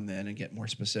between now and then and get more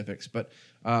specifics. But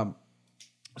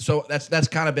so that's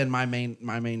kind of been my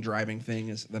main driving thing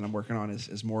is that I'm working on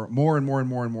is more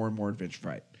adventure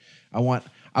fight. I want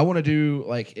to do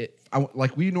like it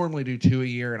like we normally do 2 a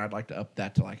year, and I'd like to up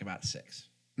that to like about 6.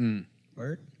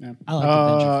 Word? Yeah. I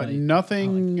like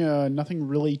adventure fight. Nothing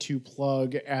really to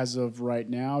plug as of right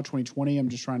now. 2020, I'm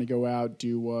just trying to go out,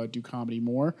 do comedy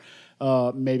more.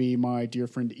 Maybe my dear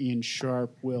friend Ian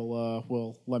Sharp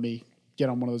will let me get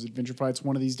on one of those adventure fights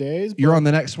one of these days. You're on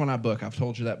the next one I book. I've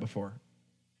told you that before.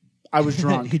 I was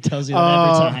drunk. He tells you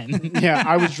that every time. Yeah,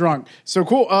 I was drunk. So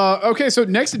cool. Okay, so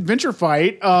next adventure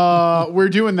fight, we're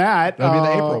doing that. That'll be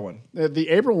the April one. The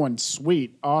April one,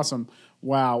 sweet, awesome.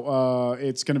 Wow,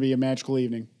 it's going to be a magical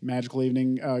evening.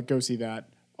 Go see that.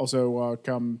 Also,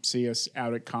 come see us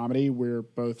out at comedy. We're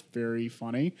both very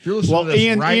funny. If you're listening to this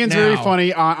Ian's now, very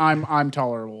funny. I'm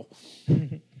tolerable.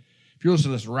 If you're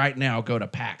listening to this right now, go to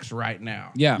PAX right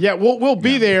now. Yeah. Yeah, we'll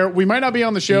be there. We might not be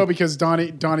on the show because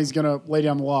Donnie's going to lay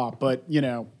down the law, but you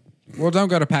know. Well, don't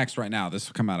go to PAX right now. This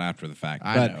will come out after the fact.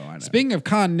 I know. Speaking of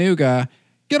Con Nuga,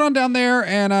 get on down there,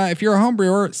 and if you're a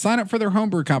homebrewer, sign up for their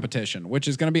homebrew competition, which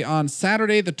is going to be on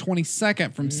Saturday the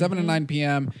 22nd from 7 to 9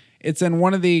 p.m. It's in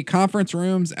one of the conference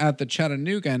rooms at the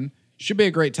Chattanoogan. Should be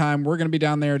a great time. We're going to be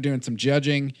down there doing some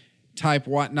judging type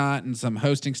whatnot and some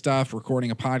hosting stuff,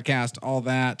 recording a podcast, all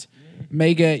that.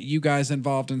 May get you guys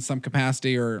involved in some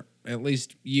capacity, or at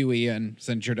least you, Ian,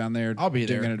 since you're down there. I'll be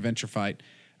doing there. an adventure fight.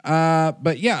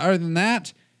 But yeah, other than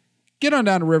that, get on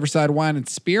down to Riverside Wine and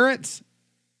Spirits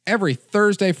every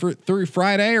Thursday through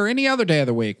Friday or any other day of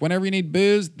the week. Whenever you need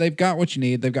booze, they've got what you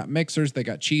need. They've got mixers, they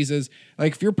got cheeses.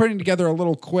 Like if you're putting together a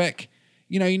little quick,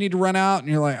 you need to run out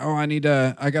and you're like, oh,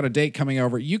 I got a date coming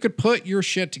over. You could put your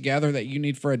shit together that you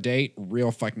need for a date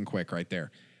real fucking quick right there.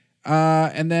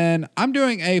 And then I'm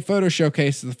doing a photo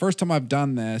showcase. It's the first time I've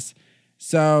done this.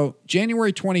 So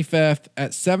January 25th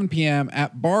at 7 p.m.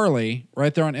 at Barley,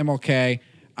 right there on MLK.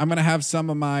 I'm going to have some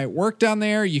of my work down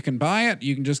there. You can buy it.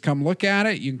 You can just come look at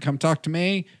it. You can come talk to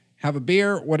me, have a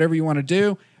beer, whatever you want to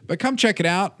do. But come check it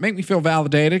out. Make me feel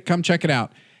validated. Come check it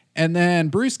out. And then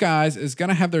Bruce Guys is going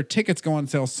to have their tickets go on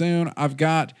sale soon. I've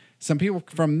got some people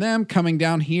from them coming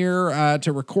down here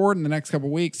to record in the next couple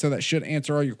of weeks, so that should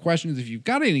answer all your questions. If you've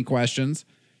got any questions,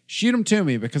 shoot them to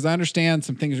me, because I understand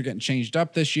some things are getting changed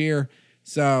up this year.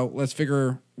 So let's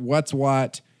figure what's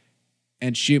what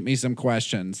and shoot me some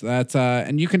questions. That's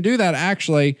and you can do that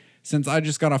actually. Since I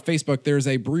just got off Facebook, there's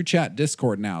a Brew Chat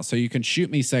Discord now. So you can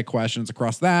shoot me said questions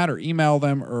across that, or email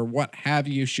them, or what have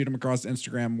you. Shoot them across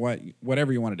Instagram,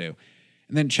 whatever you want to do.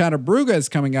 And then Chattabruga is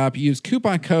coming up. Use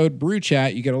coupon code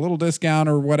BrewChat. You get a little discount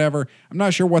or whatever. I'm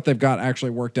not sure what they've got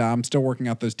actually worked out. I'm still working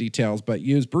out those details. But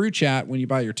use BrewChat when you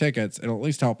buy your tickets. It'll at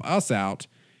least help us out.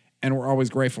 And we're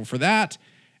always grateful for that.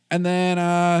 And then...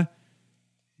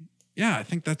 yeah, I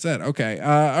think that's it. Okay.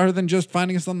 Other than just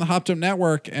finding us on the Hopped Up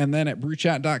Network and then at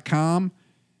brewchat.com.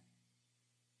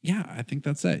 Yeah, I think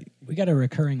that's it. We got a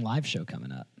recurring live show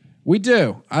coming up. We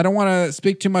do. I don't want to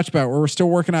speak too much about it. We're still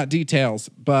working out details,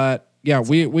 but yeah,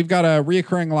 we've got a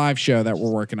reoccurring live show that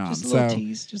we're working on. Just a little So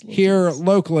tease, just a little here tease.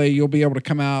 locally, you'll be able to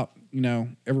come out,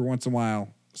 every once in a while,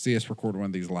 see us record one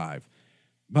of these live.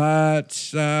 But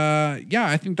yeah,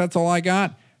 I think that's all I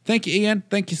got. Thank you, Ian.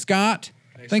 Thank you, Scott.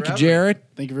 Thank for you, having me.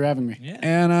 Jared. Thank you for having me. Yeah.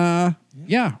 And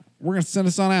yeah, we're gonna send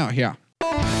us on out here.